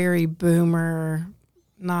some very boomer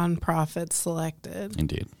nonprofits selected,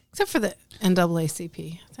 Indeed. except for the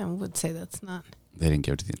NAACP. I would say that's not. They didn't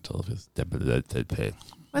give it to the television. They paid.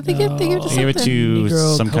 What they give? They give it to They gave it something. to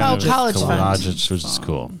Negro some kind of college fund. college, which is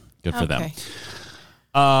cool. Good for them. Okay.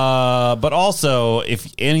 But also,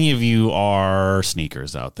 if any of you are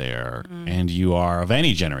sneakers out there and you are of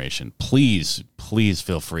any generation, please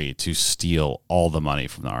feel free to steal all the money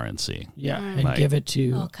from the RNC. Yeah. And Like- give it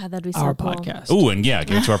to Oh God, that'd be so our cool. podcast. Ooh, and yeah,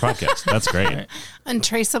 give it to our podcast. That's great. Right.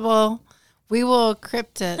 Untraceable. We will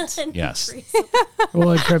crypt it. Yes.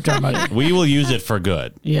 We'll encrypt our money. We will use it for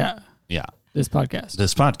good. Yeah. Yeah. This podcast.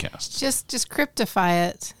 This podcast. just cryptify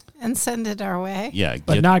it and send it our way. Yeah.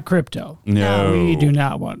 But not crypto. No. We do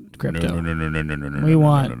not want crypto. No. We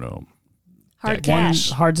want- no. Hard Yeah, cash.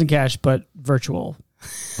 Hards and cash, but virtual.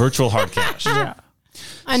 Virtual hard cash. Yeah.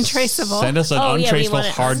 Untraceable. Send us an Oh, yeah, we untraceable want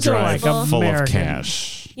it hard drive untraceable. full of American.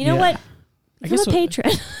 cash. You know Yeah. what? I Become guess a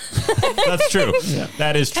patron. That's true.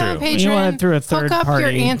 That is Become a true. patron. You want it through a third Hook up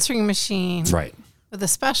party. your answering machine Right. with a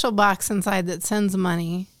special box inside that sends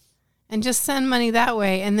money, and just send money that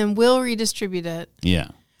way, and then we'll redistribute it. Yeah.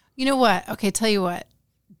 You know what? Okay, tell you what.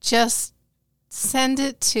 Just send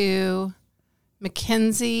it to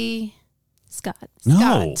Mackenzie Scott. No.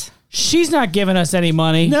 Scott. She's not giving us any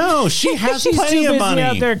money. No, she has She's plenty too of busy money.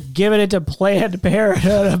 out there giving it to Planned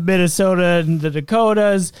Parenthood of Minnesota and the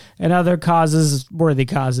Dakotas and other causes, worthy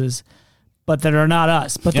causes, but that are not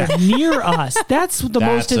us. But they're near us. That's the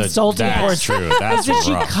most insulting That's portion. true. That's that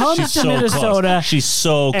she rough. comes She's to so Minnesota close. She's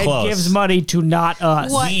so and close. gives money to not us.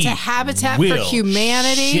 What, We to Habitat for will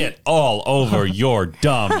Humanity? Shit all over your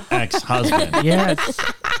dumb ex-husband Yes.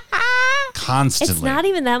 constantly. It's not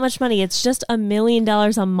even that much money. It's just $1 million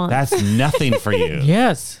a month. That's nothing for you.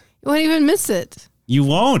 Yes. You won't even miss it. You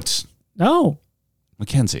won't, No.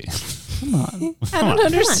 Mackenzie. Come on. I don't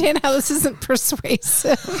understand how this isn't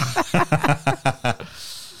persuasive.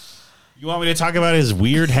 You want me to talk about his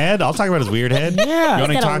weird head? I'll talk about his weird head. Yeah. You want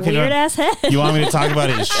me to Got a talk weird about? ass head. You want me to talk about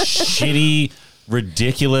his shitty,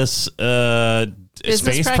 ridiculous Business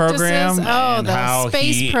space practices? program Oh, and the how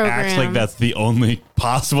space he program. acts like that's the only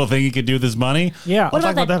possible thing he could do with his money? Yeah. What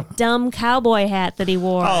I'll about talk that dumb cowboy hat that he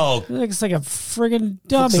wore? Oh, He looks like a friggin'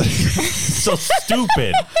 dummy. so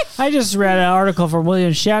stupid. I just read an article from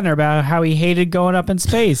William Shatner about how he hated going up in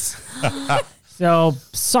space. So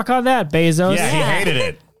suck on that, Bezos. Yeah, he hated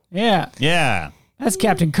it. Yeah. Yeah. That's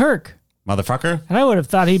Captain Kirk. Motherfucker. And I would have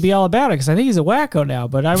thought he'd be all about it because I think he's a wacko now,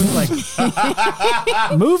 but I was like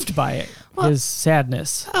moved by it, his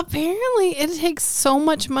sadness. Apparently, it takes so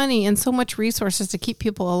much money and so much resources to keep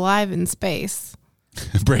people alive in space.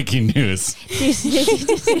 Breaking news.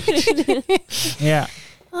 Yeah.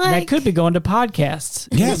 that could be going to podcasts.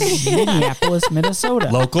 Yes. in Minneapolis, Minnesota.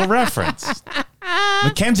 Local reference.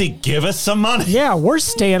 Mackenzie, give us some money. Yeah, we're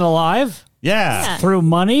staying alive Yeah. through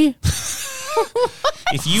money.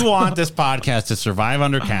 If you want this podcast to survive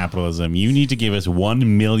under capitalism, you need to give us $1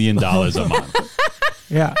 million a month.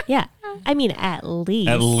 Yeah. Yeah. I mean, at least.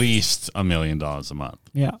 At least $1 million a month.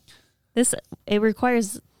 Yeah. It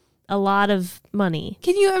requires a lot of money.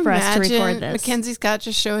 Can you For us to record imagine this. Mackenzie Scott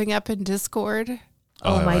just showing up in Discord?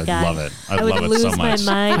 Oh my I God. love it. I would love lose it so my much.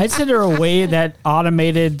 mind. I'd send her away that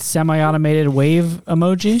automated, semi-automated wave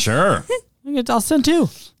emoji. Sure. I'll send two.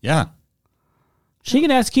 Yeah. She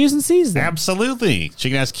can ask Q's and C's then. Absolutely. She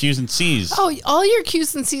can ask Q's and C's. Oh, all your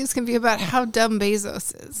Q's and C's can be about how dumb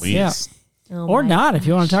Bezos is. Please. Yeah. Oh Or my not, if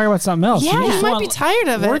you want to talk about something else. Yeah, just you might want- be tired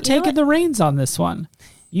of it. We're You know taking what? the reins on this one.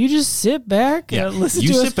 You just sit back Yeah. and listen You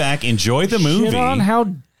to sit us back, enjoy the movie. shit on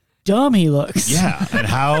how dumb he looks. Yeah, and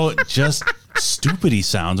how just stupid he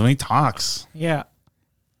sounds when he talks. Yeah.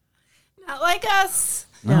 Not like us.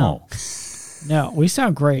 No. No, we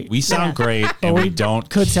sound great. We sound great, and we we don't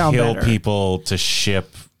could sound kill better. people to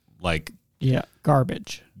ship like Yeah,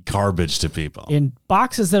 garbage. garbage to people. In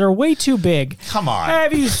boxes that are way too big. Come on.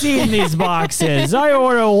 Have you seen these boxes? I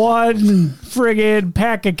order one friggin'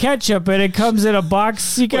 pack of ketchup and it comes in a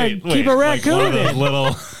box. You can keep a like raccoon one in. one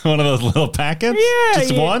of those little packets? Yeah,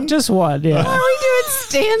 Just yeah, one? Just one, yeah. Are we doing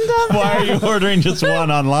stand up? Why are you ordering just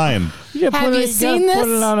one online? You Have you seen Put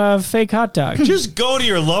this? it on a fake hot dog. Just go to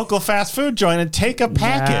your local fast food joint and take a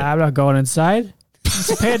packet. Nah, I'm not going inside. It's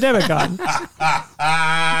a pandemic on.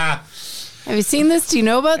 Have you seen this? Do you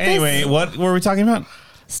know about Anyway, this? what were we talking about?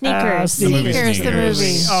 Sneakers. Sneakers. Sneakers, the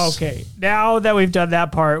movie. Okay, now that we've done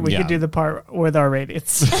that part, we Yeah. can do the part with our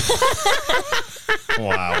ratings.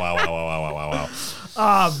 Wow.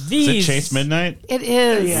 Is These it Chase Midnight? It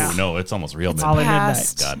is. Yeah. Ooh, no, it's almost real Holly midnight.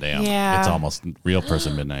 Midnight. Goddamn. Yeah. It's almost real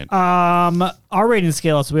person midnight. Our rating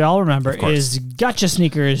scale, as we all remember, course. is Gotcha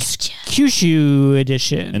Sneakers Kyushu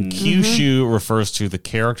edition. And Kyushu refers to the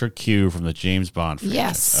character Q from the James Bond franchise.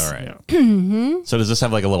 Yes. All right. So does this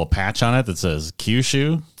have like a little patch on it that says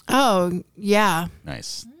Kyushu? Oh, yeah.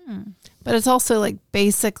 Nice. But it's also like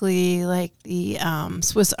basically like the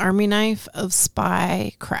Swiss Army knife of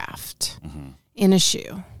spy craft in a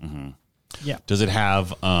shoe. Does it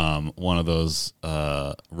have one of those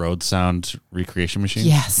road sound recreation machines?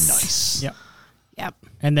 Yes. Nice. Yep. Yep.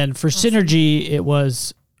 And then for Synergy, it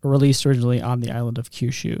was released originally on the island of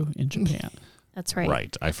Kyushu in Japan. That's right.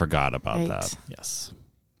 Right. I forgot about Right. that. Yes.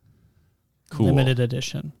 Cool. Limited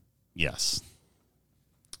edition. Yes.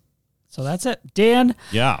 So that's it. Dan,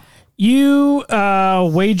 Yeah. you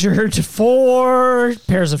wagered 4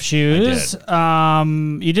 pairs of shoes.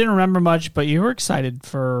 You didn't remember much, but you were excited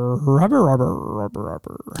for rubber.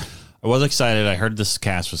 I was excited. I heard this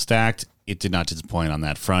cast was stacked. It did not disappoint on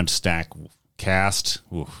that front. Cast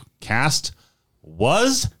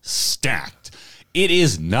was stacked. It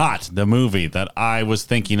is not the movie that I was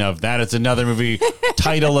thinking of. That is another movie,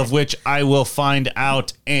 title of which I will find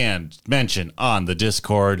out and mention on the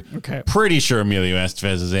Discord. Okay. Pretty sure Emilio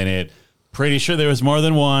Estevez is in it. Pretty sure there was more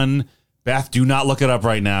than one. Beth, do not look it up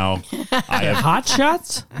right now. I have Hot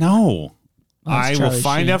Shots? no. Oh, I it's will Charlie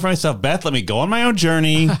find Sheen. out for myself. Beth, let me go on my own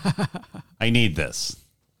journey. I need this.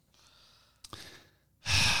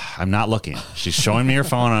 I'm not looking. She's showing me her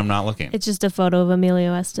phone and I'm not looking. It's just a photo of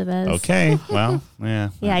Emilio Estevez. Okay. Well, yeah.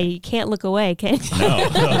 Yeah, you can't look away, can you? No,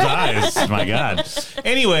 those eyes. My God.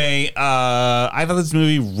 Anyway, I thought this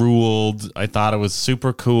movie ruled. I thought it was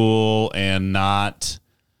super cool and not.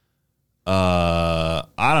 I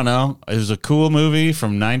don't know. It was a cool movie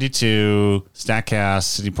from '92. Stack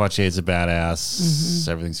cast. Sidney Poitier is a badass.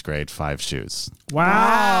 Everything's great. 5 shoes.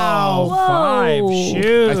 Wow. Whoa. 5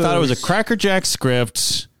 shoes. I thought it was a Cracker Jack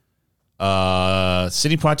script.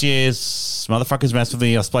 Sidney Poitier's motherfuckers mess with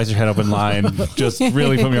me. I'll splice your head open line. Just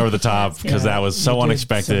really put me over the top because Yeah. that was so You did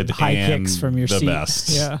unexpected. some high and kicks from your the seat. best.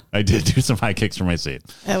 Yeah. I did do some high kicks from my seat.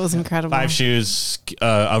 That was incredible. 5 shoes.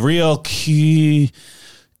 A real cutie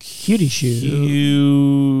shoe.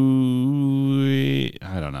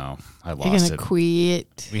 I don't know. I You're lost gonna it.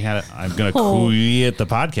 quit. We had. I'm gonna quit the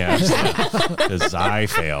podcast because I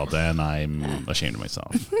failed and I'm ashamed of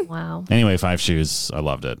myself. Wow. Anyway, 5 shoes. I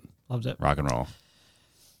loved it. Loved it. Rock and roll.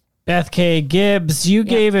 Beth K. Gibbs, you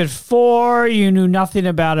gave it 4. You knew nothing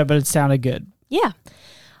about it, but it sounded good. Yeah.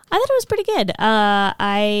 I thought it was pretty good.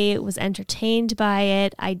 I was entertained by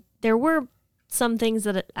it. There were some things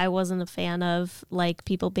that I wasn't a fan of, like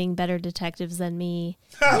people being better detectives than me.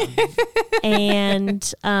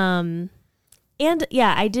 and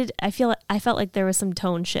yeah, I felt like there was some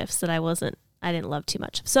tone shifts that I didn't love too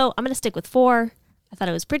much. So I'm going to stick with 4. I thought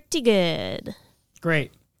it was pretty good.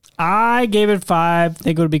 Great. I gave it 5.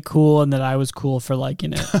 Think it would be cool and that I was cool for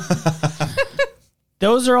liking it.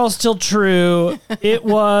 Those are all still true. It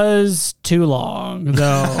was too long,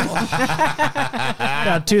 though.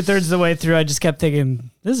 About 2/3 of the way through, I just kept thinking,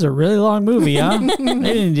 this is a really long movie, huh? They didn't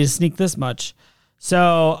need to sneak this much.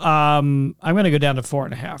 So I'm going to go down to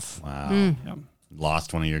 4.5. Wow.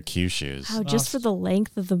 Lost one of your Q shoes. How just for the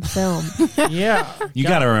length of the film. Yeah. You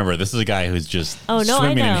got to remember, this is a guy who's just Oh, no, I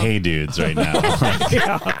swimming in know. Hey Dudes right now.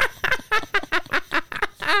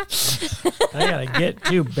 I got to get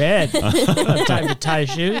to bed. Time to tie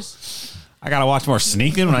shoes. I got to watch more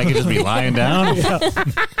sneaking when I could just be lying down.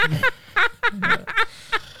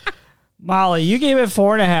 Molly, you gave it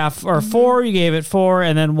 4.5 or 4. You gave it 4,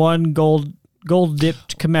 and then 1 gold gold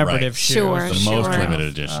dipped commemorative Right. shoe. Sure. The most limited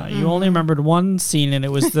edition. You only remembered one scene, and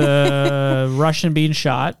it was the Russian being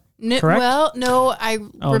shot. Correct? Well, no, I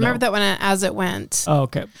Oh, remember no. that one as it went. Oh,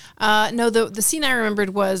 okay. No, the scene I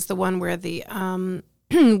remembered was the one where the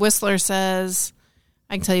Whistler says,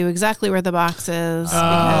 I can tell you exactly where the box is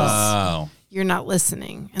because Oh. you're not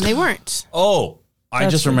listening. And they weren't. Oh, I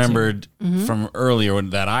That's just true, too. remembered from earlier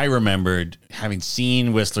that I remembered having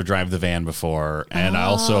seen Whistler drive the van before, and I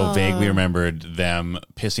also vaguely remembered them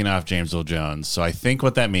pissing off James Earl Jones. So I think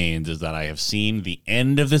what that means is that I have seen the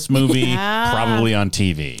end of this movie Yeah. probably on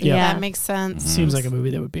TV. Yeah. That makes sense. Seems like a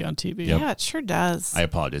movie that would be on TV. Yep. Yeah, it sure does. I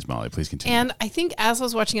apologize, Molly. Please continue. And I think as I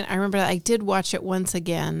was watching it, I remember that I did watch it once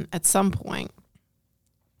again at some point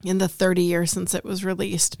in the 30 years since it was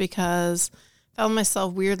released because I found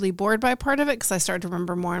myself weirdly bored by part of it because I started to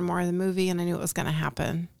remember more and more of the movie and I knew it was going to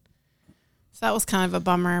happen. So that was kind of a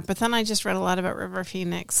bummer. But then I just read a lot about River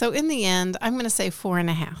Phoenix. So in the end, I'm going to say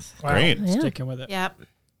 4.5. Wow. Great. Yeah. Sticking with it. Yep.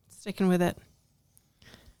 Sticking with it.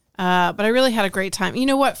 But I really had a great time. You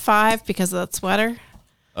know what? 5 because of that sweater.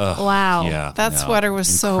 Wow. Yeah, That sweater was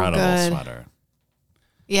so incredible good. Sweater.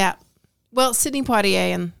 Yeah. Well, Sidney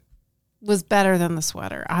Poitier was better than the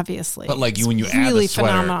sweater, obviously. But, like, It's when you add the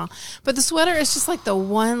sweater- phenomenal. But the sweater is just like the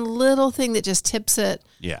one little thing that just tips it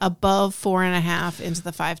Yeah. above 4.5 into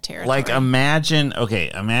the 5 territory. Like imagine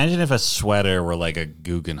if a sweater were like a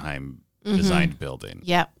Guggenheim designed building,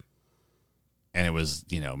 Yep. and it was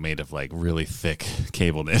made of like really thick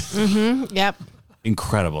cable knit. Yep.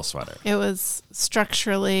 Incredible sweater. It was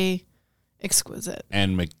structurally exquisite.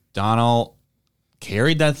 And McDonald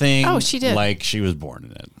carried that thing. Oh, she did. like she was born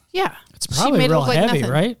in it. Yeah. It's probably real heavy,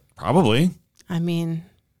 right? Probably. I mean,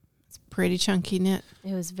 it's pretty chunky knit.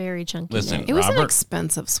 It was very chunky. Listen, knit. It was an Robert-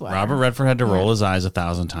 expensive sweater. Robert Redford had to roll his eyes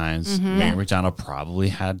 1,000 times. Mm-hmm. Mary McDonald probably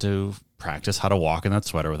had to practice how to walk in that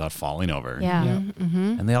sweater without falling over. Yeah,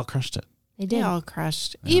 And they all crushed it. they They did. all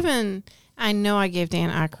crushed. Even, I know I gave Dan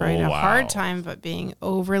Aykroyd Oh, a wow. hard time about being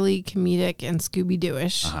overly comedic and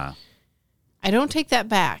Scooby-Doo-ish. Uh-huh. I don't take that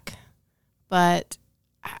back, but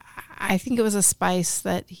I think it was a spice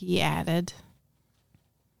that he added.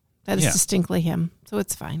 That is Yeah. distinctly him, so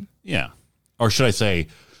it's fine. Yeah. Or should I say,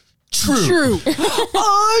 true. True.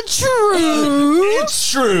 True.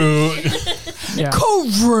 It's true. Yeah.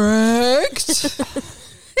 Correct.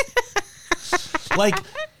 Like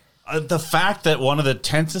the fact that one of the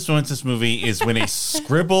tensest moments in this movie is when a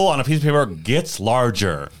scribble on a piece of paper gets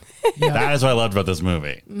larger. That is what I loved about this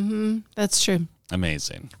movie. That's true.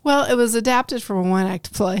 Amazing. Well, it was adapted from a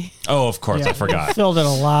one-act play. Oh, of course. Yeah. I forgot. Filled in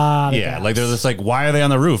a lot of Yeah. gaps. Like they're just like, why are they on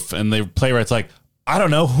the roof? And the playwright's like, I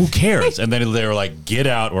don't know. Who cares? And then they were like, get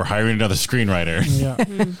out. We're hiring another screenwriter.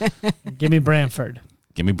 Yeah. Give me Branford.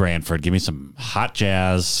 Give me Branford. Give me some hot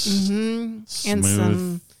jazz. Smooth. And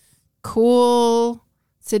some cool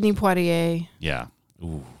Sidney Poitier. Yeah.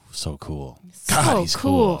 Ooh, so cool. So God, he's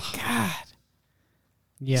cool. God.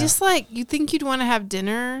 Yeah. Just like you think you'd want to have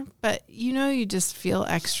dinner, but you just feel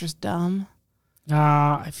extra dumb.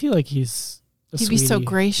 I feel like he's a He'd be so sweetie.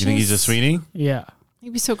 gracious. You think he's a sweetie? Yeah.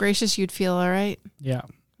 He'd be so gracious you'd feel all right. Yeah.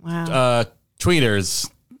 Wow.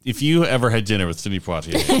 Tweeters, if you ever had dinner with Sidney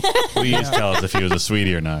Poitier, please tell us if he was a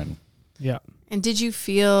sweetie or not. Yeah. And did you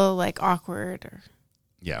feel like awkward or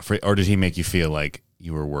Yeah. Or did he make you feel like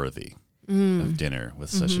you were worthy of dinner with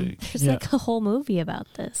such a... There's Yeah. like a whole movie about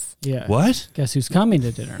this. Yeah. What? Guess who's coming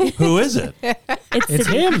to dinner? Who is it? It's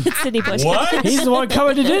him. It's Sidney Poitier. What? He's the one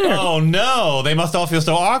coming to dinner. Oh, no. They must all feel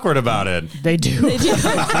so awkward about it. They do.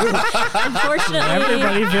 Unfortunately,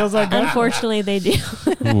 Everybody feels like that. unfortunately, they do.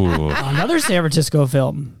 Ooh. Another San Francisco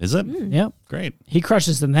film. Is it? Yep. Great. He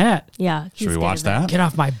crushes in that. Yeah. Should we watch that? Get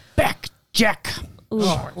off my back, Jack.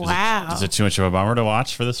 wow. Is it too much of a bummer to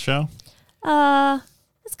watch for this show?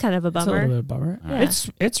 It's kind of a It's a little bummer. bit of a bummer. Yeah.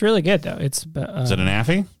 It's really good though. It's Is it an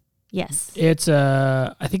Affy? Yes. It's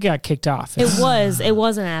I think it got kicked off. It was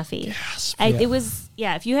an Affy. Yes. Yeah. It was,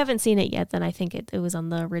 yeah, if you haven't seen it yet, then I think it was on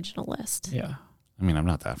the original list. Yeah. I mean, I'm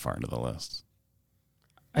not that far into the list.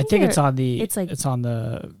 I think it's on the It's like- it's on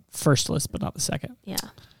the first list, but not the second. Yeah.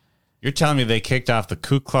 You're telling me they kicked off the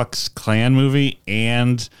Ku Klux Klan movie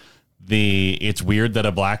and the It's Weird That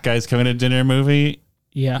a Black Guy's Coming to Dinner movie?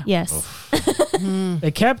 Yeah. Yes.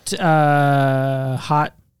 They kept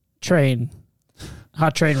hot train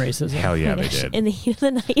races. Hell yeah, they did. In the heat of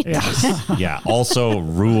the night. Yeah. Yeah. Also,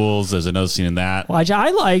 Rules. There's another scene in that. Well, I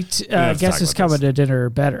liked have to Guess talk Who's about Coming this. to Dinner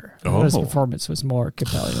better. Oh. His performance was more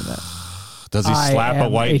compelling than that. Does he slap a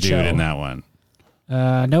white IMHO. dude in that one?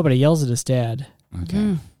 Nobody yells at his dad.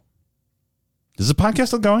 Okay. Is the podcast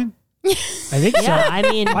still going? I think so. Yeah, I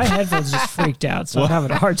mean, My headphones just freaked out, so I'm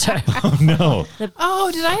having a hard time. Oh, no.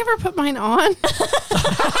 Oh, did I ever put mine on?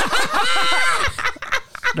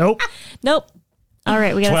 Nope. nope. All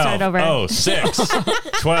right, we got to start over. 12:06.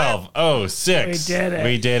 12:06. We did it.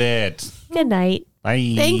 We did it. Good night.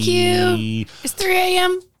 Bye. Thank you. It's 3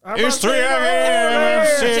 a.m. It's 3 a.m.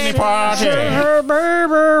 City party.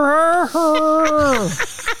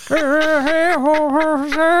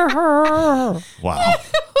 Wow.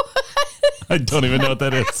 I don't even know what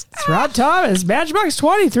that is. It's Rob Thomas, Matchbox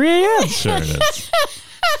 20, 3 a.m. Sure it is.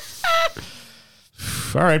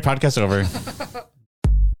 All right, podcast over.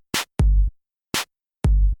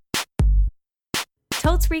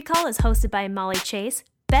 Totes Recall is hosted by Molly Chase,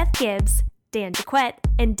 Beth Gibbs, Dan Jaquette,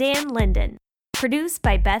 and Dan Linden. Produced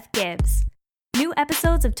by Beth Gibbs. New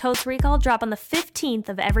episodes of Totes Recall drop on the 15th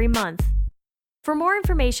of every month. For more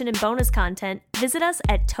information and bonus content, visit us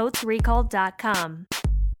at totesrecall.com.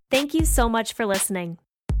 Thank you so much for listening.